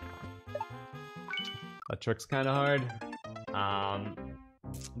 That trick's kind of hard.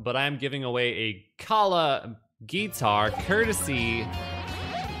 But I'm giving away a Kala guitar courtesy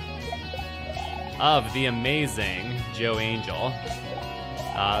of the amazing Joe Angel.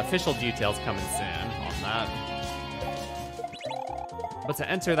 Official details coming soon on that. But to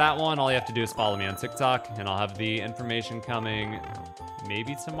enter that one, all you have to do is follow me on TikTok, and I'll have the information coming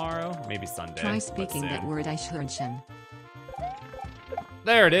maybe tomorrow, maybe Sunday. Try speaking that word Eichhörnchen.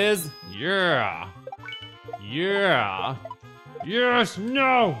 There it is. Yeah. Yeah. Yes,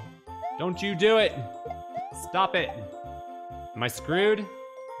 no. Don't you do it. Stop it. Am I screwed?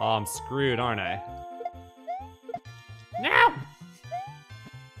 Oh, I'm screwed, aren't I? No!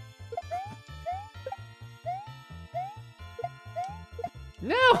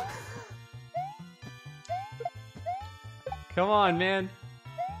 No! Come on, man.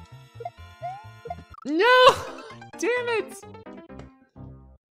 No! Damn it!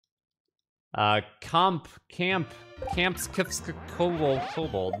 Camps, Kobold.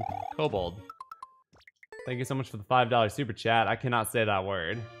 Thank you so much for the $5 super chat. I cannot say that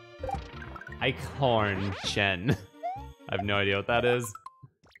word. Eichhörnchen. I have no idea what that is.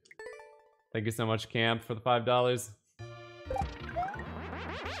 Thank you so much, Camp, for the $5.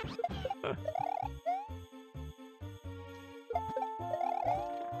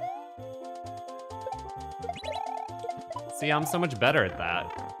 See, I'm so much better at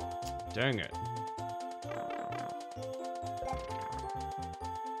that. Dang it.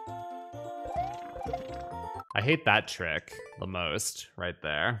 I hate that trick the most, right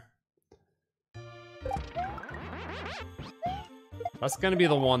there. That's gonna be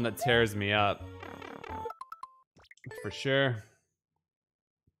the one that tears me up. For sure.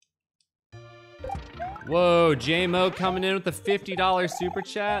 Whoa, J-Mo coming in with the $50 super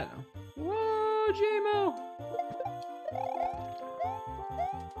chat. Whoa, J-Mo.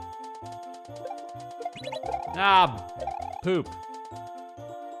 Ah, poop.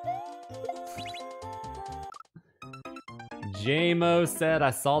 J-Mo said,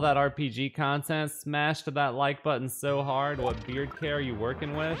 I saw that RPG content, smashed that like button so hard. What beard care are you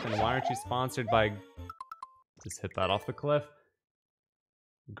working with? And why aren't you sponsored by... Just hit that off the cliff.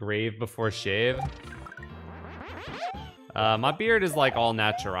 Grave before shave. My beard is like all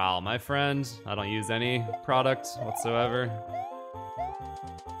natural, my friend. I don't use any product whatsoever.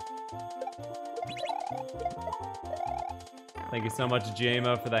 Thank you so much,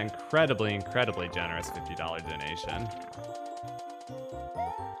 J-Mo, for that incredibly, incredibly generous $50 donation.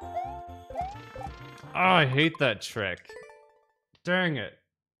 Oh, I hate that trick. Dang it.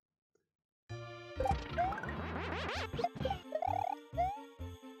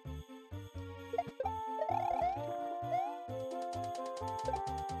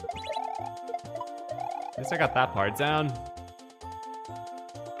 At least I got that part down.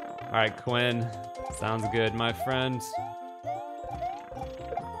 Alright, Quinn. Sounds good, my friend.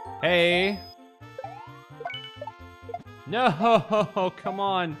 Hey. No, come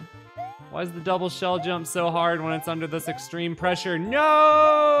on. Why is the double shell jump so hard when it's under this extreme pressure? No!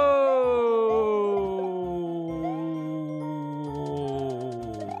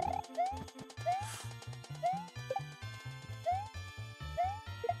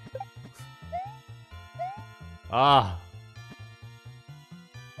 Ah.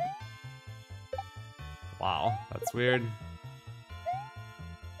 Wow, that's weird.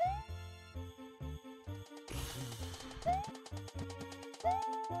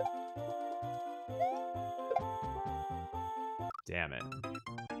 Damn it.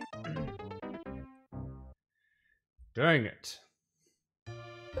 Dang it.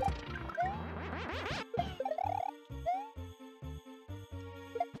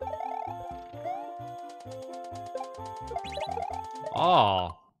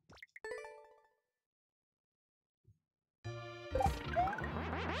 Oh.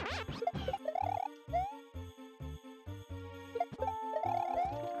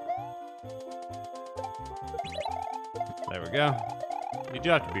 There we go. You do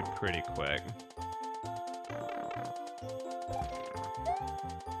have to be pretty quick.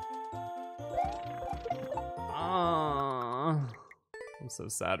 I'm so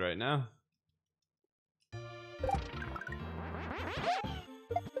sad right now.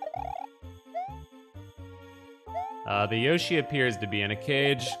 The Yoshi appears to be in a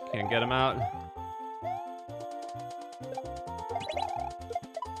cage. Can't get him out.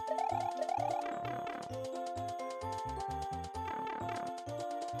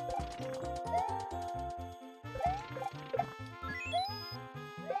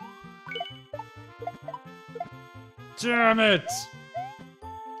 Damn it!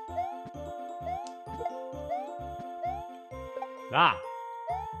 Ah!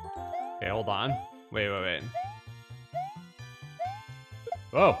 Okay, hold on. Wait.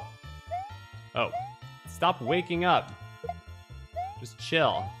 Whoa! Oh. Stop waking up. Just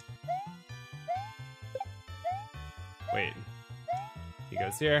chill. Wait. He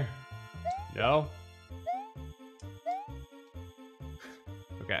goes here. No?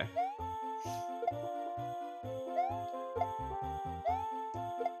 Okay.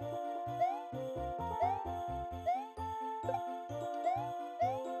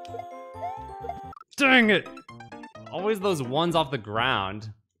 Dang it! Always those ones off the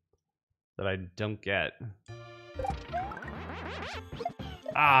ground that I don't get.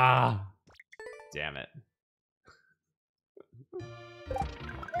 Ah! Damn it.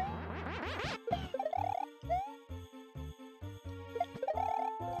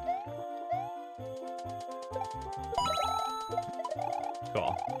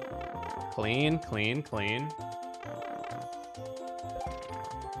 Cool. Clean.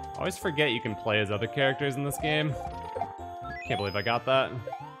 I always forget you can play as other characters in this game. Can't believe I got that.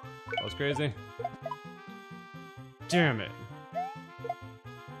 That was crazy. Damn it.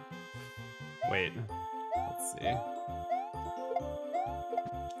 Wait. Let's see.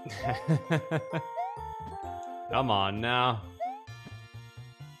 Come on now.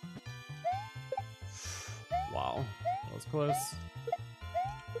 Wow. That was close.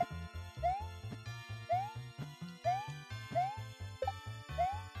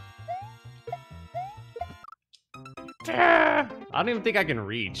 I don't even think I can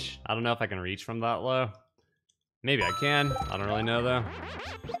reach. I don't know if I can reach from that low. Maybe I can. I don't really know though.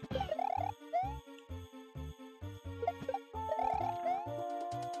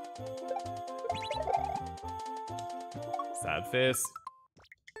 Sad face.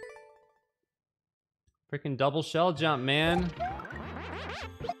 Freaking double shell jump, man.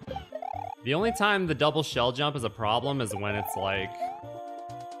 The only time the double shell jump is a problem is when it's like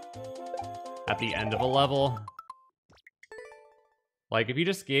at the end of a level. Like, if you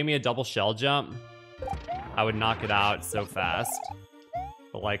just gave me a double shell jump, I would knock it out so fast.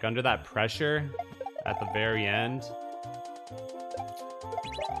 But like, under that pressure, at the very end,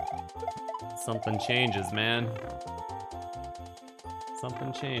 something changes, man.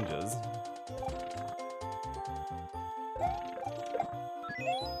 Something changes.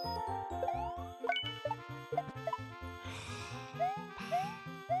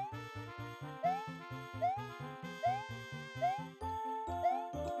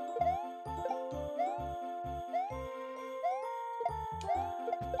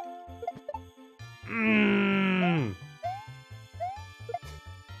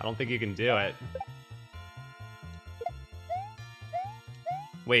 I don't think you can do it.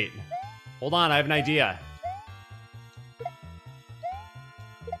 Wait. Hold on, I have an idea.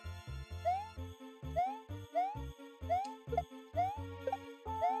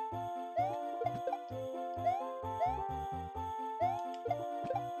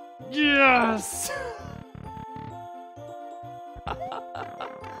 Yes!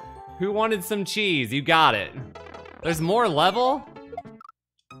 Who wanted some cheese? You got it. There's more level?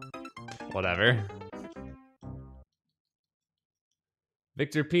 Whatever.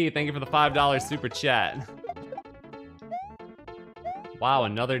 Victor P, thank you for the $5 super chat. Wow,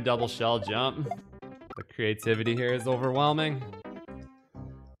 another double shell jump. The creativity here is overwhelming.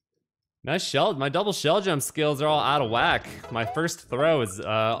 My double shell jump skills are all out of whack. My first throw is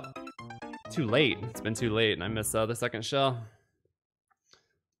too late. It's been too late and I missed the second shell.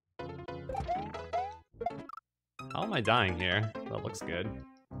 How am I dying here? That looks good.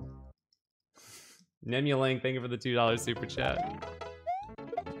 Nemuling, thank you for the $2 super chat.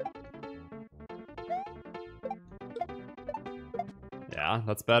 Yeah,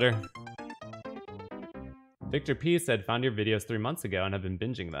 that's better. Victor P said, found your videos 3 months ago and have been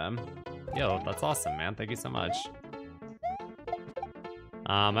binging them. Yo, that's awesome, man. Thank you so much.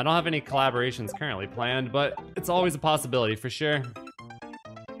 I don't have any collaborations currently planned, but it's always a possibility for sure.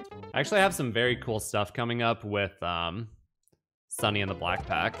 I actually have some very cool stuff coming up with Sunny and the Black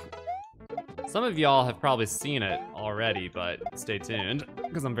Pack. Some of y'all have probably seen it already, but stay tuned,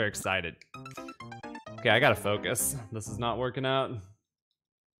 because I'm very excited. Okay, I gotta focus. This is not working out.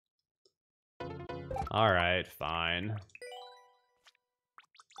 Alright, fine.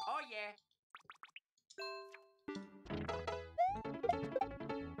 Oh yeah.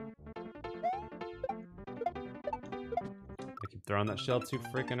 I keep throwing that shell too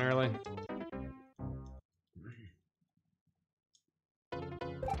freaking early.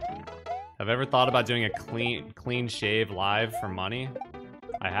 Have I ever thought about doing a clean shave live for money?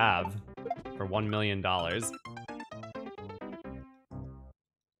 I have. For $1 million.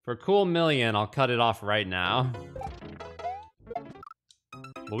 For a cool million, I'll cut it off right now.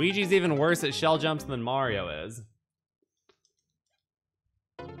 Luigi's even worse at shell jumps than Mario is.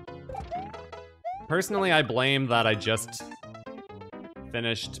 Personally, I blame that I just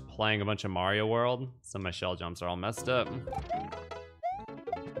finished playing a bunch of Mario World, so my shell jumps are all messed up.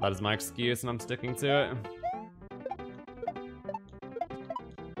 That is my excuse and I'm sticking to it.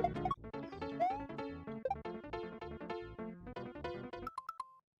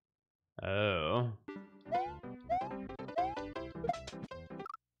 Oh.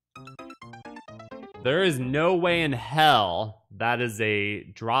 There is no way in hell that is a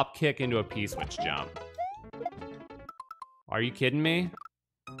drop kick into a P-switch jump. Are you kidding me?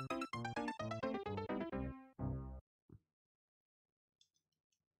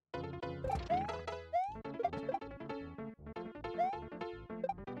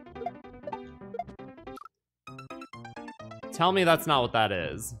 Tell me that's not what that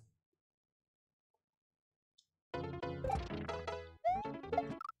is.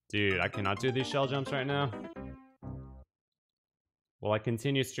 Dude, I cannot do these shell jumps right now. Will I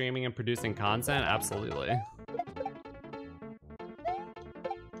continue streaming and producing content? Absolutely.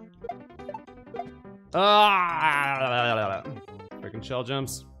 Ah! Freaking shell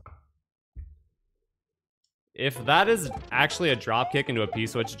jumps. If that is actually a drop kick into a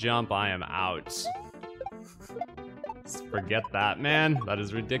P-switch jump, I am out. Forget that, man. That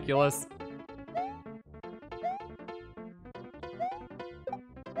is ridiculous.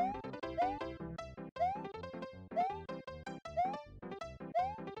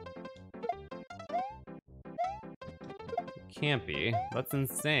 Can't be. That's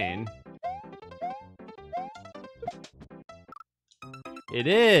insane. It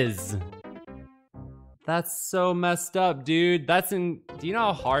is. That's so messed up, dude. That's in... Do you know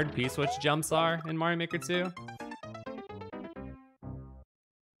how hard P-switch jumps are in Mario Maker 2?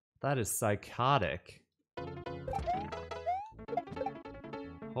 That is psychotic.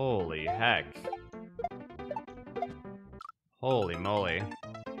 Holy heck. Holy moly.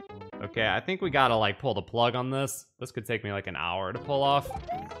 Okay, I think we gotta like pull the plug on this. This could take me like an hour to pull off.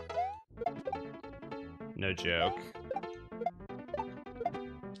 No joke.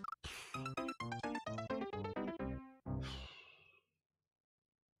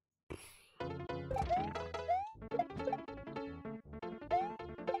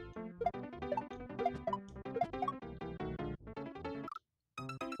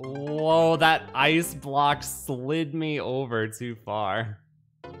 Whoa, that ice block slid me over too far.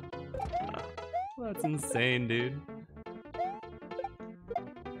 That's insane, dude.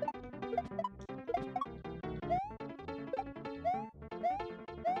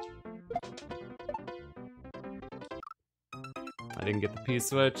 I didn't get the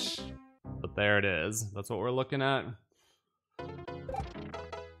P-switch, but there it is. That's what we're looking at.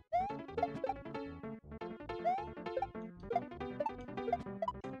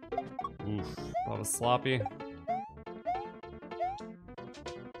 Oof, that was sloppy.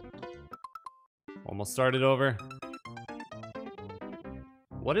 Almost started over.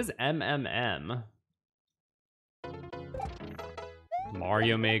 What is MMM?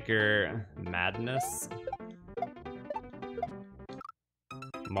 Mario Maker Madness?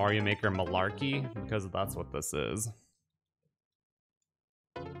 Mario Maker Malarkey? Because that's what this is.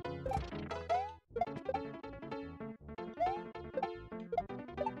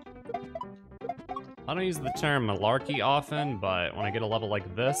 I don't use the term malarkey often, but when I get a level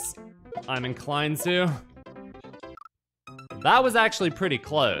like this, I'm inclined to. That was actually pretty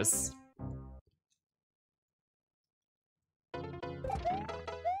close.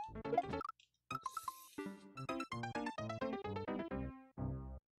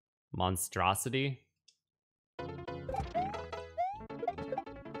 Monstrosity. Oh,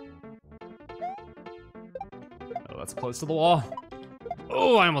 that's close to the wall.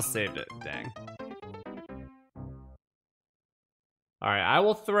 Oh, I almost saved it. Dang. Alright, I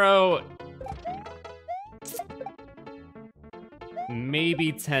will throw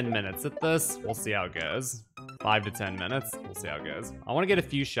maybe 10 minutes at this. We'll see how it goes. 5 to 10 minutes. We'll see how it goes. I want to get a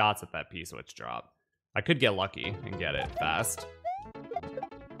few shots at that P-switch drop. I could get lucky and get it fast.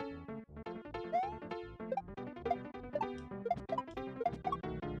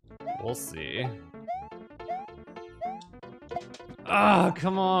 We'll see. Oh,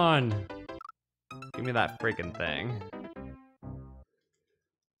 come on. Give me that freaking thing.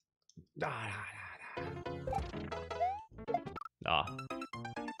 Ah.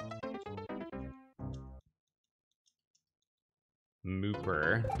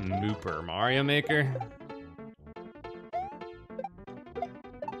 Mooper Mario Maker.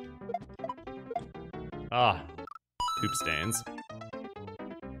 Ah, poop stains.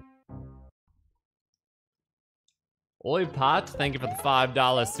 Oi Pot, thank you for the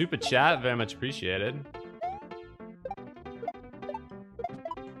 $5 super chat, very much appreciated.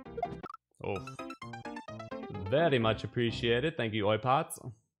 Oh, very much appreciated. Thank you, Oi Pots.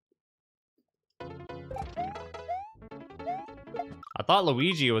 I thought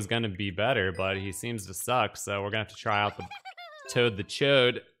Luigi was gonna be better, but he seems to suck, so we're gonna have to try out the Toad the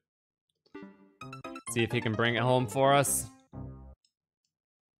Chode. See if he can bring it home for us.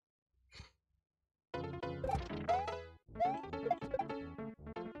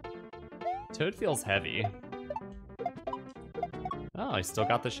 Toad feels heavy. Oh, he still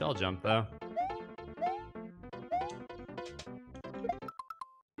got the shell jump, though.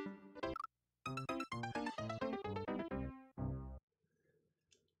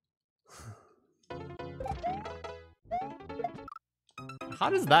 How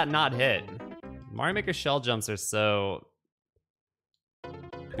does that not hit? Mario Maker shell jumps are so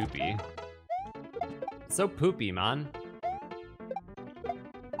poopy. So poopy, man.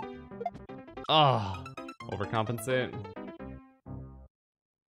 Oh, overcompensate.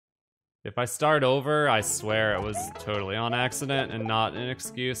 If I start over, I swear it was totally on accident and not an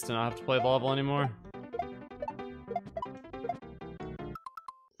excuse to not have to play the level anymore.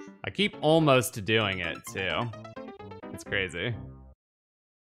 I keep almost doing it, too. It's crazy.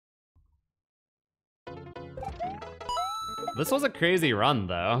 This was a crazy run,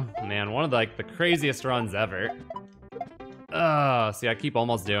 though. Man, one of the craziest runs ever. See, I keep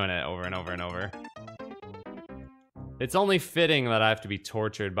almost doing it over and over and over. It's only fitting that I have to be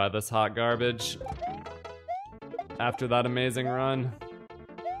tortured by this hot garbage after that amazing run.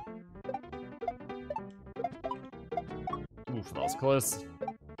 Oof, that was close.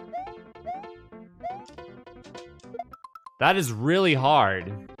 That is really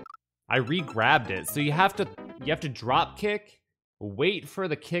hard. I re-grabbed it, so you have to drop kick, wait for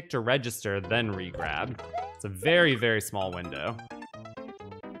the kick to register, then re-grab. It's a very, very small window.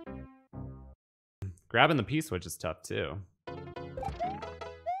 Grabbing the P-switch is tough too.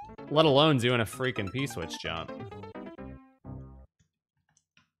 Let alone doing a freaking P-switch jump.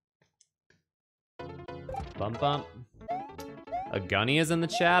 Bump bump. A Gunny is in the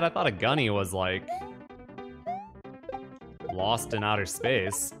chat? I thought a Gunny was like lost in outer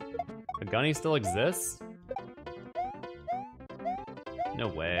space. A Gunny still exists? No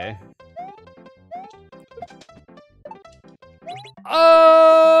way. Oh!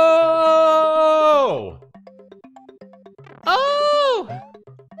 Oh!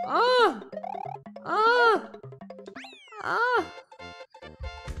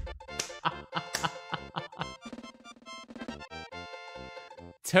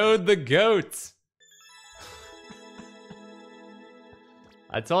 Toad the goat.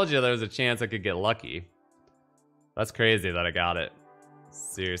 I told you there was a chance I could get lucky. That's crazy that I got it.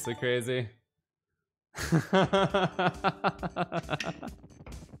 Seriously crazy.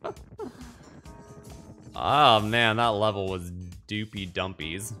 Oh man, that level was doopy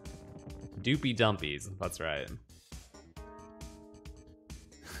dumpies. Doopy Dumpies. That's right.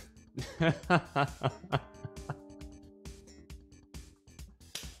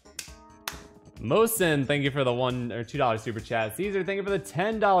 Mosin, thank you for the $1 or $2 super chat. Caesar, thank you for the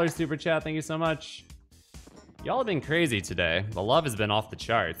 $10 super chat. Thank you so much. Y'all have been crazy today. The love has been off the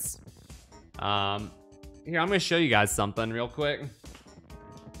charts. Here, I'm gonna show you guys something real quick.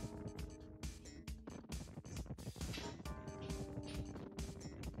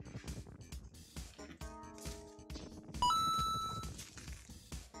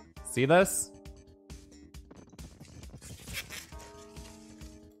 See this?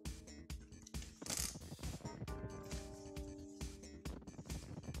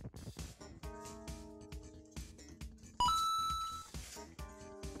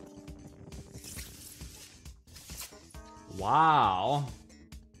 Wow.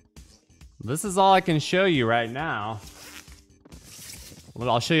 This is all I can show you right now. Well,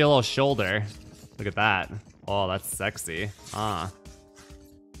 I'll show you a little shoulder. Look at that. Oh, that's sexy.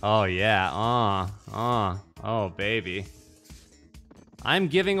 Oh yeah, oh baby. I'm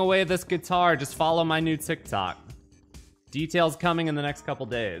giving away this guitar, just follow my new TikTok. Details coming in the next couple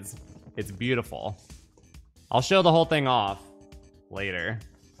days. It's beautiful. I'll show the whole thing off later.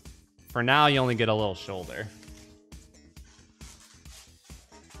 For now, you only get a little shoulder.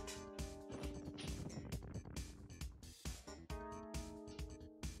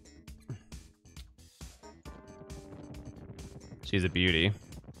 She's a beauty.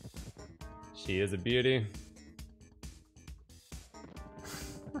 She is a beauty.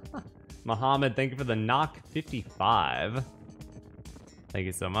 Mohammed, thank you for the knock 55. Thank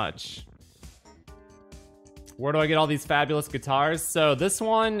you so much. Where do I get all these fabulous guitars? So this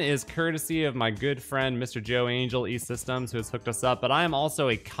one is courtesy of my good friend, Mr. Joe Angel, E-Systems, who has hooked us up. But I am also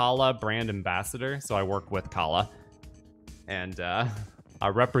a Kala brand ambassador, so I work with Kala. And I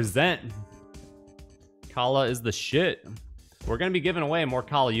represent. Kala is the shit. We're gonna be giving away more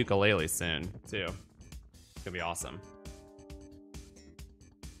Kala ukuleles soon, too. It's gonna be awesome.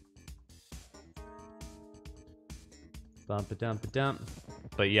 Bump-a-dump-a-dump.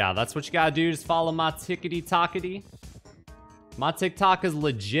 But yeah, that's what you gotta do. Just follow my tickety-tockety. My TikTok is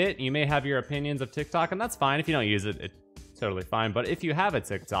legit. You may have your opinions of TikTok, and that's fine. If you don't use it, it's totally fine. But if you have a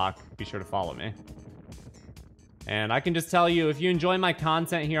TikTok, be sure to follow me. And I can just tell you, if you enjoy my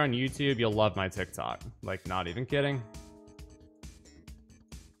content here on YouTube, you'll love my TikTok. Like, not even kidding.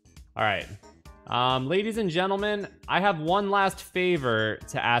 All right. Ladies and gentlemen, I have one last favor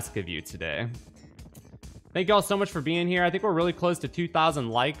to ask of you today. Thank you all so much for being here. I think we're really close to 2,000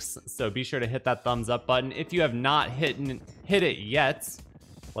 likes, so be sure to hit that thumbs up button. If you have not hit it yet,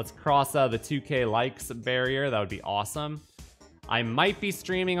 let's cross the 2K likes barrier. That would be awesome. I might be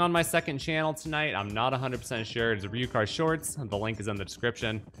streaming on my second channel tonight. I'm not 100% sure. It's Ryukahr Shorts. The link is in the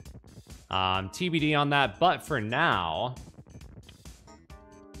description. TBD on that. But for now,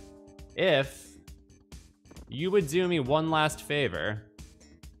 if you would do me one last favor,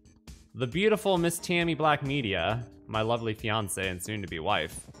 the beautiful Miss Tammy Black Media, my lovely fiance and soon-to-be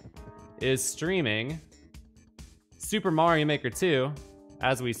wife, is streaming Super Mario Maker 2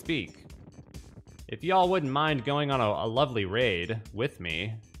 as we speak. If y'all wouldn't mind going on a lovely raid with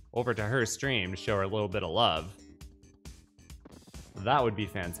me over to her stream to show her a little bit of love, that would be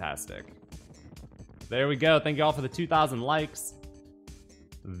fantastic. There we go. Thank you all for the 2,000 likes.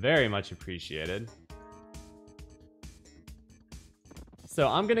 Very much appreciated. So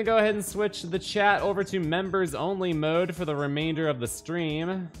I'm gonna go ahead and switch the chat over to members only mode for the remainder of the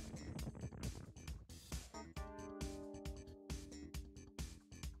stream.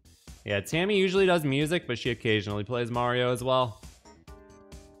 Yeah, Tammy usually does music, but she occasionally plays Mario as well.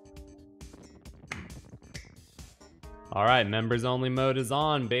 All right, members only mode is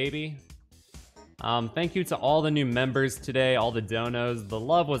on, baby. Thank you to all the new members today, all the donos. The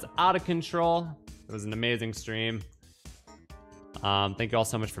love was out of control. It was an amazing stream. Thank you all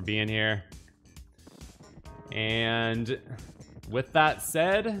so much for being here. And with that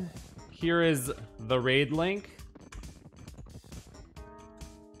said, here is the raid link.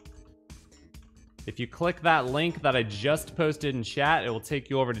 If you click that link that I just posted in chat, it will take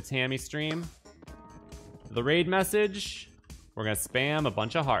you over to Tammy's stream. The raid message, we're gonna spam a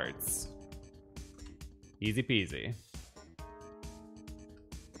bunch of hearts. Easy peasy.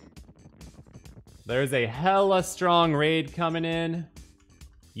 There's a hella strong raid coming in.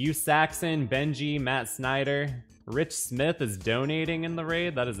 You Saxon, Benji, Matt Snyder. Rich Smith is donating in the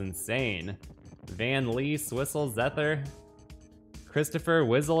raid. That is insane. Van Lee, Swissel, Zether. Christopher,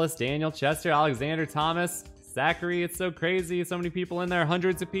 Wizzless, Daniel, Chester, Alexander, Thomas, Zachary. It's so crazy. So many people in there.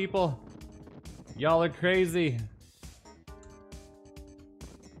 Hundreds of people. Y'all are crazy.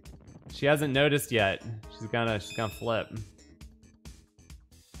 She hasn't noticed yet. She's gonna flip.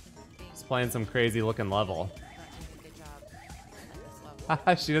 She's playing some crazy looking level. Good job at this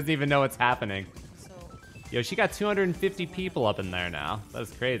level. She doesn't even know what's happening. So Yo, she got 250 people up in there now.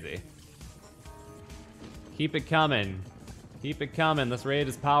 That's crazy. Keep it coming. Keep it coming. This raid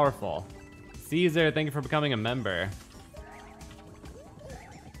is powerful. Caesar, thank you for becoming a member.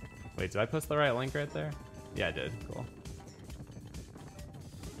 Wait, did I post the right link right there? Yeah, I did. Cool.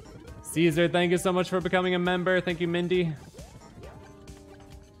 Caesar, thank you so much for becoming a member. Thank you, Mindy.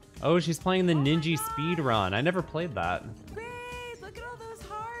 Oh, she's playing the Ninja speedrun. I never played that. great! Look at all those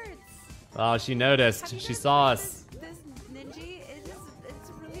hearts. Oh, she noticed. Have you She never saw played us. This Ninja,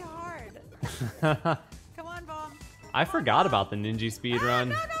 it's really hard. Come on, Bomb. I forgot about the Ninja speedrun.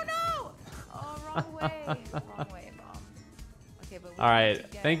 No! Oh, wrong way. Wrong way, Bomb. Okay, but we All right. need to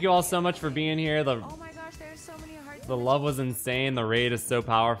get Thank you all so much for being here. Oh my gosh, there's so many hearts. The love was insane. The raid is so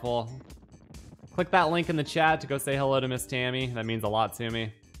powerful. Click that link in the chat to go say hello to Miss Tammy. That means a lot to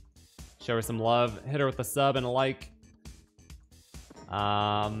me. Show her some love. Hit her with a sub and a like.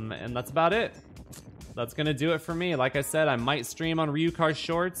 And that's about it. That's gonna do it for me. Like I said, I might stream on Ryukahr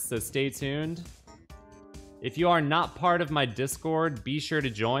Shorts, so stay tuned. If you are not part of my Discord, be sure to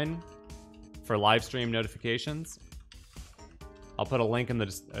join for live stream notifications. I'll put a link in the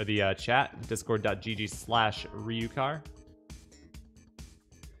chat, discord.gg/Ryukahr.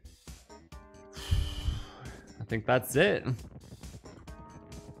 I think that's it. I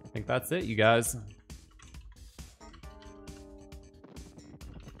think that's it, you guys.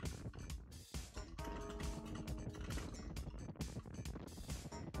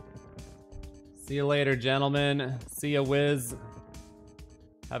 See you later, gentlemen. See ya, Wiz.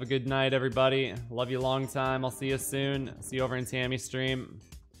 Have a good night, everybody. Love you long time. I'll see you soon. See you over in Tammy's stream.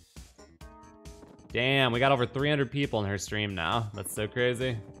 Damn, we got over 300 people in her stream now. That's so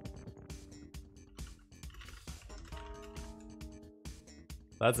crazy.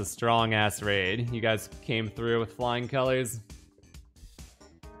 That's a strong-ass raid. You guys came through with flying colors.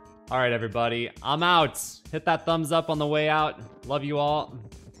 All right, everybody. I'm out. Hit that thumbs up on the way out. Love you all.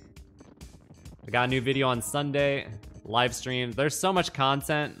 I got a new video on Sunday. Live streams. There's so much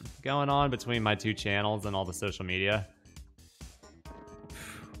content going on between my two channels and all the social media.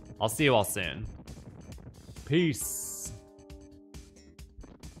 I'll see you all soon. Peace.